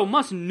 Magneto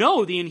must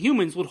know the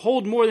Inhumans would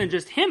hold more than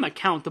just him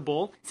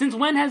accountable. Since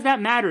when has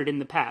that mattered in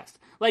the past?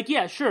 Like,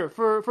 yeah, sure,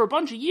 for a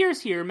bunch of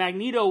years here,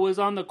 Magneto was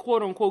on the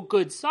quote-unquote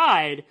good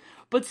side,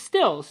 but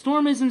still,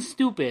 Storm isn't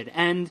stupid,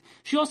 and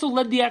she also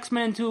led the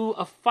X-Men to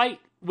a fight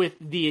with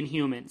the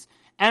Inhumans,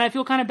 and I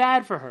feel kind of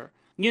bad for her.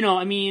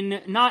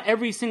 Not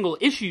every single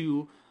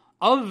issue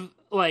of,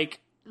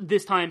 like,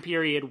 this time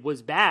period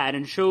was bad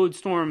and showed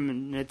Storm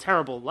in a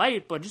terrible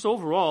light, but just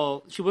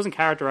overall, she wasn't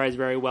characterized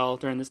very well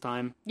during this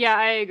time. Yeah,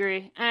 I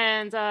agree.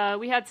 And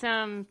we had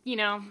some,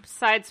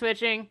 side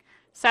switching.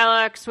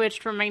 Psylocke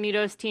switched from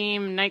Magneto's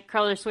team.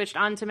 Nightcrawler switched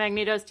onto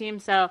Magneto's team.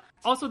 So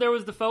also there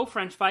was the faux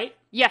French fight.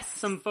 Yes,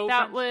 some faux.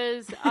 That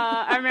was.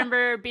 I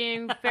remember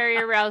being very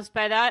aroused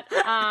by that.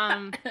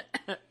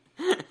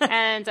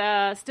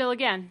 And still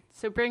again.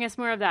 So bring us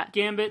more of that.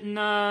 Gambit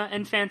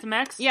and Phantom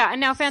X. Yeah, and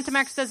now Phantom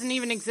X doesn't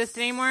even exist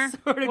anymore.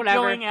 Sort of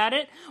going at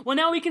it. Well,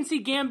 now we can see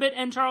Gambit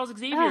and Charles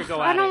Xavier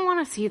go at it. I don't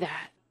want to see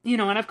that.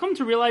 And I've come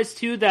to realize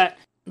too that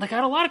I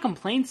had a lot of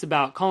complaints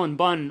about Cullen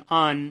Bunn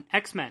on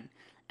X-Men.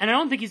 And I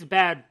don't think he's a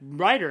bad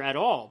writer at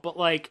all, but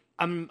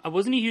I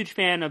wasn't a huge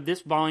fan of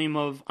this volume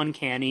of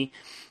Uncanny,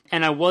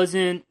 and I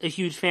wasn't a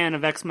huge fan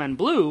of X-Men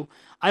Blue.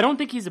 I don't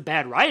think he's a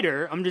bad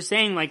writer. I'm just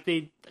saying,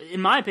 they, in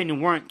my opinion,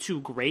 weren't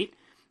too great.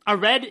 I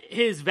read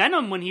his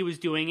Venom when he was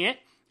doing it,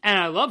 and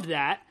I loved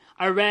that.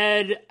 I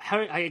read,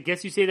 I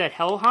guess you say that,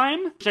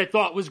 Helheim, which I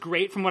thought was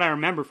great from what I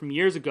remember from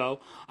years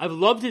ago. I've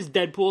loved his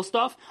Deadpool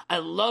stuff. I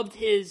loved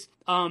his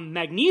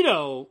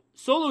Magneto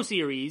solo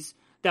series,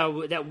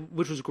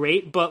 which was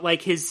great, but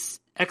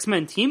his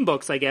X-Men team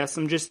books, I guess,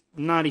 I'm just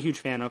not a huge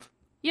fan of.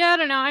 Yeah, I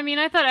don't know.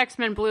 I thought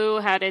X-Men Blue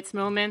had its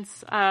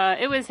moments.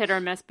 It was hit or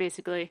miss,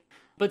 basically.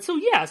 But so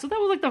that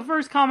was the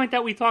first comic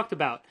that we talked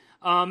about.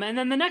 And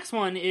then the next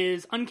one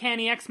is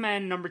Uncanny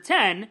X-Men number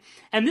 10,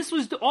 and this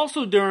was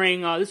also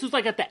during, this was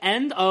at the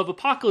end of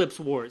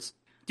Apocalypse Wars.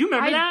 Do you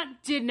remember that? I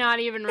did not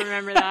even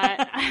remember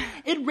that.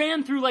 It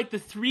ran through the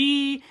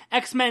 3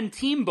 X-Men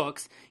team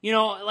books.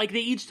 They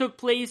each took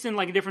place in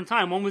a different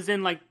time. One was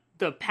in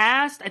the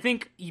past. I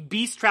think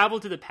Beast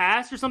traveled to the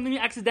past or something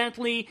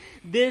accidentally.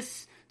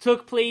 This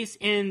took place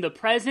in the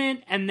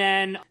present, and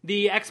then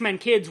the X-Men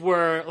kids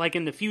were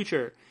in the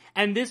future.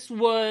 And this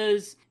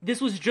was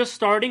just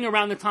starting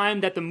around the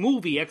time that the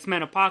movie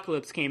X-Men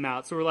Apocalypse came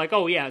out. So we're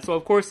oh yeah, so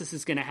of course this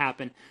is going to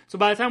happen. So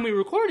by the time we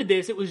recorded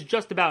this, it was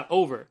just about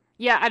over.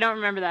 Yeah, I don't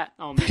remember that.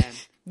 Oh, man.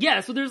 Yeah,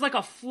 so there's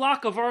a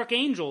flock of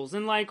archangels,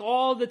 and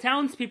all the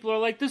townspeople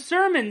are the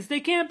sermons, they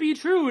can't be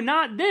true,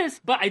 not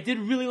this. But I did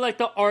really like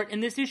the art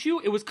in this issue.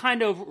 It was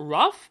kind of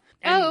rough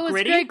and it was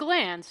gritty. Greg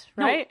Land,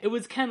 right? No, it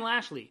was Ken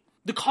Lashley.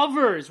 The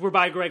covers were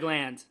by Greg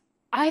Land.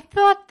 I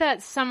thought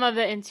that some of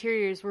the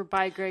interiors were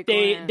by Greg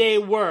Land. They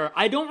were.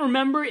 I don't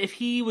remember if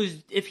he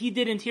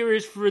did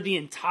interiors for the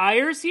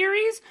entire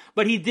series,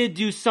 but he did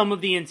do some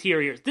of the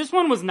interiors. This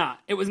one was not.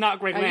 It was not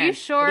Greg Land. Are you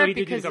sure? He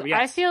did Because do the cover, yes.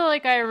 I feel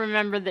like I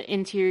remember the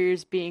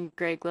interiors being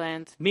Greg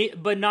Land.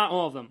 But not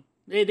all of them.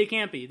 They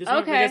can't be. This one,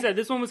 Okay. like I said,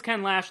 this one was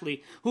Ken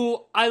Lashley,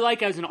 who I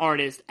like as an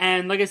artist.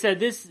 And like I said,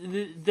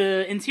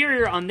 the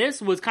interior on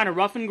this was kind of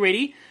rough and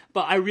gritty,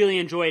 but I really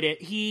enjoyed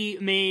it. He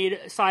made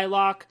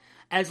Psylocke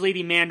as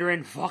Lady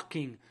Mandarin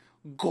fucking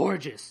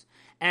gorgeous.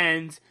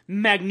 And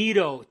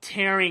Magneto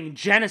tearing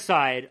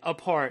Genocide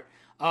apart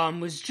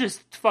was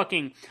just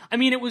fucking... I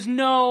mean, it was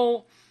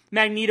no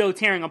Magneto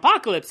tearing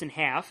Apocalypse in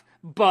half,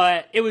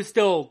 but it was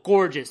still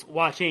gorgeous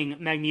watching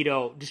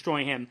Magneto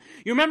destroy him.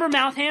 You remember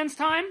Mouth Hands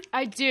time?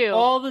 I do.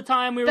 All the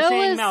time we were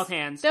saying Mouth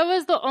Hands. That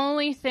was the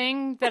only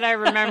thing that I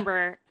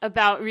remember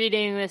about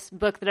reading this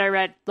book that I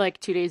read like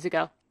 2 days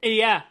ago.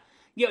 Yeah.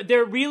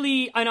 They're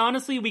really... And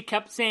honestly, we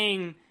kept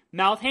saying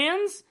Mouth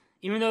Hands,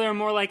 even though they're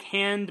more like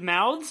hand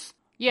mouths.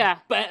 Yeah.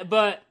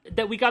 But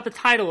that we got the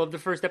title of the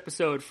first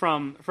episode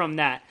from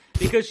that.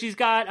 Because she's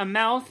got a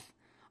mouth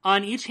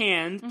on each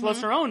hand,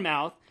 plus her own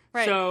mouth.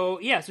 Right. So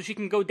she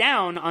can go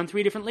down on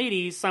 3 different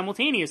ladies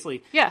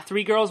simultaneously. Yeah.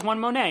 3 girls, 1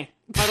 Monet.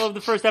 Title of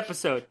the first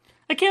episode.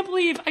 I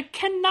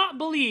cannot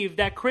believe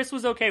that Chris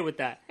was okay with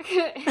that.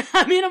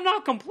 I mean, I'm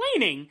not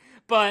complaining,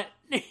 but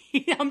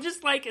I'm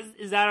just like,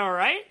 is that all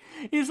right?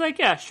 He's like,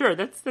 yeah, sure,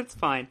 that's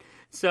fine.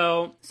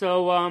 So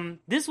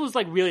this was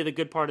like really the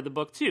good part of the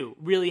book too.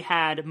 Really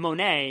had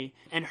Monet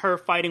and her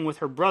fighting with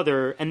her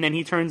brother, and then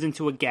he turns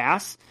into a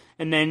gas,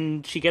 and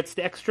then she gets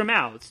the extra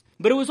mouths.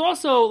 But it was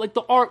also like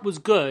the art was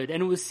good,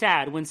 and it was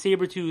sad when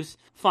Sabretooth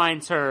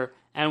finds her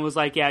and was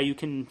like, yeah, you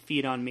can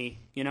feed on me,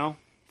 you know?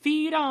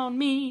 Feed on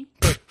me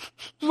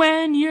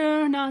when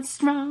you're not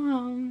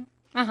strong.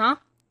 Uh-huh.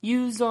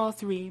 Use all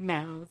 3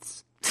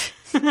 mouths.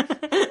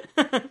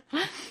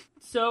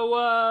 So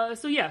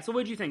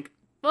what'd you think?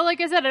 Well,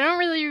 like I said, I don't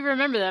really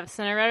remember this,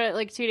 and I read it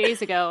like 2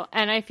 days ago,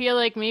 and I feel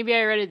like maybe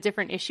I read a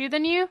different issue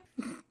than you.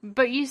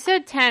 But you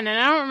said 10, and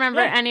I don't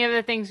remember any of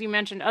the things you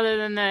mentioned other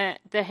than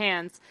the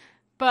hands.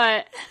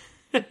 But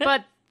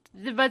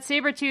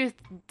Sabretooth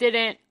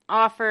didn't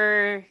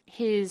offer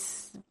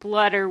his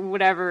blood or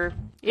whatever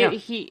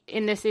he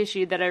in this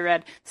issue that I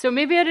read. So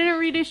maybe I didn't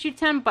read issue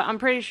 10, but I'm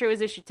pretty sure it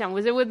was issue 10.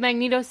 Was it with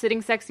Magneto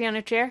sitting sexy on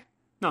a chair?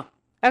 No.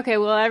 Okay,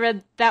 well, I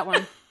read that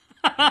one.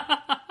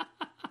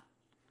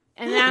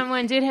 And that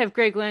one did have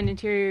Greg Land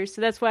interiors,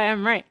 so that's why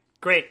I'm right.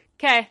 Great.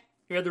 Okay.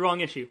 You read the wrong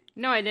issue.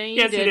 No, I didn't.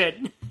 Yes, you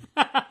did.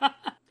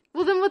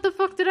 Well, then what the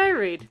fuck did I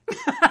read?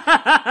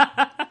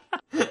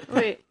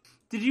 Wait.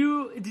 Did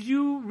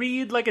you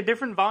read like a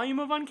different volume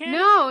of Uncanny?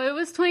 No, it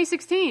was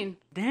 2016.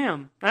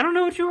 Damn. I don't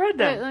know what you read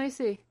then. Wait, let me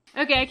see.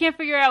 Okay, I can't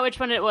figure out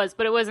which one it was,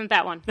 but it wasn't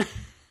that one.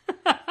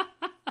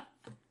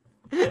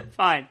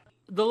 Fine.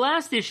 The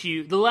last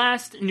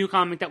new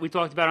comic that we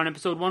talked about on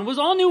episode 1 was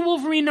All New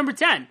Wolverine number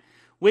 10.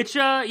 Which,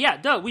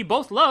 we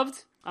both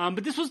loved.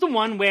 But this was the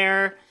one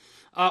where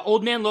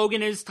Old Man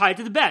Logan is tied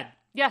to the bed.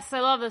 Yes,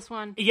 I love this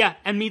one. Yeah,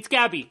 and meets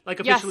Gabby,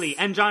 like officially, Yes.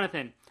 and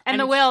Jonathan. And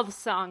the whale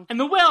song. And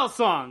the whale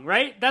song,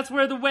 right? That's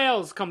where the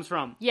whales comes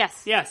from.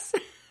 Yes. Yes.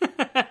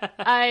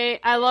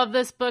 I love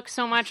this book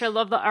so much. I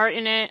love the art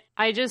in it.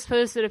 I just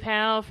posted a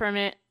panel from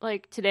it,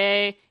 like,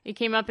 today. It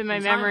came up in my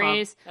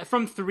memories.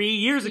 From 3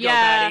 years ago,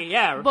 Patty.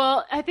 Yeah.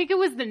 Well, I think it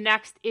was the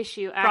next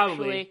issue, actually.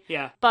 Probably,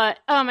 yeah. But,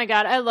 oh my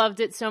god, I loved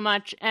it so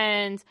much.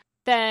 And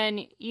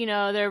then,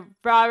 the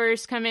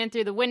robbers come in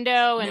through the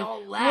window,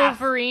 and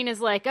Wolverine is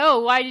like,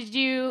 oh, why did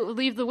you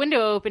leave the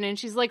window open? And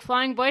she's like,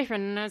 flying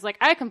boyfriend. And I was like,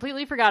 I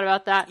completely forgot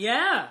about that.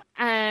 Yeah.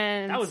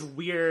 And that was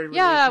weird.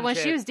 Yeah, when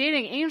she was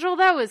dating Angel,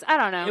 that was, I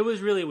don't know. It was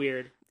really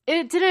weird.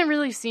 It didn't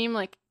really seem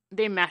like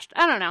they meshed.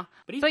 I don't know.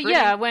 But he's but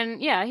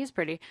pretty. he's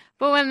pretty.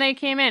 But when they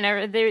came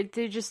in,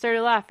 they just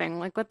started laughing.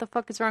 Like, what the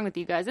fuck is wrong with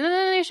you guys? And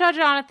then they shot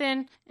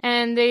Jonathan,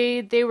 and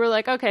they were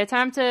like, okay,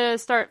 time to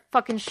start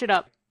fucking shit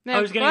up. I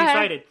was getting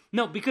excited.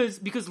 No,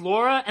 because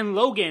Laura and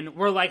Logan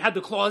were like, had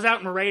the claws out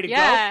and were ready to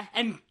go.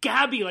 And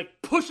Gabby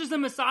like pushes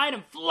them aside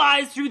and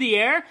flies through the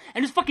air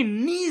and just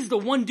fucking knees the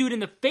one dude in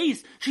the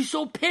face. She's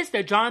so pissed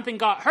that Jonathan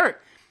got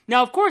hurt.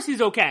 Now, of course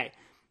he's okay.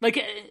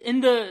 Like,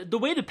 in the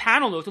way the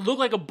panel looked, it looked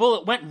like a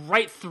bullet went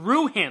right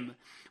through him.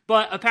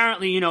 But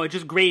apparently, it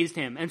just grazed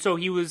him. And so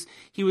he was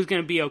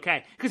going to be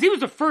okay. Because he was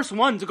the first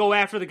one to go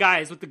after the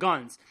guys with the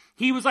guns.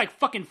 He was like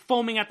fucking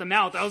foaming at the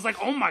mouth. I was like,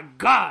 oh my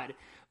god.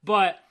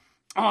 But...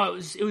 oh,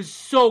 it was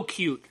so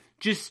cute.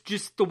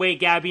 Just the way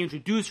Gabby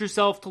introduced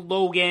herself to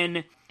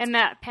Logan. And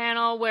that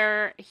panel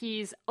where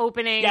he's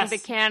opening the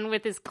can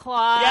with his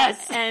claw.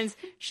 Yes. And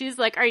she's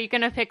like, are you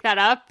going to pick that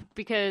up?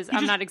 Because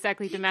I'm not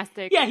exactly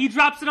domestic. Yeah, he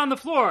drops it on the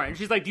floor. And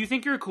she's like, do you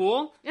think you're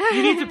cool?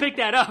 You need to pick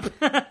that up.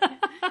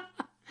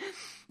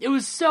 It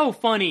was so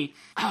funny.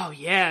 Oh,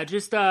 yeah,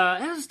 just,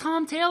 it was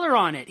Tom Taylor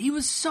on it. He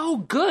was so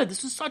good.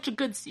 This was such a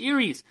good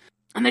series.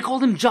 And they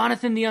called him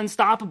Jonathan the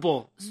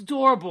Unstoppable. It's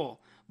adorable.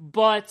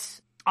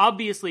 But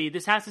obviously,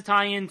 this has to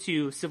tie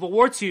into Civil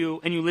War II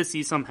and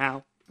Ulysses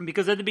somehow.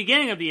 Because at the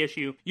beginning of the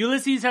issue,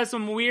 Ulysses has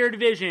some weird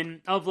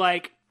vision of,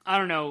 like, I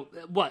don't know,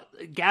 what,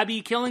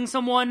 Gabby killing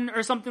someone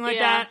or something like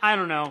that? I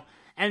don't know.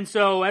 And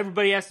so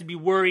everybody has to be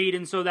worried,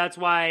 and so that's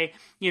why,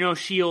 you know,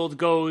 S.H.I.E.L.D.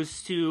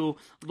 goes to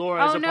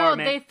Laura's apartment.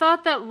 No, they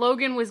thought that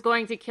Logan was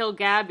going to kill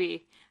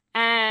Gabby.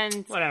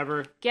 And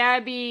whatever.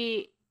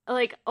 Gabby,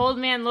 like, old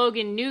man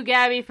Logan knew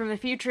Gabby from the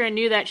future and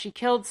knew that she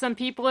killed some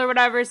people or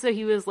whatever, so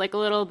he was, like, a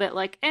little bit,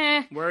 like,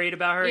 worried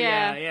about her?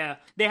 Yeah.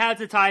 They had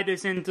to tie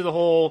this into the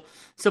whole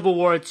Civil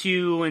War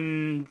II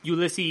and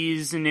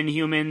Ulysses and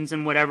Inhumans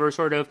and whatever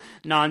sort of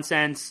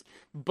nonsense.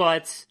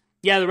 But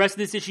yeah, the rest of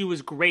this issue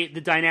was great.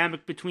 The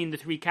dynamic between the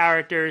three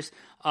characters,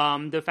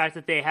 the fact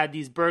that they had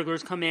these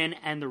burglars come in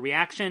and the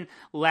reaction,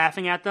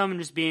 laughing at them and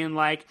just being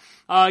like,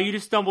 you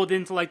just stumbled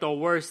into, like, the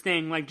worst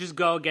thing. Like, just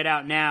go, get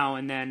out now.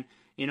 And then,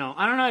 you know,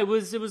 I don't know. It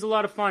was a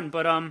lot of fun.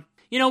 But,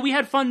 you know, we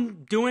had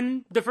fun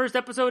doing the first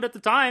episode at the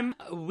time.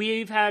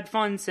 We've had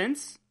fun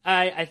since,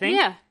 I think.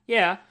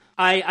 Yeah.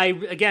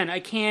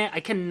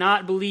 I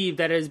cannot believe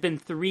that it has been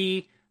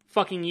 3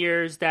 fucking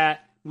years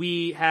that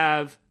we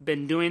have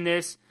been doing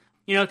this.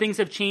 You know, things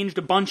have changed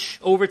a bunch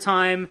over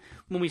time.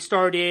 When we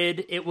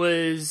started, it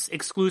was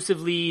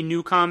exclusively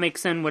new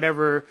comics and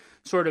whatever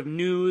sort of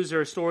news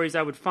or stories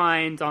I would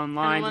find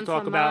online to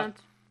talk about.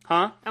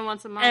 Huh? And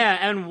once a month. Yeah,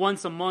 and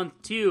once a month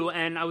too.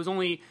 And I was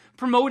only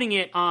promoting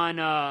it on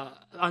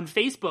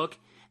Facebook.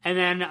 And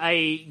then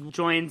I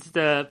joined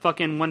the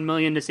fucking 1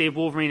 million to save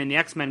Wolverine and the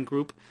X-Men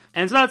group.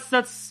 And so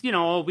that's you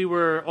know, all we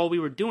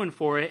were doing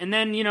for it. And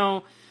then, you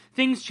know,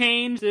 things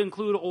changed to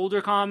include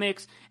older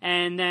comics,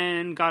 and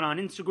then got on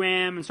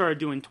Instagram and started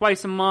doing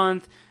twice a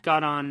month,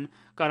 got on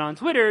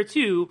Twitter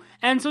too.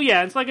 And so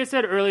yeah, it's like I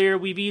said earlier,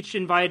 we've each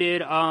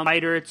invited a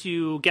writer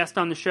to guest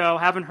on the show.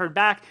 Haven't heard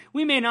back.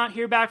 We may not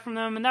hear back from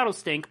them, and that'll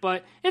stink,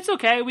 but it's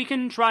okay. We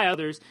can try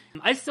others.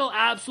 I still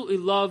absolutely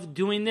love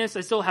doing this.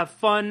 I still have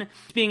fun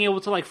being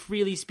able to, like,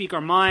 freely speak our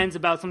minds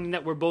about something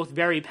that we're both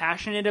very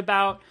passionate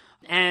about,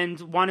 and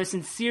want to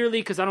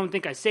sincerely, because I don't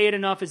think I say it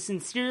enough, is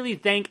sincerely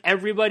thank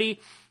everybody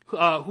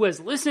who has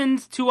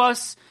listened to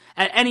us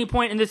at any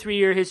point in the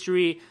 3-year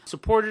history,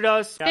 supported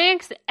us.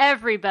 Thanks,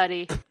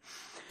 everybody.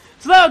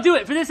 So that'll do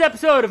it for this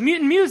episode of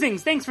Mutant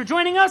Musings. Thanks for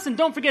joining us, and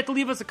don't forget to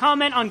leave us a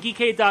comment on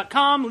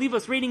Geekade.com, leave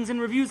us ratings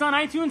and reviews on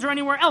iTunes or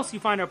anywhere else you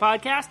find our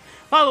podcast.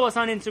 Follow us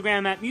on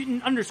Instagram at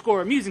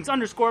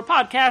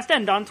mutant_musings_podcast,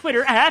 and on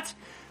Twitter at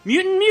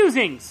Mutant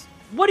Musings.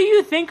 What do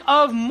you think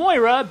of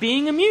Moira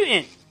being a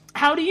mutant?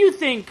 How do you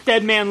think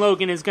Dead Man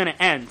Logan is going to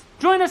end?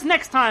 Join us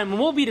next time when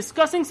we'll be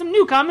discussing some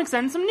new comics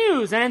and some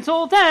news. And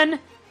until then,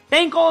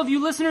 thank all of you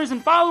listeners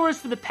and followers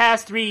for the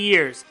past 3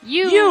 years.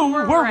 You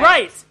were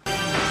right.